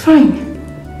 Fine.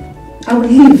 I will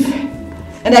leave.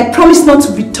 And I promise not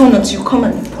to return until you come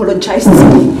and apologize to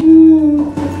me.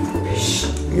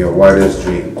 Your wildest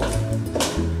dream.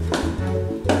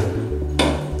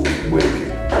 Wake.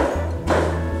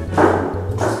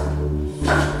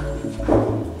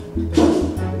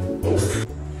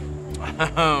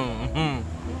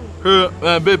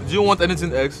 Babe, do you want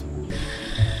anything else?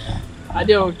 Are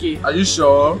they okay? Are you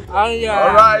sure? Yeah.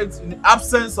 Alright, in the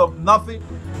absence of nothing,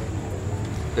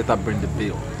 let her bring the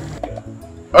bill.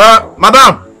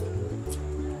 Madam!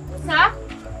 Sir?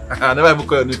 I never even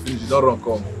call your name finish, you don't run,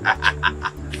 come.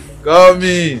 Call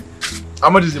me. How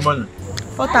much is the money?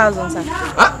 4,000, sir.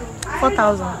 Huh?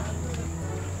 4,000.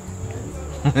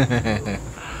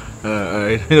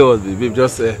 You know what, babe,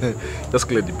 just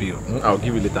clear the bill. I'll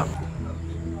give you later.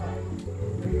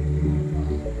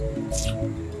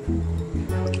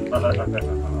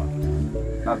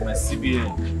 That's my CBN.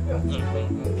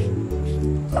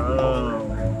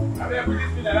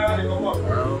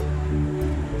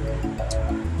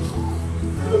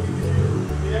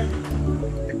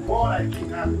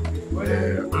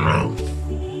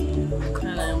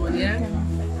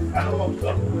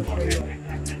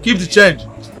 Keep the change.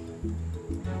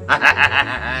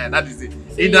 That is it.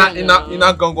 In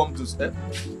a gong to step.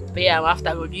 Pay am after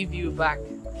I go give you back.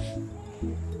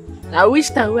 Now which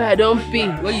time where I don't pay,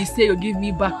 when you say you give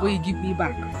me back, when you give me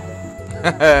back.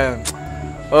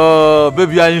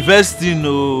 Baby, you are investing.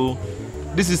 Oh.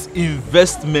 This is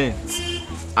investment.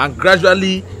 And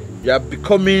gradually, you are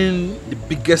becoming the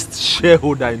biggest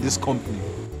shareholder in this company.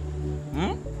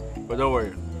 But don't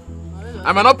worry.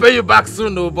 I might not pay you back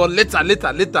soon, no, but later.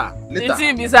 The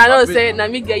thing is, I don't say,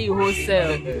 let me get you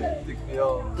wholesale. Take me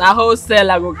off. Now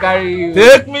wholesale, I go carry you.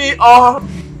 Take me off.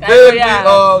 Take me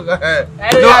off.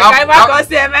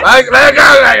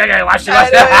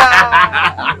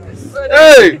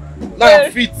 Hey, now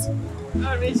I'm fit.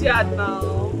 I'm Richard now.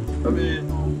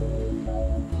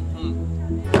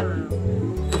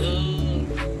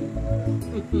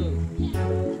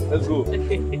 Let's go.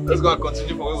 Let's go and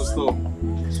continue from where we stop.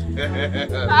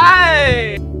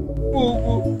 Hi.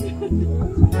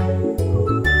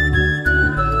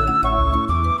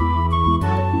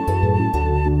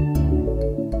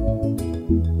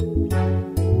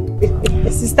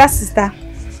 Sister.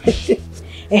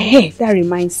 Hey, that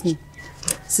reminds me.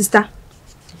 Sister,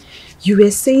 you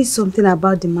were saying something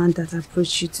about the man that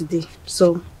approached you today.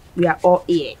 So, we are all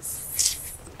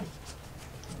ears.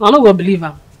 I'm not going to believe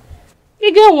him.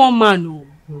 You get one man who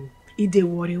they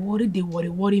worry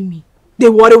me. They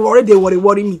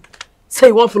worry me. Say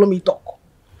you won't follow me talk.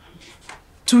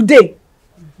 Today,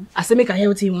 I say make I hear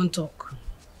what you want talk.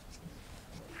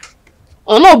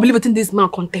 I don't believe it in this man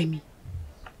contain me.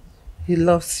 He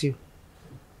loves you.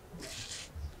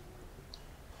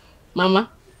 Mama,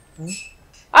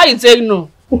 how you take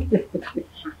no?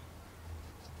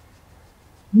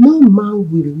 No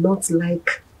man will not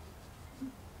like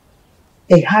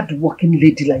a hard-working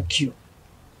lady like you.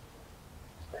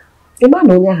 A man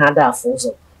only had a force.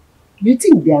 You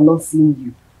think they are not seeing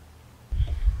you?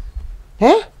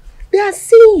 Eh? They are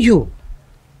seeing you.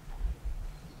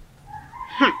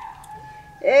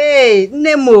 Hey,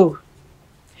 Nemo.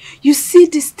 You see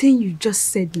this thing you just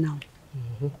said now?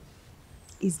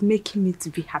 Is making me to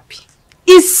be happy.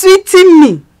 It's sweeting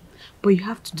me. But you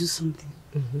have to do something.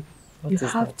 You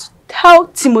have to tell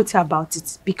Timothy about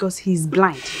it because he's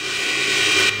blind.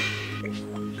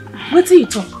 What do you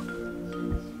talk?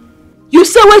 You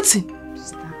say waiting.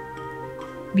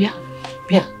 Bia.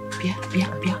 Can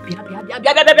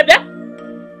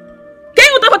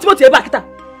you tell Timothy back there?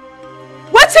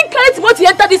 What's in carry Timothy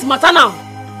enter this matter now?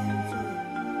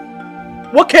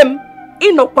 Walk him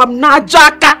in no pam na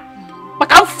jaka.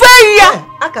 Maka fair.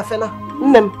 Akafena.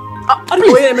 Nem.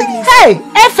 Hey,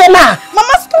 Efena.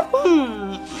 Mama stop.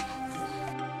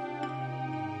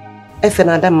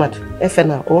 Efena that mad.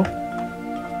 Efena oh.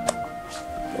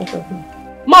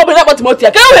 Ma obi na about Timothy.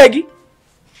 Can you hear?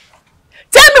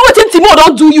 Tell me what Timo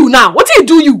don't do you now. What did he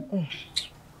do you?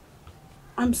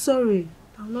 I'm sorry.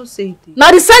 I'll not say it.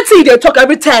 Now the same thing they talk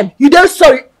every time. You don't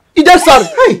sorry.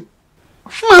 Hey,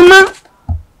 Mama.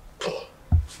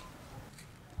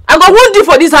 I got wound you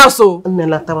for this house, so.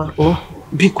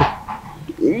 Biko.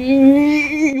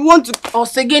 You want to? Oh,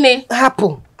 segene.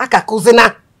 Happen. Aka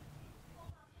kuzina.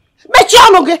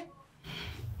 Mechianoge.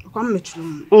 Come metro.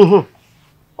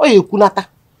 Oye kunata.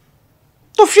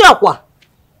 To fia kwa.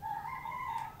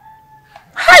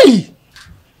 Hi.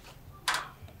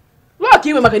 Look,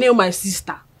 you make my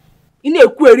sister. In a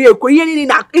query, in a query.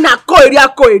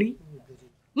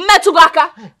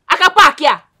 Metugaka. Aka park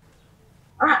here.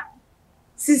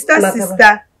 Sister,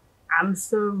 I'm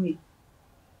sorry.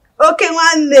 Okay,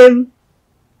 one name.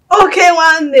 Okay,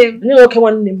 one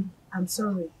name. I'm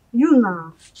sorry. You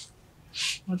now.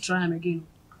 I'll try him again.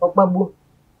 Okbabu.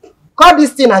 Call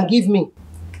this thing and give me.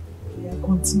 Yeah,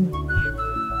 continue.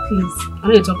 Please. I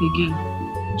need to talk again.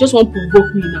 You just want to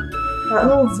provoke me now.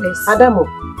 No verse. Adamo.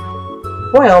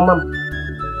 Why your mom?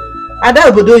 Ada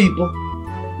Obodo Yibo.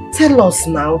 Tell us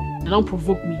now. Don't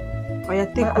provoke me. Oh, yeah,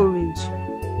 take orange.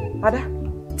 Ada.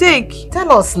 Take.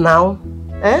 Tell us now.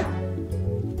 Eh?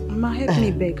 Mama, help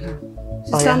me beg her.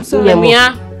 Oh, yeah. I'm sorry.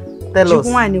 Mia. Tell us.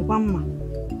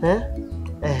 Eh?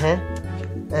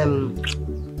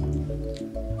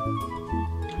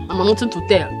 I'm nothing to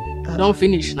tell. I don't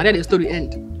finish. Now let the story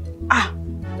end.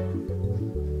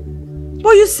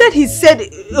 But you said he said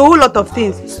a whole lot of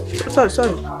things. Sorry.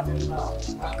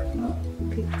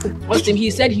 What's him?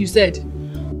 He said.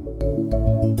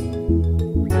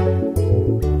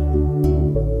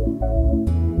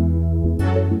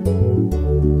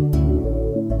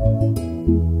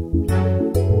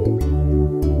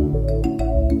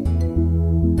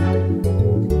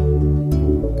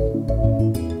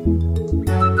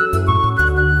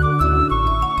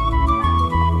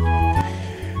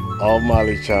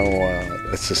 Chanwa,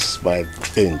 this is my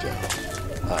angel.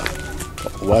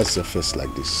 Why is your face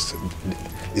like this?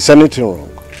 Is anything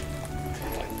wrong?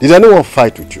 Did anyone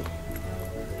fight with you?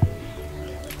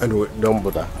 Anyway, don't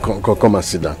bother. Come and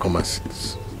sit down. Come and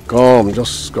sit.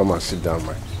 Just come and sit down,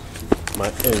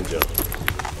 my angel.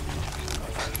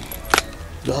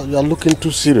 You're looking too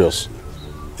serious.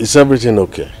 Is everything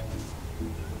okay?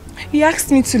 He asked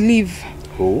me to leave.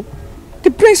 Who? The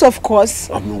prince, of course.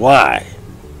 Why?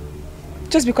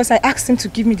 Just because I asked him to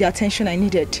give me the attention I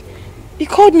needed. He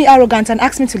called me arrogant and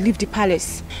asked me to leave the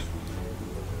palace.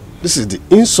 This is the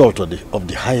insult of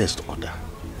the highest order.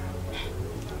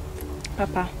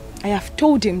 Papa, I have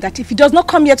told him that if he does not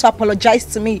come here to apologize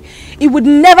to me, he would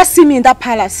never see me in that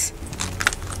palace.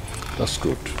 That's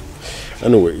good.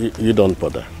 Anyway, you don't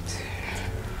bother.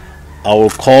 I will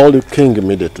call the king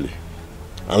immediately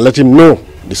and let him know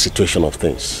the situation of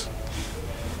things.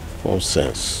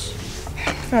 Nonsense.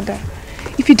 Father,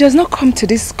 if he does not come to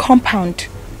this compound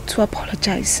to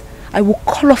apologize, I will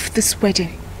call off this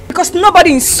wedding. Because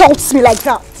nobody insults me like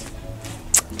that.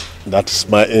 That's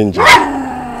my angel.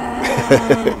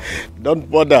 Don't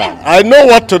bother. I know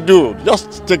what to do.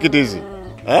 Just take it easy.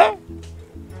 Huh?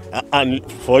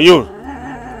 And for you,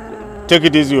 take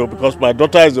it easy because my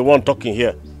daughter is the one talking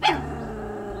here.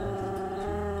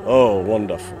 Oh,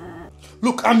 wonderful.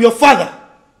 Look, I'm your father.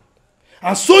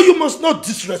 And so you must not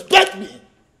disrespect me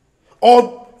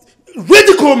or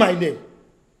ridicule my name.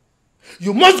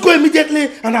 You must go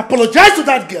immediately and apologize to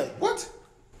that girl. What?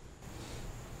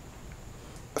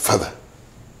 Father,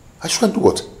 I shouldn't do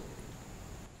what?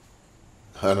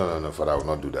 No, Father, I will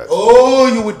not do that. Oh,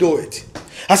 you will do it.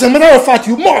 As a matter of fact,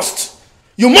 you must.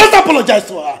 You must apologize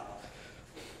to her.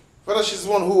 Father, she's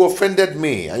the one who offended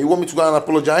me. And you want me to go and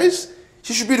apologize?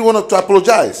 She should be the one to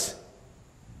apologize.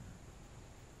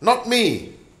 Not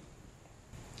me.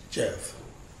 Jeff,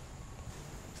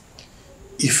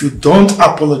 if you don't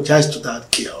apologize to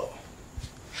that girl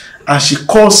and she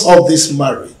calls off this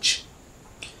marriage,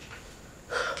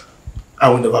 I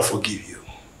will never forgive you.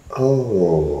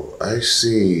 Oh, I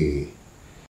see.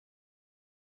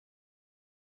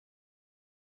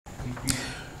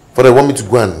 Father, you want me to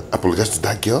go and apologize to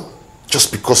that girl?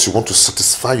 Just because you want to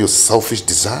satisfy your selfish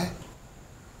desire?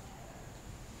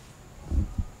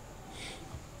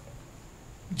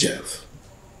 Jeff,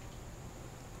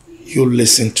 you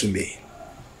listen to me.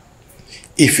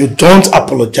 If you don't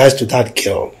apologize to that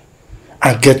girl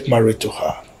and get married to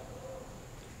her,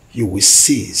 you will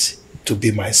cease to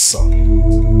be my son.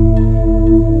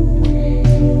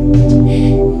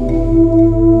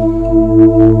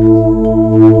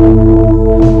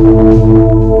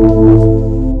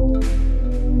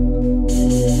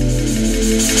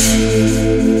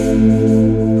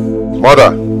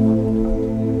 Mother,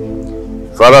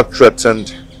 Father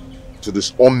threatened to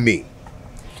disown me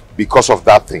because of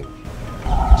that thing.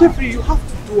 Jeffrey, you have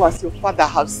to do as your father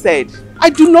has said.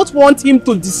 I do not want him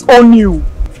to disown you.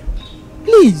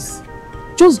 Please,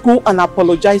 just go and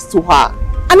apologize to her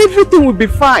and everything will be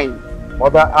fine.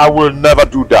 Mother, I will never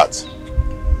do that.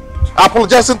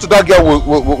 Apologizing to that girl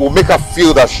will make her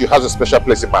feel that she has a special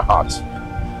place in my heart.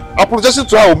 Apologizing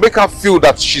to her will make her feel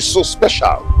that she's so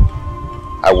special.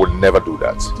 I will never do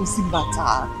that. Does it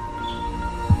matter?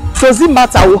 Does it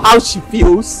matter how she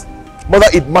feels? Mother,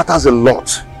 it matters a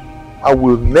lot. I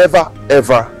will never,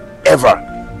 ever,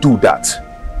 ever do that.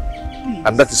 Please.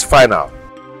 And that is final.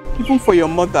 Even for your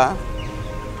mother.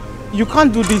 You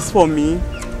can't do this for me.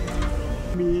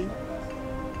 Me.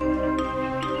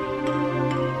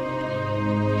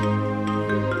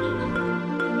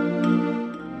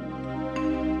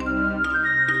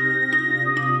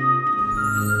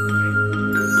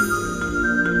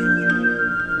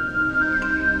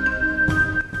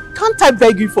 Can't I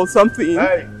beg you for something?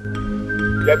 Hey,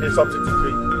 get me something to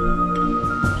drink.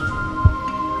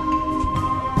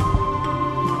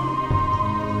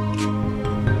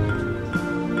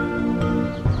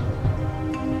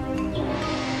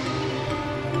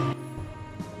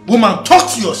 Woman, talk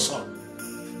to your son.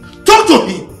 Talk to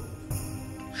him.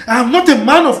 I am not a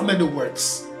man of many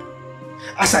words.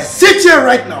 As I sit here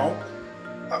right now,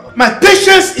 my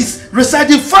patience is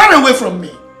residing far away from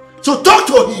me. So talk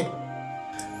to him.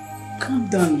 Calm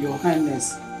down, Your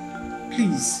Highness.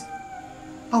 Please.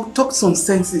 I'll talk some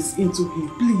senses into him.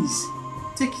 Please.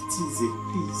 Take it easy,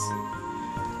 please.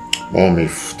 Mom,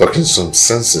 if talking some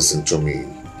senses into me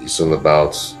is all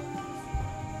about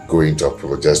going to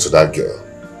apologize to that girl,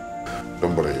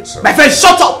 don't bother yourself. My friend,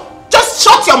 shut up! Just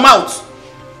shut your mouth!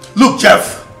 Look,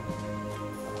 Jeff,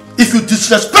 if you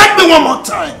disrespect me one more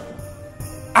time,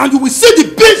 and you will see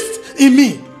the beast in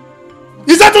me,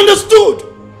 is that understood?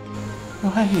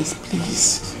 Your Highness,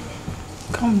 please.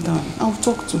 Calm down. I'll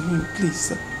talk to him,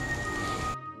 please.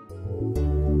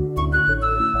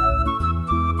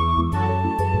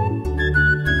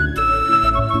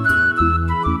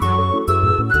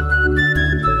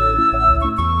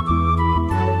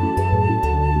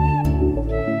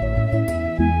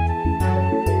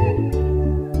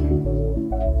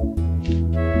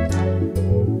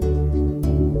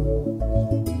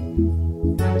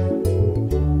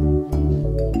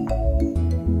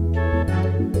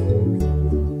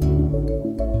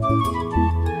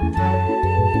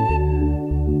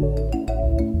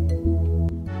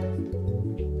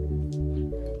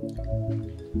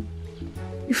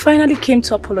 Finally came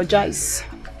to apologize.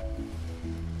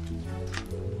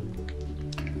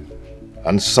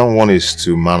 And someone is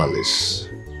too mannerless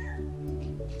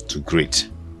to greet.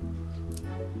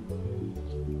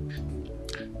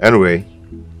 Anyway,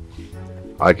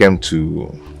 I came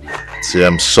to say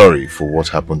I'm sorry for what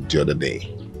happened the other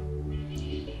day.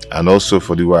 And also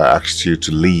for the way I asked you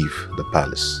to leave the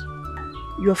palace.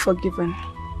 You're forgiven.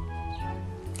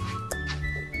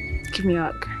 Give me a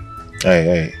hug.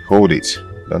 Hey, hold it.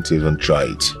 Don't even try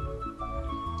it.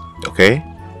 Okay?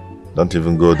 Don't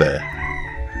even go there.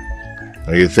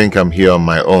 Now you think I'm here on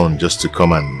my own just to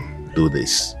come and do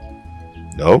this?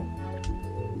 No.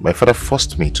 My father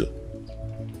forced me to.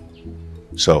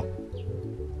 So,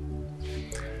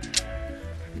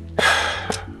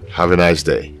 have a nice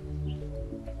day.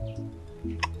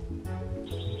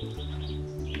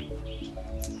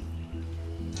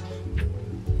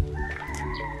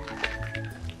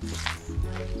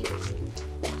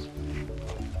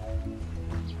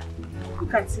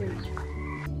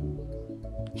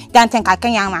 Don't think I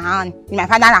can young man. My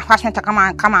father asked me to come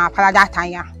and apologize to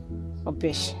you.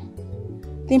 Rubbish.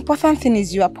 The important thing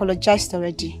is you apologized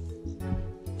already.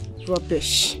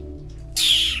 Rubbish.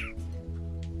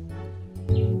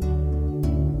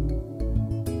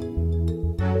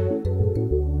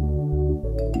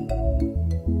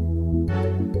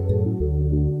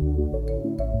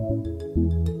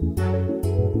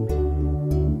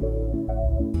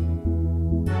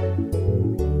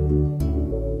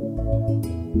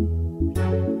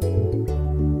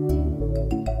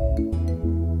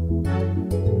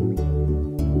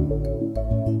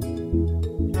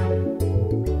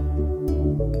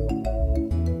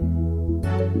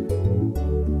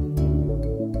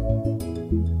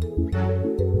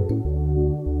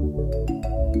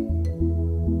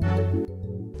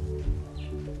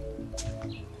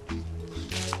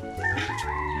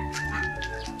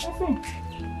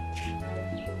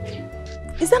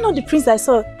 Is that not the prince I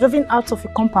saw driving out of a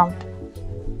compound?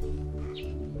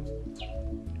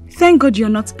 Thank God you're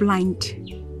not blind.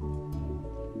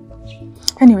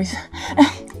 Anyways,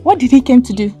 what did he came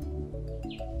to do?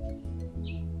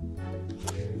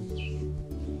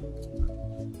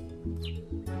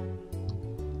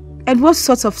 And what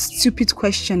sort of stupid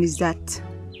question is that?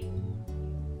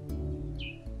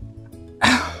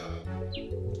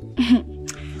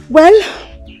 Well,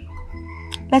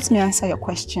 let me answer your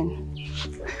question.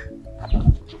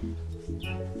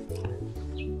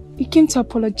 He came to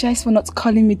apologize for not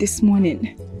calling me this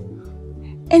morning.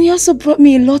 And he also brought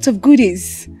me a lot of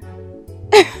goodies.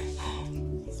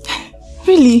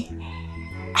 Really?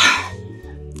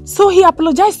 So he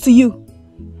apologized to you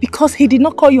because he did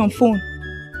not call you on phone?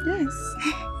 Yes.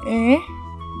 Eh?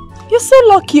 You're so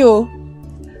lucky, oh.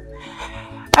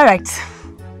 Alright.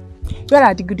 Where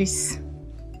are the goodies?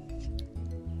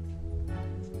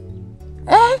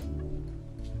 Eh?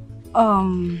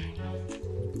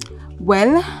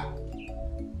 Well,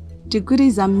 the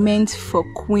goodies are meant for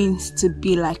queens to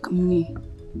be like me,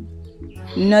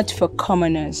 not for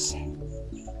commoners.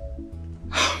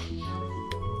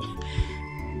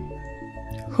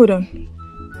 Hold on.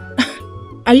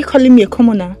 Are you calling me a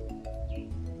commoner?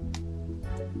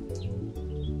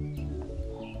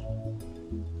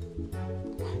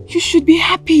 You should be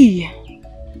happy.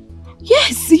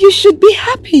 Yes, you should be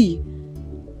happy.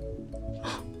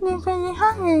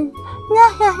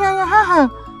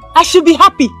 I should be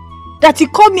happy that he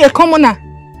called me a commoner.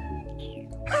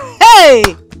 Hey!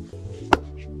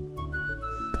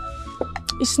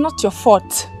 It's not your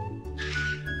fault.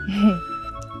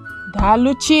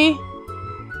 Daluchi.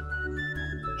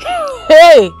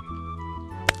 Hey!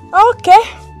 Okay.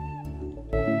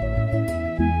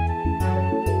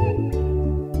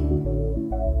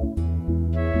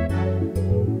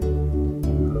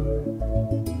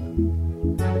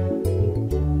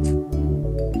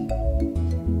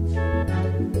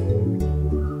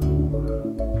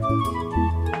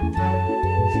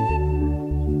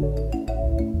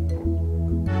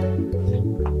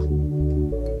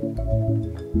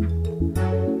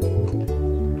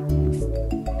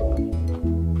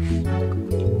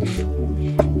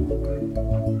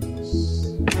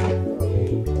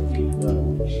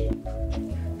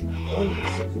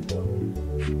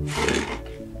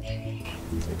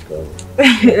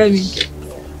 Let me get.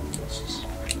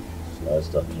 Nice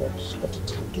that much. Cut it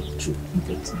to the truth.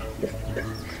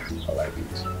 I like it.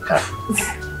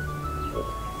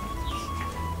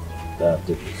 That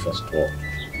take the first one.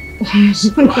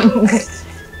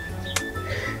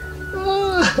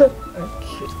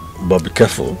 But be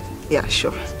careful. Yeah,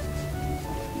 sure.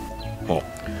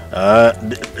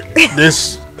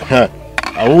 This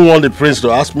I won't want the prince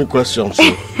to ask me questions.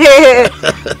 So.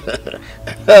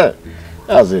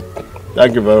 That's it.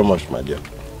 Thank you very much, my dear.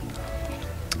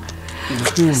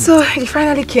 So he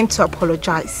finally came to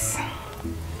apologize.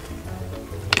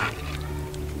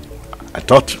 I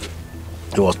thought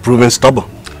he was proving stubborn.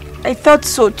 I thought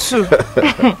so too.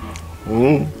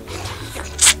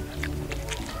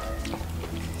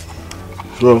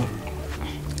 So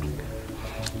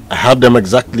I have them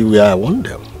exactly where I want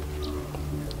them.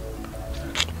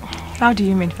 How do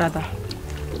you mean, father?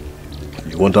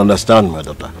 You won't understand, my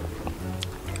daughter.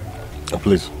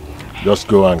 Please, just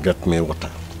go and get me water.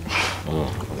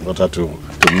 Water to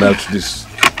melt this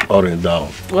orange down.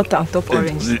 Water on top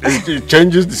orange. It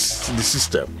changes the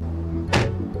system.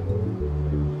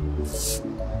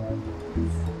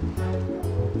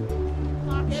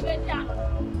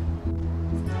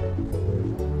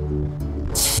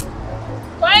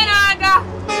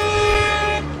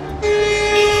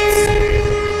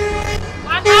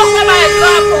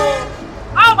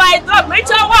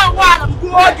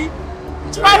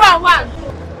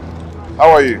 How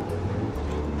are you?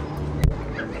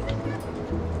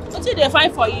 What did they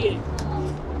find for you?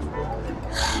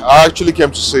 I actually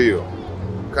came to see you.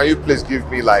 Can you please give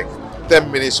me like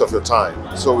 10 minutes of your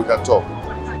time so we can talk?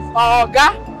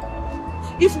 Oga,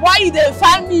 if why they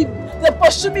find me, they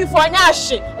pursue me for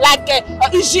Nashi like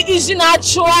easy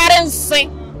natural and sing.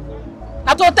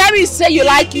 Now to tell me say you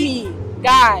like me,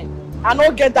 guy. I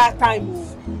don't get that time.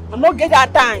 I don't get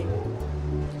that time.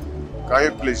 Can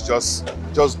you please just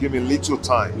give me a little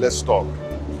time? Let's talk.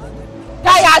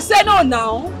 Guy, I say no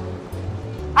now.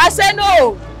 I say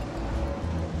no.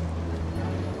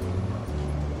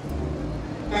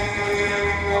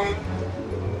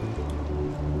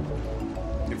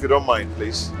 If you don't mind,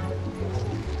 please.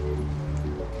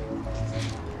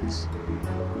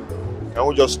 Can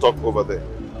we just talk over there?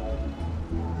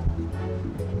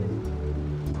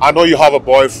 I know you have a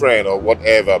boyfriend or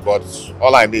whatever, but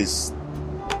all I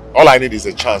need is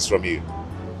a chance from you.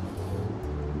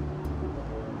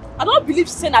 I don't believe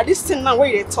saying that this thing now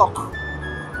where they talk.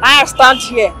 I stand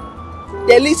here.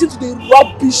 They listen to the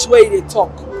rubbish way they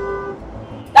talk.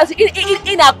 That's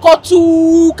in a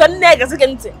kotu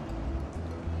kanegazigente.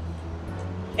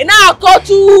 In a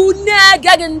kotu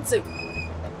negagente.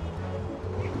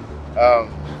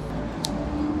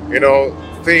 You know,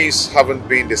 things haven't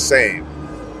been the same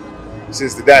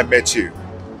since the day I met you.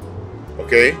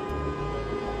 Okay?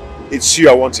 It's you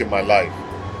I want in my life.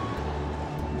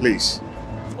 Please.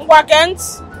 Wakent,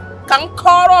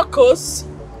 Kankorokos,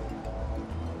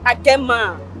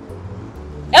 Akema.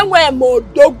 And when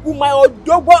Modogu, my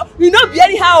Odogu, you know, be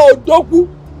anyhow Odogu.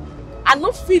 I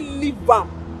don't feel live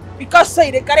because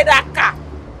say they carry that car.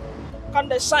 Come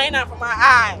the shine out from my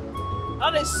eye.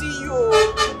 I don't see you.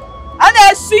 I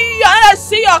don't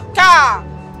see your car.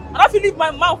 I don't feel leave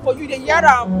my mouth for you, the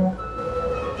yara.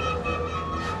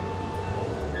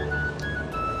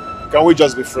 Can we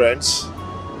just be friends?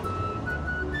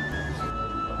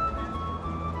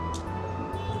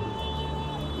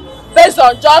 Based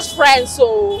on just friends,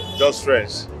 so. Just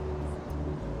friends.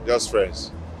 Just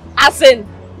friends. As in,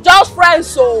 just friends,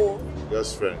 so.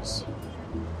 Just friends.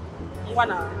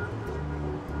 Wanna.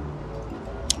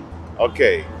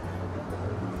 Okay.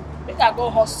 Make I go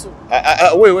hustle.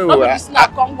 Wait. I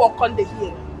come work on the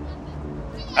hill.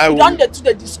 We don't get to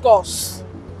the discourse.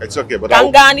 It's okay, but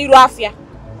Kangani Rafia.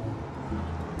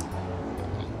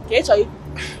 Okay,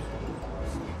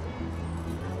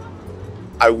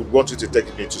 I would want you to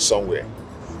take me to somewhere.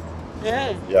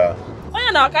 Yeah. Yeah. Oh,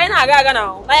 you know, Kaina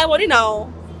now. I am ready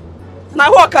now. My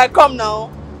work I come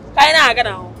now. Kaina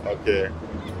now. Okay.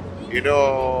 You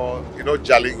know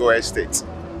Ghallywood estate.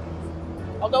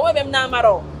 Okay, where them now,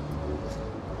 Maro?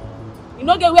 You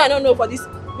know, get where I don't know for this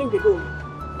thing they go.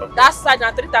 Okay. That's such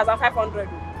a 3,500.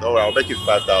 No, I'll make it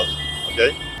 5,000.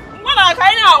 Okay?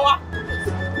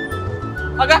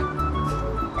 Okay?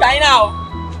 Kaina.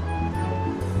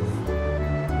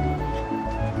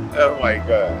 Oh my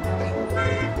God.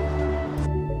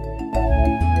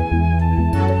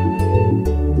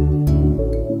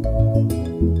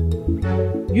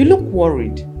 You look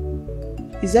worried.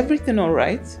 Is everything all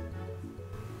right?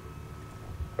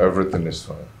 Everything is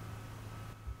fine.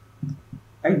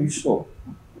 Are you sure?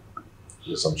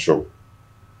 Yes, I'm sure.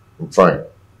 I'm fine.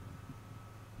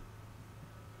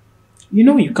 You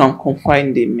know you can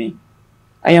confide in me.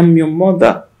 I am your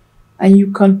mother, and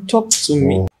you can talk to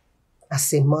me.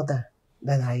 As a mother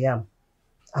that I am,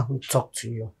 I will talk to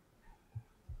you.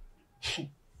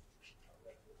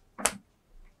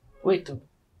 Wait.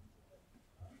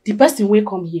 The person will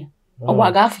come here.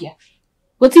 Ogwagafia.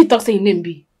 What he talk say in name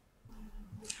be?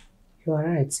 You are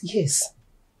right. Yes.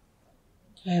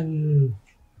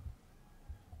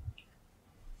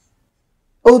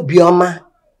 Obioma.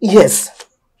 Yes.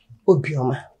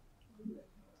 Obioma.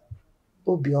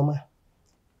 Obioma.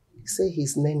 He say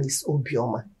his name is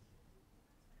Obioma.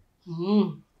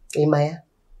 Emaya.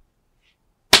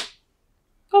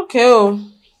 Okay.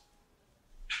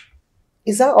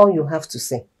 Is that all you have to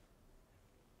say?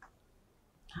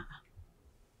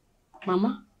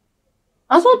 Mama,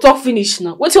 I don't talk finish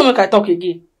now. Wait till make I talk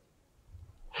again.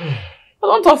 I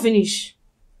don't talk finish.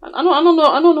 I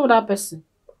don't know that person.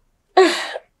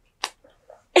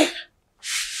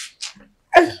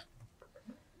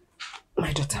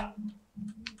 My daughter,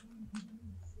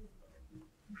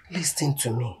 listen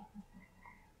to me.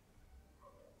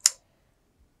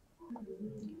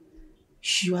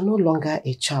 You are no longer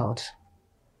a child.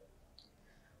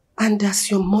 And as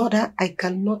your mother, I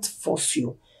cannot force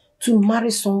you to marry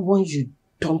someone you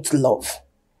don't love.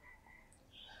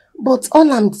 But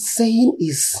all I'm saying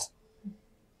is,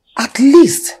 at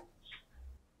least,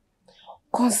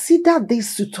 consider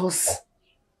these suitors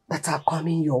that are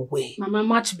coming your way. Mama,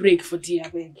 match break for dear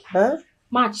beg. Huh?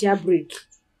 Match your break.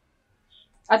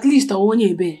 At least I want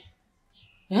you be.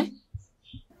 Eh?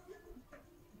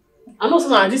 I know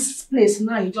now this place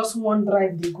now you just one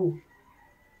drive they go.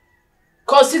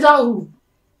 Consider who?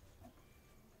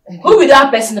 Who be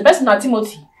that person? The person is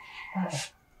Timothy.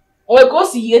 Or you go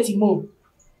see here Timo.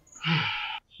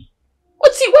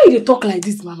 Why you talk like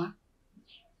this, Mama?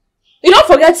 You don't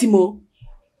forget Timo.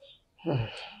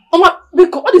 Mama,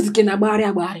 because what is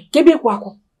Kenabari? Kebe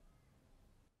kwako.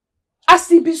 As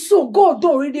it be so, God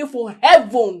don't ready for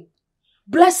heaven.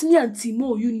 Bless me and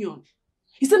Timo union.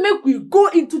 He said, make we go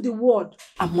into the world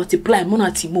and multiply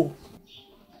Mona Timo.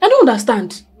 I don't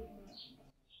understand.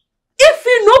 If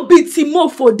you no be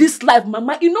Timo for this life,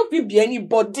 Mama, you no fit be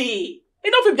anybody.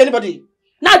 You no fit be anybody.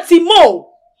 Now Timo,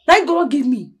 that God give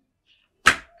me.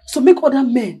 So make other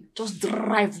men just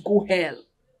drive go hell.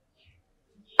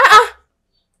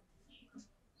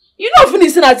 You know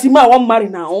finish saying that Timo I want marry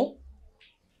now.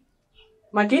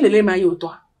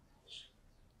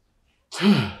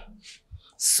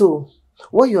 So,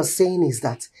 what you're saying is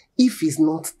that if it's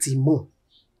not Timo,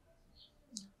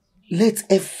 let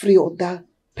every other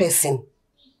person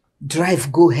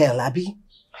drive go hell, Abi.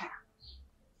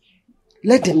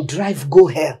 Let them drive go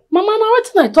hell. Mama, now what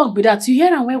did I talk with that? You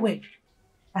hear and where?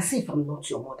 As if I'm not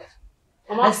your mother.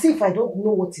 Mama. As if I don't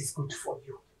know what is good for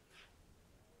you.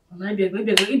 Mama, if you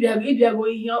are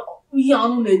going here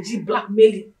on the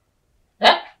blackmailing.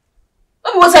 Eh?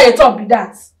 What I talk with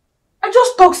that? I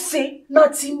just talk say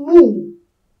Natimu.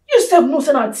 You said no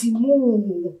say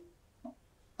Natimu.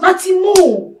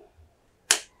 Natimu.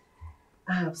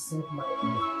 I have said my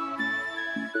own.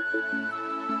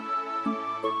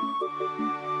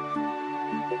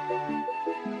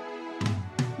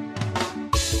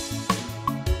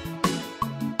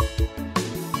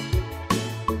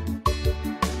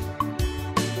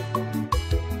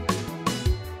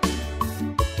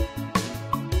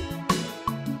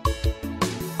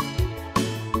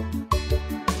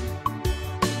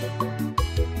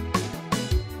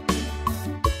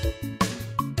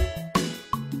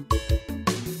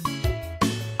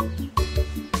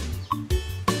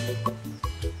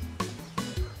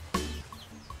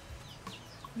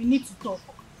 We need to talk.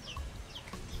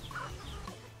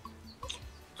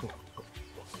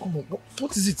 Come on,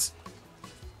 what is it?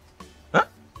 Huh?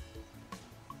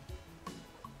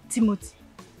 Timothy.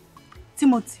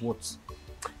 What?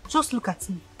 Just look at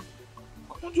me.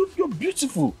 Come on, you're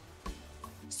beautiful.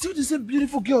 Still the same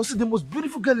beautiful girl. Still the most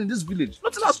beautiful girl in this village.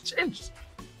 Nothing has changed.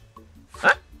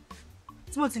 Huh?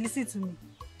 Timothy, listen to me.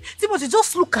 Timothy,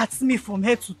 just look at me from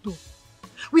head to toe.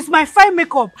 With my fine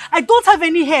makeup, I don't have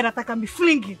any hair that I can be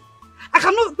flinging. I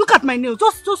cannot look at my nails.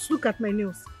 Just look at my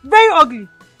nails. Very ugly.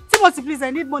 Timothy, please,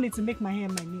 I need money to make my hair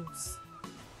and my nails.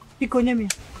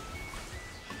 Ikonyemi.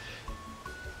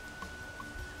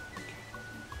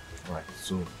 Right,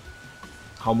 so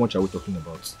how much are we talking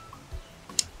about?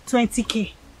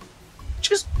 20k.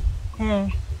 Just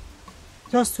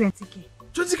 20k.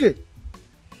 20k?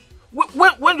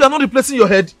 When you are not replacing your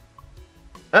head?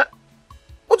 Eh?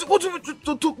 What do you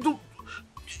mean?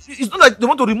 It's not like they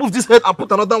want to remove this head and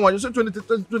put another one. You say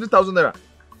 20,000 naira.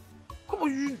 Come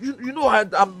on, you know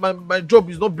my job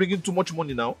is not bringing too much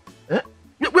money now. Eh?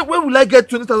 When Where will I get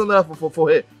 20,000 naira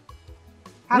for her?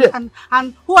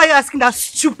 And who are you asking that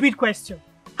stupid question?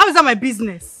 How is that my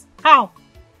business? How?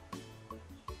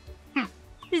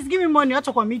 Please give me money. I'll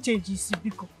talk about me change this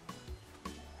because.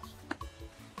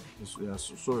 Yeah,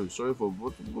 sorry for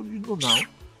what you know now.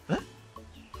 Eh?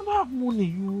 I don't have money.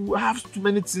 You have too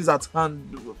many things at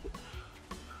hand.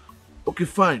 Okay,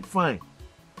 fine.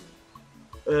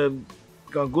 You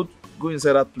can go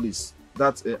inside that place,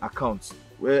 that account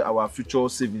where our future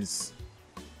savings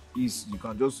is. You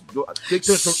can just go take.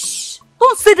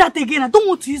 Don't say that again. I don't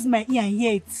want to use my ear and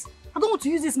hear it. I don't want to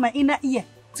use my inner ear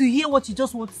to hear what you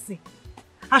just want to say.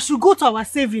 I should go to our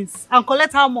savings and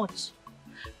collect how much?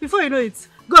 Before you know it,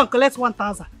 go and collect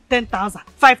 1,000, 10,000,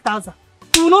 5,000.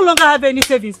 We will no longer have any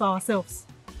savings for ourselves.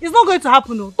 It's not going to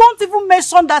happen. No. Don't even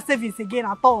mention that savings again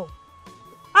at all.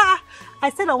 I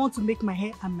said I want to make my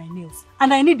hair and my nails.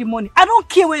 And I need the money. I don't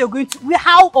care where you're going to,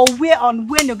 how or where and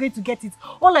when you're going to get it.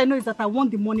 All I know is that I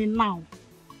want the money now.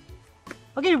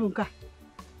 Okay, Bunka.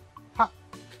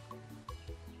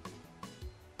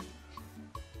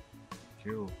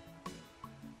 Cool.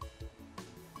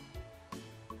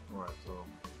 Alright,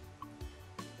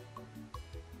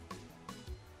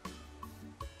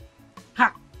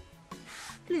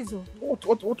 Please,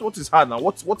 What is her now?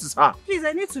 What is her? Please,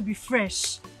 I need to be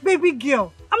fresh. Baby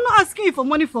girl, I'm not asking you for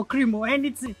money for cream or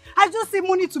anything. I just say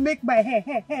money to make my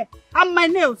hair, and my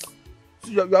nails.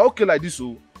 So you are okay like this,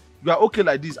 oh? You are okay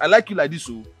like this. I like you like this,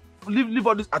 oh. Leave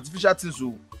all these artificial things,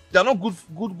 oh. They are not good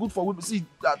for women. See,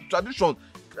 tradition,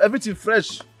 everything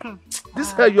fresh.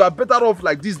 This hair, you are better off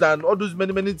like this than all those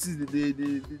many things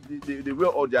they wear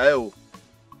on their hair, oh.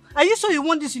 Are you sure you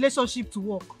want this relationship to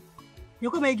work?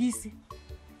 You come make easy.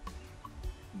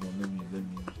 No, let me.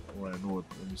 Oh, I know what.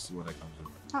 Let me see what I can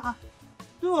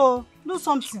do. Do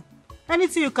something.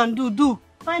 Anything you can do.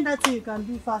 Find that thing you can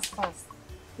do fast.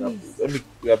 Please. Let me.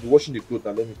 We have been washing the clothes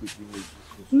and let me quickly make.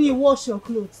 Me wash your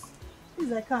clothes.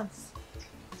 Please, I can't.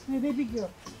 My baby girl.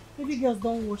 Baby girls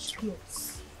don't wash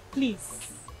clothes.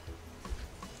 Please.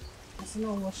 I should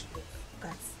not wash clothes.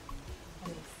 That's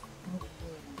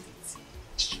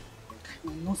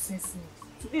no sense.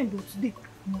 To end of today,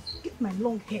 I must get my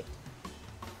long hair.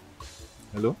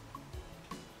 Hello?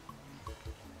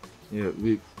 Yeah,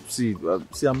 see,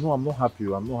 I'm not happy.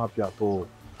 I'm not happy at all.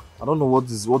 I don't know what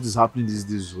is happening these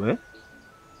days, eh?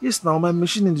 Yes, now my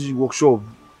machine in the workshop,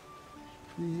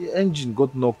 the engine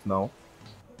got knocked now.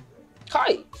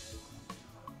 Hi.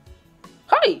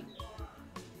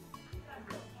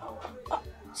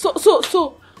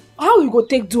 So, how you go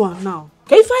take do am now?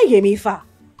 Can you find him far?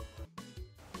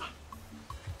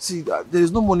 See, there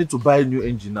is no money to buy a new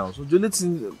engine now. So the only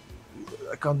thing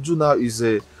I can do now is,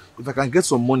 if I can get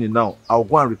some money now, I'll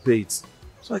go and repair it,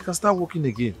 so I can start working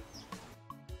again.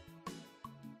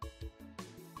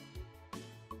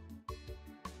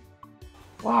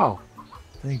 Wow,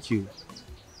 thank you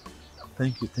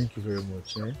very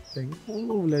much. Thank you.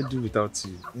 What will I do without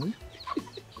you? Thank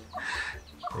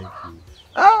you.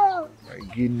 My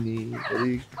guinea,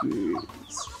 very good.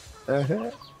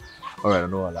 All right,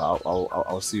 no,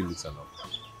 I'll see you later now.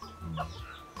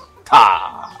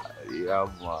 Yeah,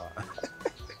 man.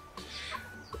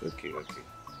 Okay. All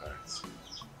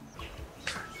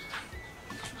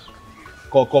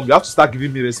right. Come. You have to start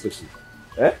giving me respect.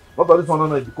 Eh? Not all this one,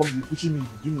 no, you come pushing me,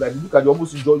 doing like look at you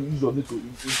almost use your need to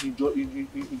enjoy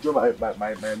my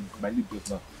lip gloss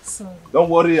now. Sorry. Don't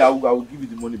worry, I will give you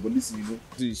the money. But listen,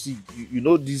 you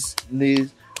know this nail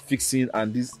fixing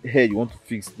and this hair you want to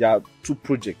fix. There are two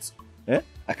projects.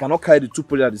 I cannot carry the two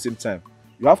projects at the same time.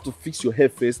 You have to fix your hair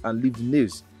first and leave the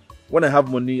nails. When I have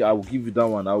money, I will give you that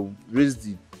one. I will raise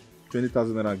the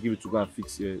 20,000 naira and give it to go and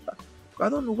fix hair. I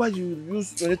don't know why you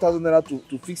use 20,000 naira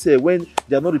to fix hair when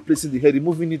they are not replacing the hair,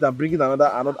 removing it and bringing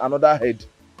another head.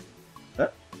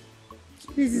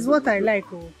 This is what I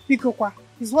like, oh. Pikokwa.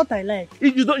 It's what I like.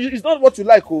 It's not what you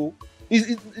like, oh.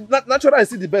 Natural is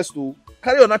still the best, oh.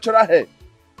 Carry your natural hair.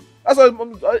 That's why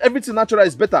everything natural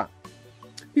is better.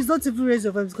 Please don't even raise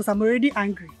your voice because I'm already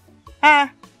angry. I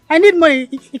need money.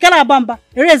 You cannot bamba.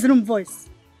 Raise room voice.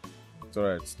 It's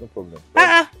alright, no problem.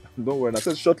 Don't worry. I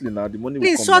said shortly now. The money will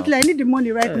come. Please, shortly. Now. I need the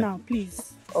money right now,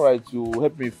 please. Alright, you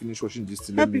help me finish washing this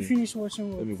thing. Help me finish washing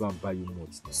what? Let me go and buy you more.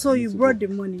 So you brought the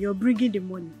money. You're bringing the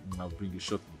money. I'll bring it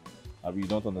shortly. You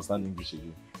don't understand English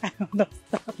again. I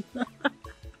understand.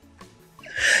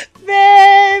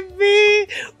 Baby,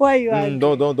 why you angry?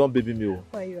 Don't baby me.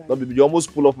 Why you angry? Don't baby. You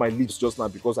almost pull off my lips just now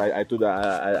because I told her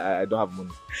I don't have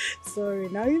money. Sorry,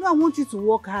 now you know I want you to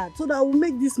work hard so that I will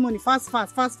make this money fast.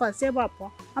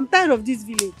 I'm tired of this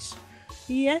village.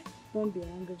 Yeah, Don't be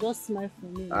angry. Just smile for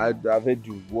me. I've heard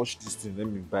you watch this thing. Let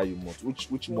me buy you malt.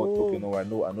 Which malt? Okay, no, I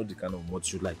know the kind of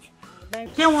malt you like.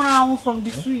 Get one from the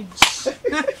fridge.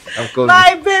 I'm calling.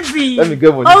 My baby. Let me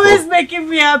get one. Always making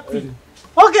me happy.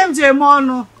 Who came to a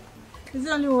mono? Is it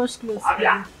only wash clothes?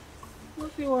 Yeah.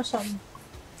 What if you wash them?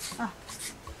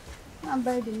 I'm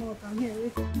by the malt. I'm here.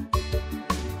 Wait.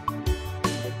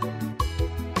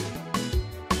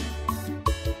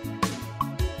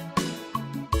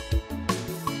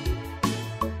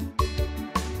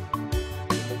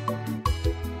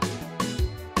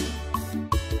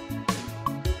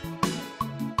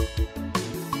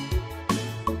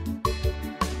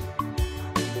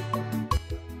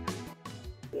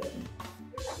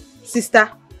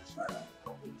 Sister.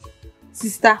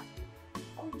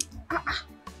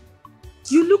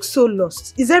 You look so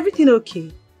lost. Is everything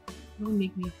okay? Don't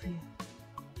make me feel.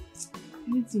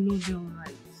 You need to know you're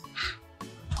alright.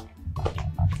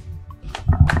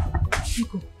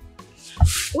 Iyke,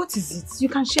 what is it? You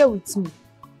can share with me.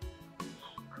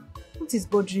 What is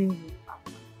bothering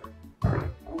you?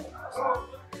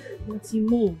 Nothing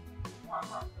more.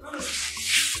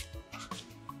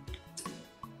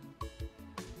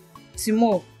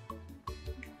 Timo.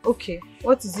 Okay,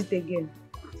 what is it again?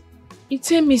 You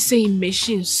tell me saying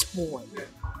machine spoil.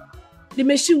 The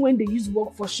machine when they use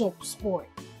work for shop spoil.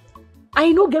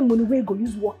 I no get money where go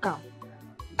use work out.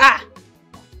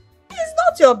 It's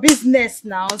not your business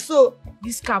now, so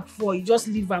this cap for you just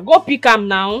leave am. Go pick am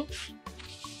now.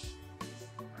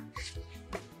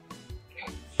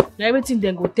 Now everything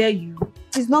then go tell you.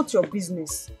 It's not your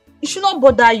business. It should not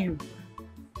bother you.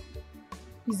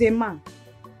 He's a man.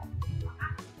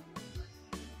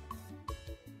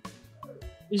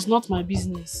 It's not my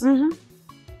business.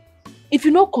 If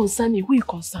you not concern me, who you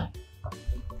concern?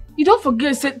 You don't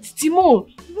forget, say, Timo,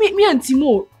 me and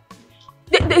Timo,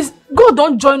 God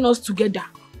don't join us together.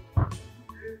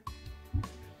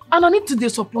 And I need to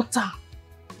support her.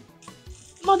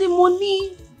 Not the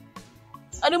money.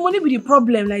 And the money be the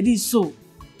problem like this, so.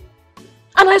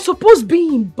 And I suppose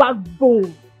being in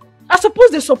backbone. I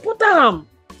suppose they support her.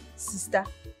 Sister.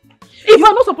 If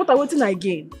I not support her, waiting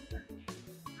again.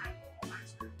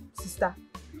 Sister,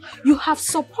 you have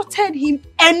supported him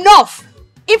enough.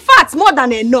 In fact, more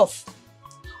than enough.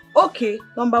 Okay,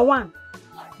 number one,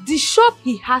 the shop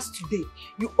he has today,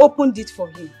 you opened it for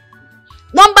him.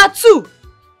 Number two,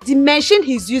 the machine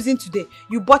he's using today,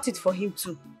 you bought it for him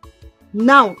too.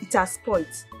 Now it has spoiled.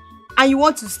 And you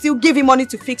want to still give him money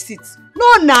to fix it.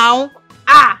 No, now.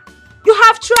 You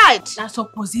have tried. I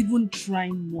suppose even try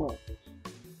more.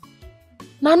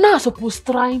 Now I suppose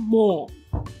try more.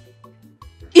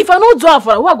 If I not do it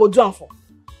for her, what I go do it for?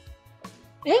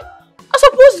 I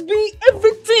suppose be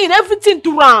everything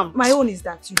to Ram. My own is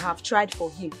that you have tried for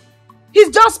him. He's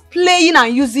just playing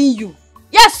and using you.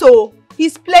 Yes, so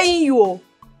he's playing you.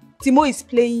 Timo is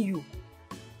playing you.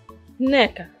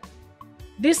 Neka,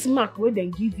 this mark where they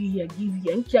give you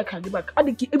and care can give back.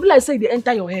 It be like say they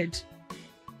enter your head.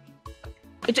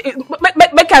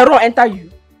 Make I run enter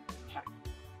you.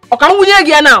 Or can we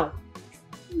again now?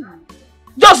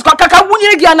 Just can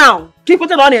we again now? Keep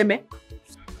it on him.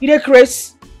 You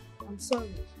Chris. I'm sorry.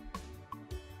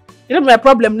 You know my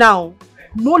problem now.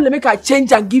 No, let me make a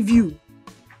change and give you.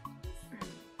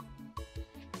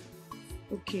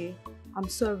 Okay, I'm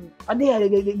sorry. And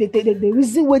the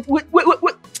reason wait.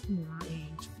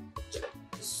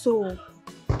 So,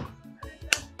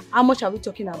 how much are we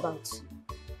talking about?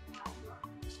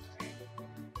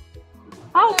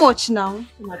 How much now?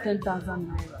 10,000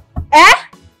 naira.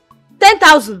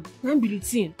 10,000?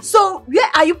 So, where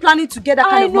are you planning to get that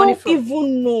kind of money from? I don't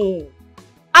even know.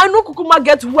 I know Kukuma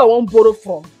get who I won't borrow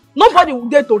from. Nobody will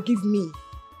dare to give me.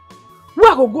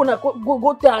 Where I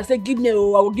go tell and say, give me,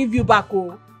 oh, I will give you back,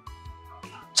 oh.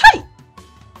 Chai!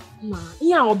 Ma,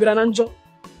 iya obirananjo.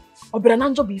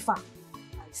 Obirananjo bifa. I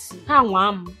see. How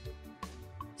am?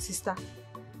 Sister,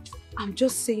 I'm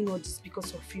just saying all this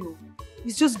because of you.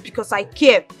 It's just because I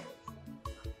care.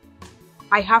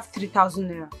 I have 3,000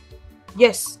 naira.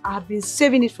 Yes, I have been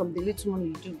saving it from the little money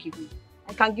you do give me.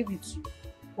 I can give it to you.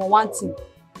 For one thing.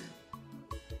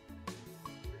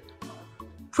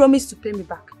 Promise to pay me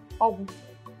back. Oh.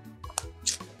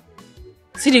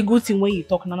 See the good thing when you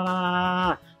talk,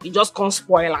 nah. You just can't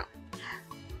spoil it.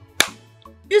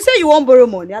 You say you won't borrow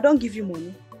money. I don't give you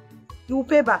money. You will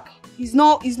pay back. It's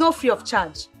not free of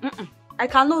charge. I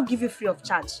cannot give you free of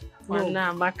charge.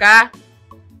 No. Maka.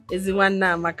 Is the one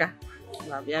now, Maka.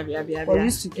 But you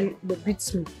used to give the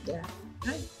beats me. Yeah.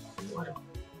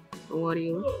 Don't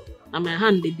worry. And my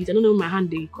hand they beat. I don't know my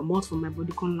hand they come out from my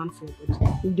body, can't land for your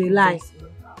body. If they lie.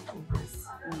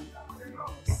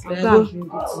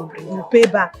 You pay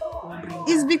back.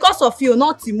 It's because of you,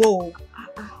 not Timo.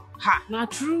 Ha,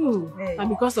 not true. Hey. And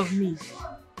because of me.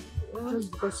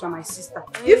 Just because you're my sister.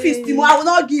 If it's Timo, I will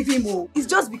not give him. Oh. It's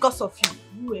just because of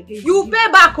you. You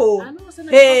pay back, oh. I know,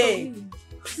 hey.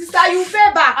 Sister, you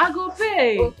pay back. I go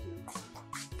pay. Okay.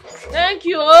 Thank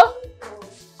you.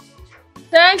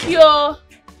 Thank you.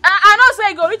 I know say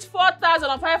you go reach 4,000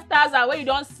 or 5,000 where you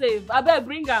don't save. I beg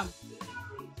bring them.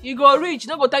 You go reach,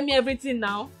 don't go tell me everything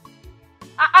now.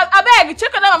 I beg,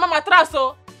 check on my mattress,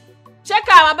 so. Check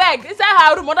out my bag. Inside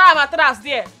her room, under her mattress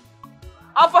there.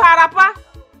 Or for her rapper.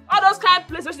 All those kind of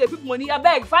places where they put money, I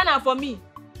beg, find them for me.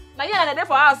 Now you are there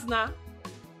for us now.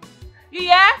 You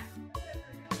hear?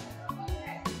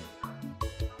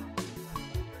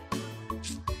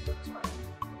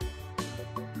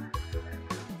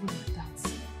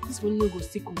 This one no go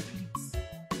stay complete.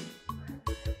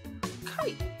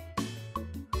 Kai.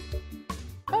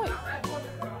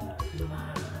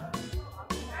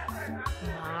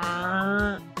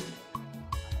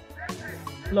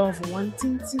 Love one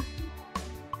tinty.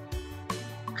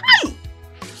 Kai.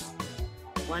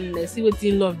 One let's see what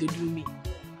in love they do me.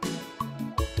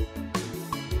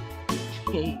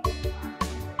 Hey.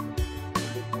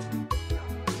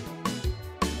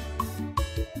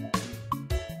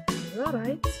 All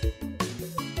right.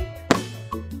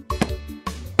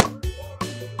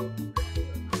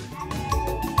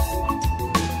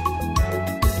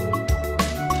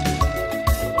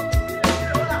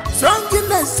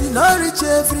 Drunkenness in no reach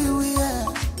everywhere.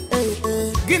 Hey,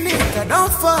 hey. Guinea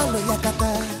don't follow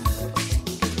Yakata.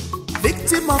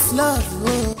 Victim of love.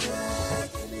 Oh.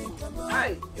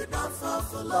 Hey.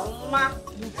 Sama,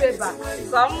 you pay back.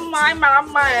 Sama,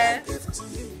 mama, eh.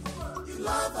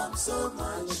 Love them so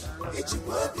much. It's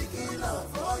your big love.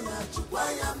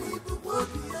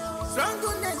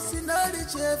 Drunkenness in no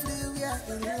reach everywhere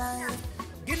in life.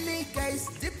 Guinea is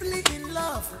deeply in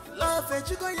love. Love it,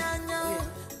 you go yanya.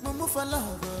 Mumu for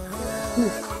love. Who?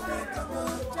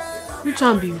 You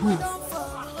can be who?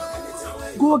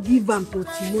 Go give am to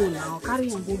Timo now. Carry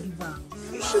him, go give am.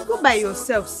 You should go by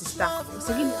yourself, sister.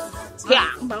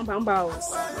 Yeah, I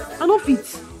don't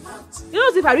fit. You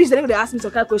know, if I reach there, they ask me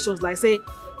some kind of questions like say,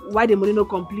 why the money no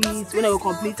complete, when I will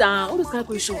complete, and all those kind of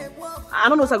questions. I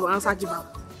don't know if I go answer give am.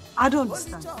 I don't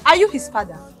understand. Are you his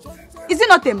father? Is he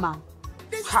not a man?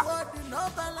 Ha.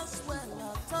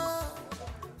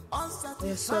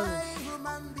 Yes, sorry.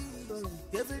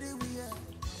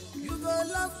 You go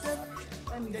love them,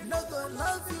 they no go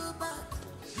love you back.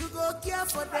 You go care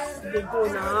for them. They go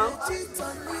now.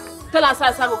 Tell us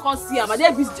I go come see am.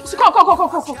 They busy. Come.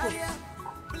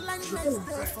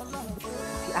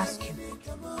 He ask you.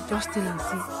 Just tell him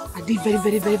say I dey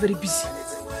very busy.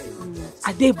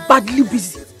 I dey badly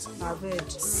busy.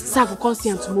 So I go come see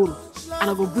him tomorrow and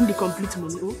I go bring the complete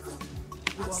money. Oh.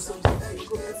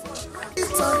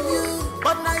 It's on you,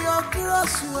 but now you're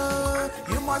cross.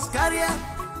 You must carry a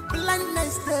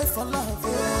blindness there for love.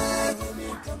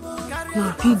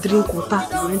 Now if you drink water,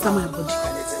 it will enter my body.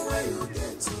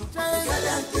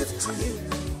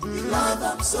 Love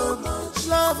them so much.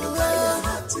 Love you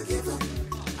have to give them.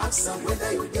 Ask them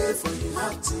whether you there for you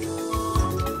have to.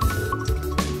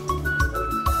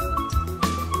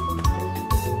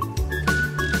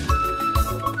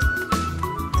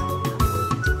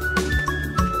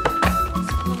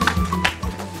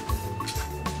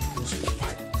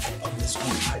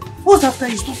 What's after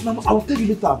you stop now? I'll tell you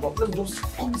later, but let me just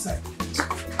come inside.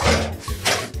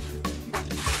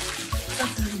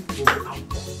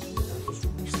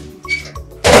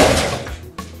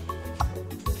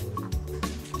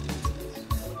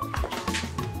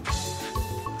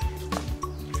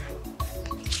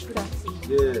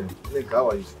 Yeah, Nick, how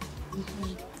are you?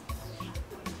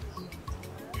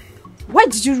 Why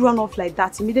did you run off like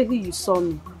that immediately you saw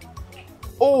me?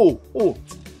 Oh,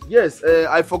 yes,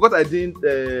 I forgot I didn't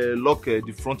lock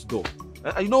the front door.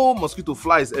 You know mosquito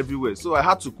flies everywhere, so I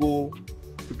had to go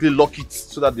quickly lock it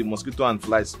so that the mosquito and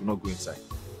flies will not go inside.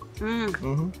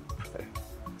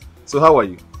 So how are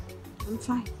you? I'm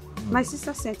fine. My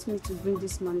sister sent me to bring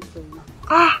this money for you.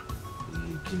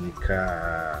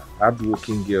 Kinika,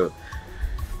 hard-working girl.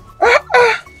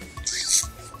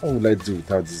 What would I do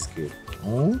without this girl?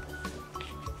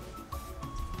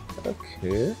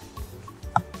 Okay.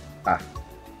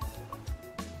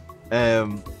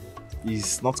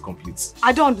 It's not complete.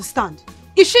 I don't understand.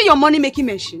 Is she your money-making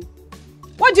machine?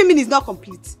 What do you mean it's not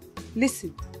complete?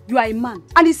 Listen, you are a man,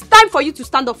 and it's time for you to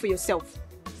stand up for yourself.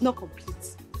 It's not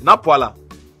complete. Not Paula.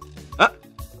 Huh?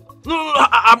 No.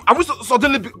 I will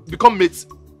suddenly become mates.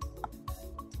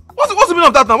 What's the meaning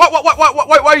of that now?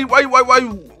 Why you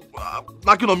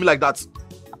knocking on me like that?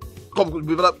 Come,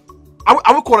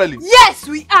 are we quarreling? Yes,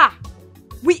 we are.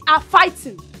 We are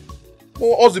fighting.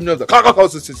 Oh, all the names.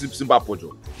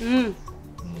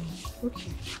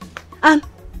 Okay. And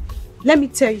let me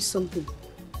tell you something.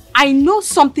 I know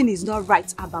something is not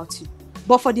right about you.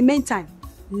 But for the meantime,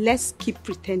 let's keep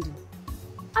pretending.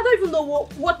 I don't even know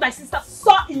what my sister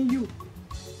saw in you.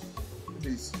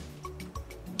 Please.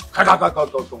 I've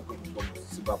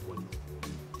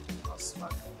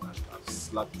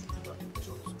slapped you.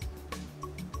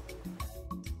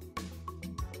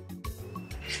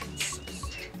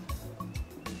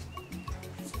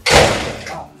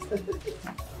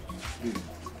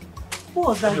 Who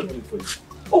was that girl?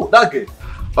 Oh, that girl.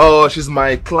 Oh, she's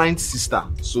my client's sister.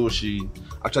 So she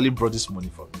actually brought this money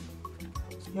for me.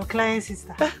 Your client's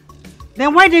sister?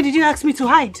 Then why did you ask me to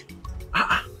hide?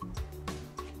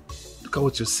 Look at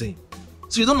what you're saying.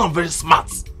 So you don't know I'm very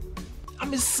smart.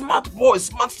 I'm a smart boy,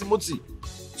 smart Timothy.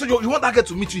 So you want that girl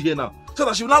to meet you here now? So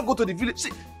that she will now go to the village.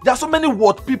 See, there are so many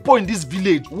word people in this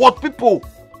village. Word people.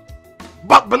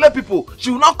 Back people.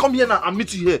 She will now come here now and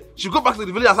meet you here. She'll go back to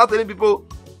the village and start telling people,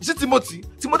 you see Timothy?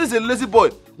 Timothy is a lazy boy.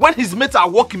 When his mates are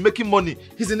working, making money,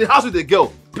 he's in the house with a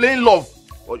girl, playing love.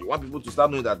 Or you want people to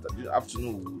start knowing that you have to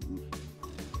know.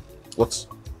 What?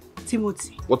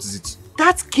 Timothy. What is it?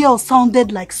 That girl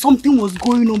sounded like something was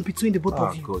going on between the both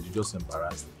of you. Oh God, you just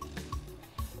embarrassed me.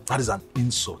 That is an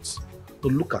insult. So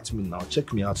look at me now,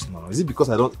 check me out now. Is it because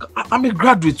I'm a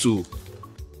graduate too?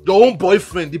 Your own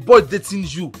boyfriend, the boy dating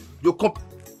you. Who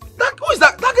is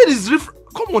that? That girl is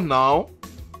come on now.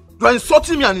 You are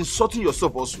insulting me and insulting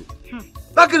yourself also.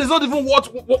 That girl is not even worth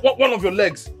one of your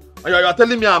legs. And you are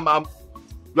telling me you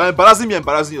are embarrassing me,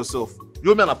 embarrassing yourself.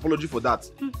 You owe me an apology for that.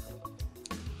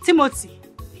 Timothy,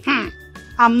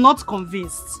 I'm not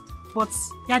convinced. But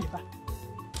Yadiba,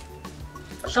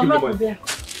 come back over here.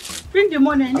 Bring the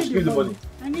money. I need the money.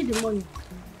 I need the money.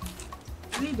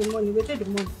 I need the money. We take the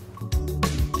money.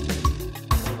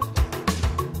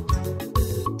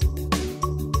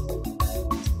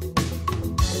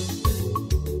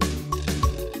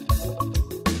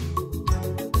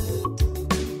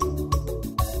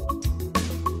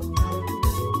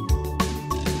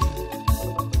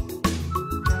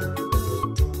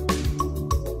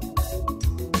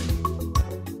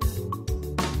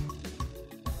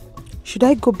 Should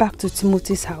I go back to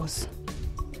Timothy's house?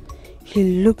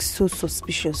 He looks so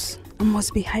suspicious. I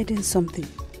must be hiding something.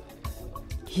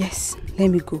 Yes, let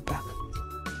me go back.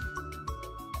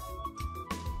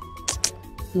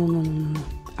 No.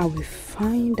 I will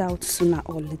find out sooner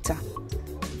or later.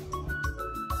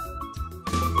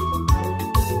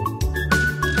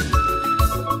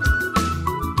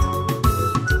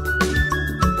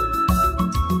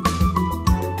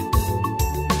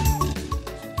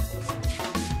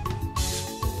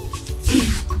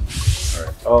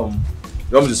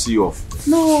 You want me to see you off?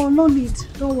 No need.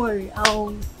 Don't worry.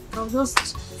 I'll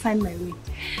just find my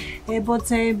way. But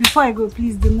before I go,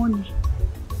 please, the money.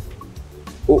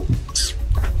 Oh,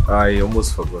 I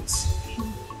almost forgot.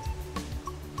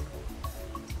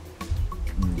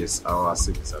 Yes, our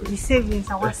savings. The savings,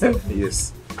 our savings.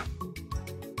 Yes.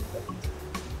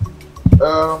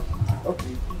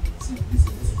 Okay.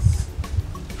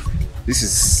 This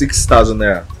is 6,000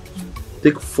 naira.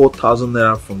 Take 4,000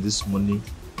 naira from this money.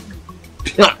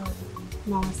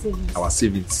 Our savings. Our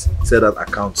savings. Say that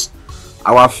account.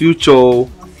 Our future.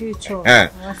 Our future.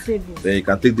 Our savings. Then you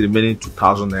can take the remaining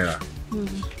 2,000 naira.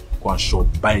 Go and shop,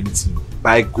 buy anything.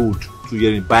 Buy gold, 2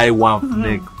 earrings, buy one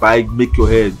neck, make your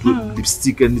hair, do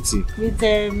lipstick, anything. With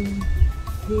the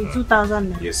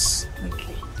 2,000 naira. Yes.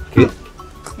 Okay.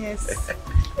 Yes.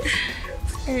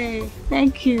 Hey,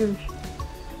 thank you.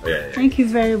 Yeah. Thank you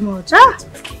very much.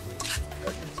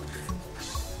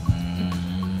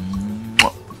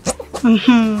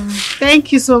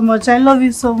 Thank you so much. I love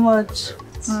you so much.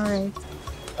 All right.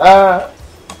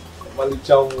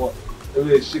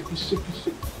 Shake.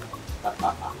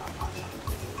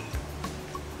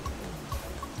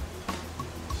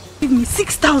 Give me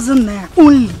 6,000 naira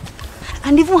only,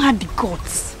 and even had the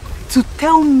guts to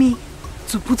tell me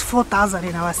to put 4,000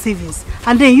 in our savings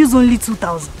and then use only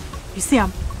 2,000. You see,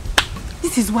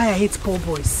 this is why I hate poor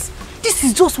boys. This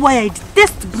is just why I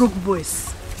detest broke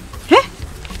boys. Eh?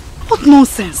 What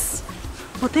nonsense.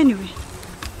 But anyway,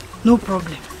 no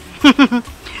problem.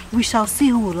 We shall see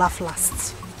who will laugh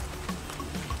last.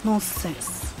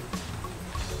 Nonsense.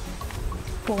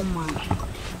 Poor man.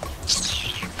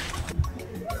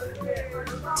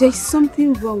 There's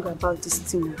something wrong about this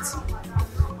Timothy.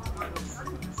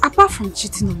 Apart from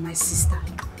cheating on my sister,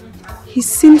 he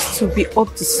seems to be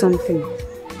up to something.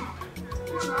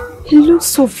 He looks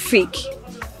so fake,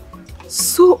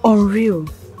 so unreal.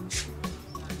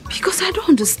 Because I don't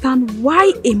understand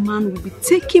why a man will be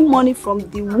taking money from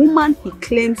the woman he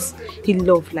claims he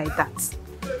loves like that.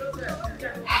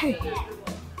 Hey,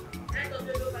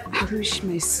 I wish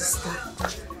my sister.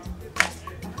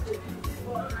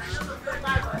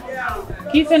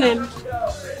 Give him.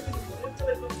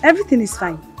 Everything is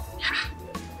fine.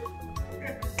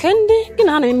 Kendi, can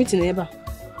I have a meeting ever?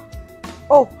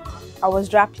 Oh, I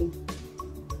was rapping.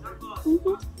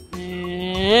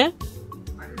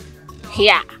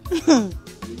 Yeah.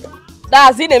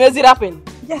 That's it, the rapping.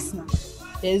 Yes, ma'am.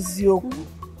 Ezioku.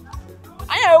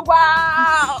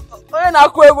 Onye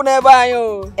na-akụ egwu n'ebe anyị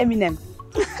o. Eminem.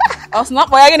 Ọ sị na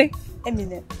akpọ ya gịnị?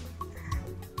 Eminem.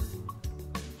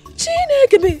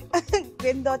 Chineke be.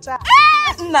 Ndị ọcha.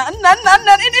 Nna,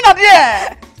 ị nọ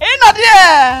there. Ị nọ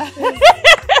there.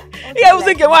 Ị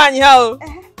ga-ebuzi nke nwaanyị ha o.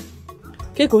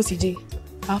 Ke ka o si je?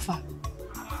 Afa.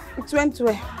 It went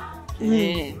well.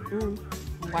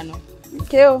 Ngwano.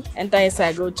 Okay o. Enter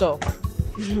inside, go chop.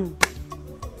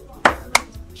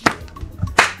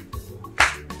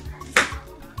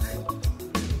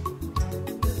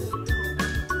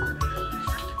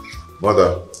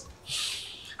 Mother,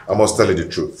 I must tell you the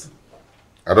truth.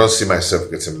 I don't see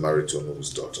myself getting married to Onobu's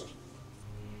daughter.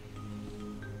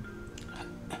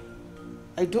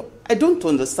 I don't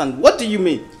understand. What do you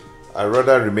mean? I'd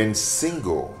rather remain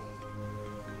single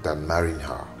than marrying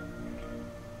her.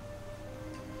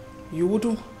 You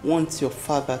wouldn't want your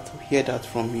father to hear that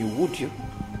from you, would you?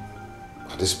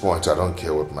 At this point, I don't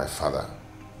care what my father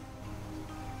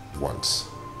wants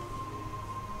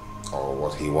or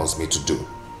what he wants me to do.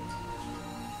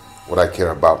 What I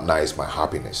care about now is my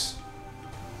happiness.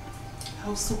 I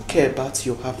also care about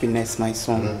your happiness, my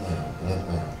son.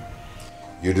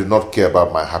 You do not care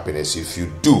about my happiness. If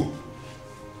you do,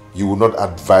 you will not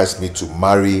advise me to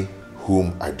marry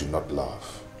whom I do not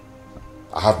love.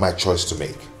 I have my choice to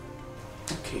make.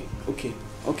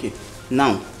 Okay.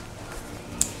 Now,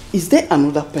 is there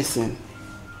another person?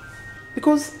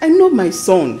 Because I know, my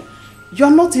son, you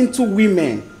are not into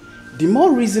women. The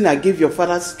more reason I gave your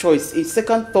father's choice a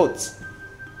second thought.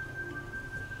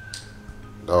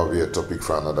 That will be a topic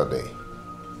for another day.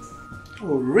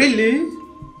 Oh, really?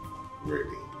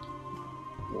 Really.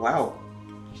 Wow.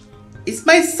 Is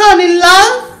my son in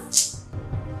love?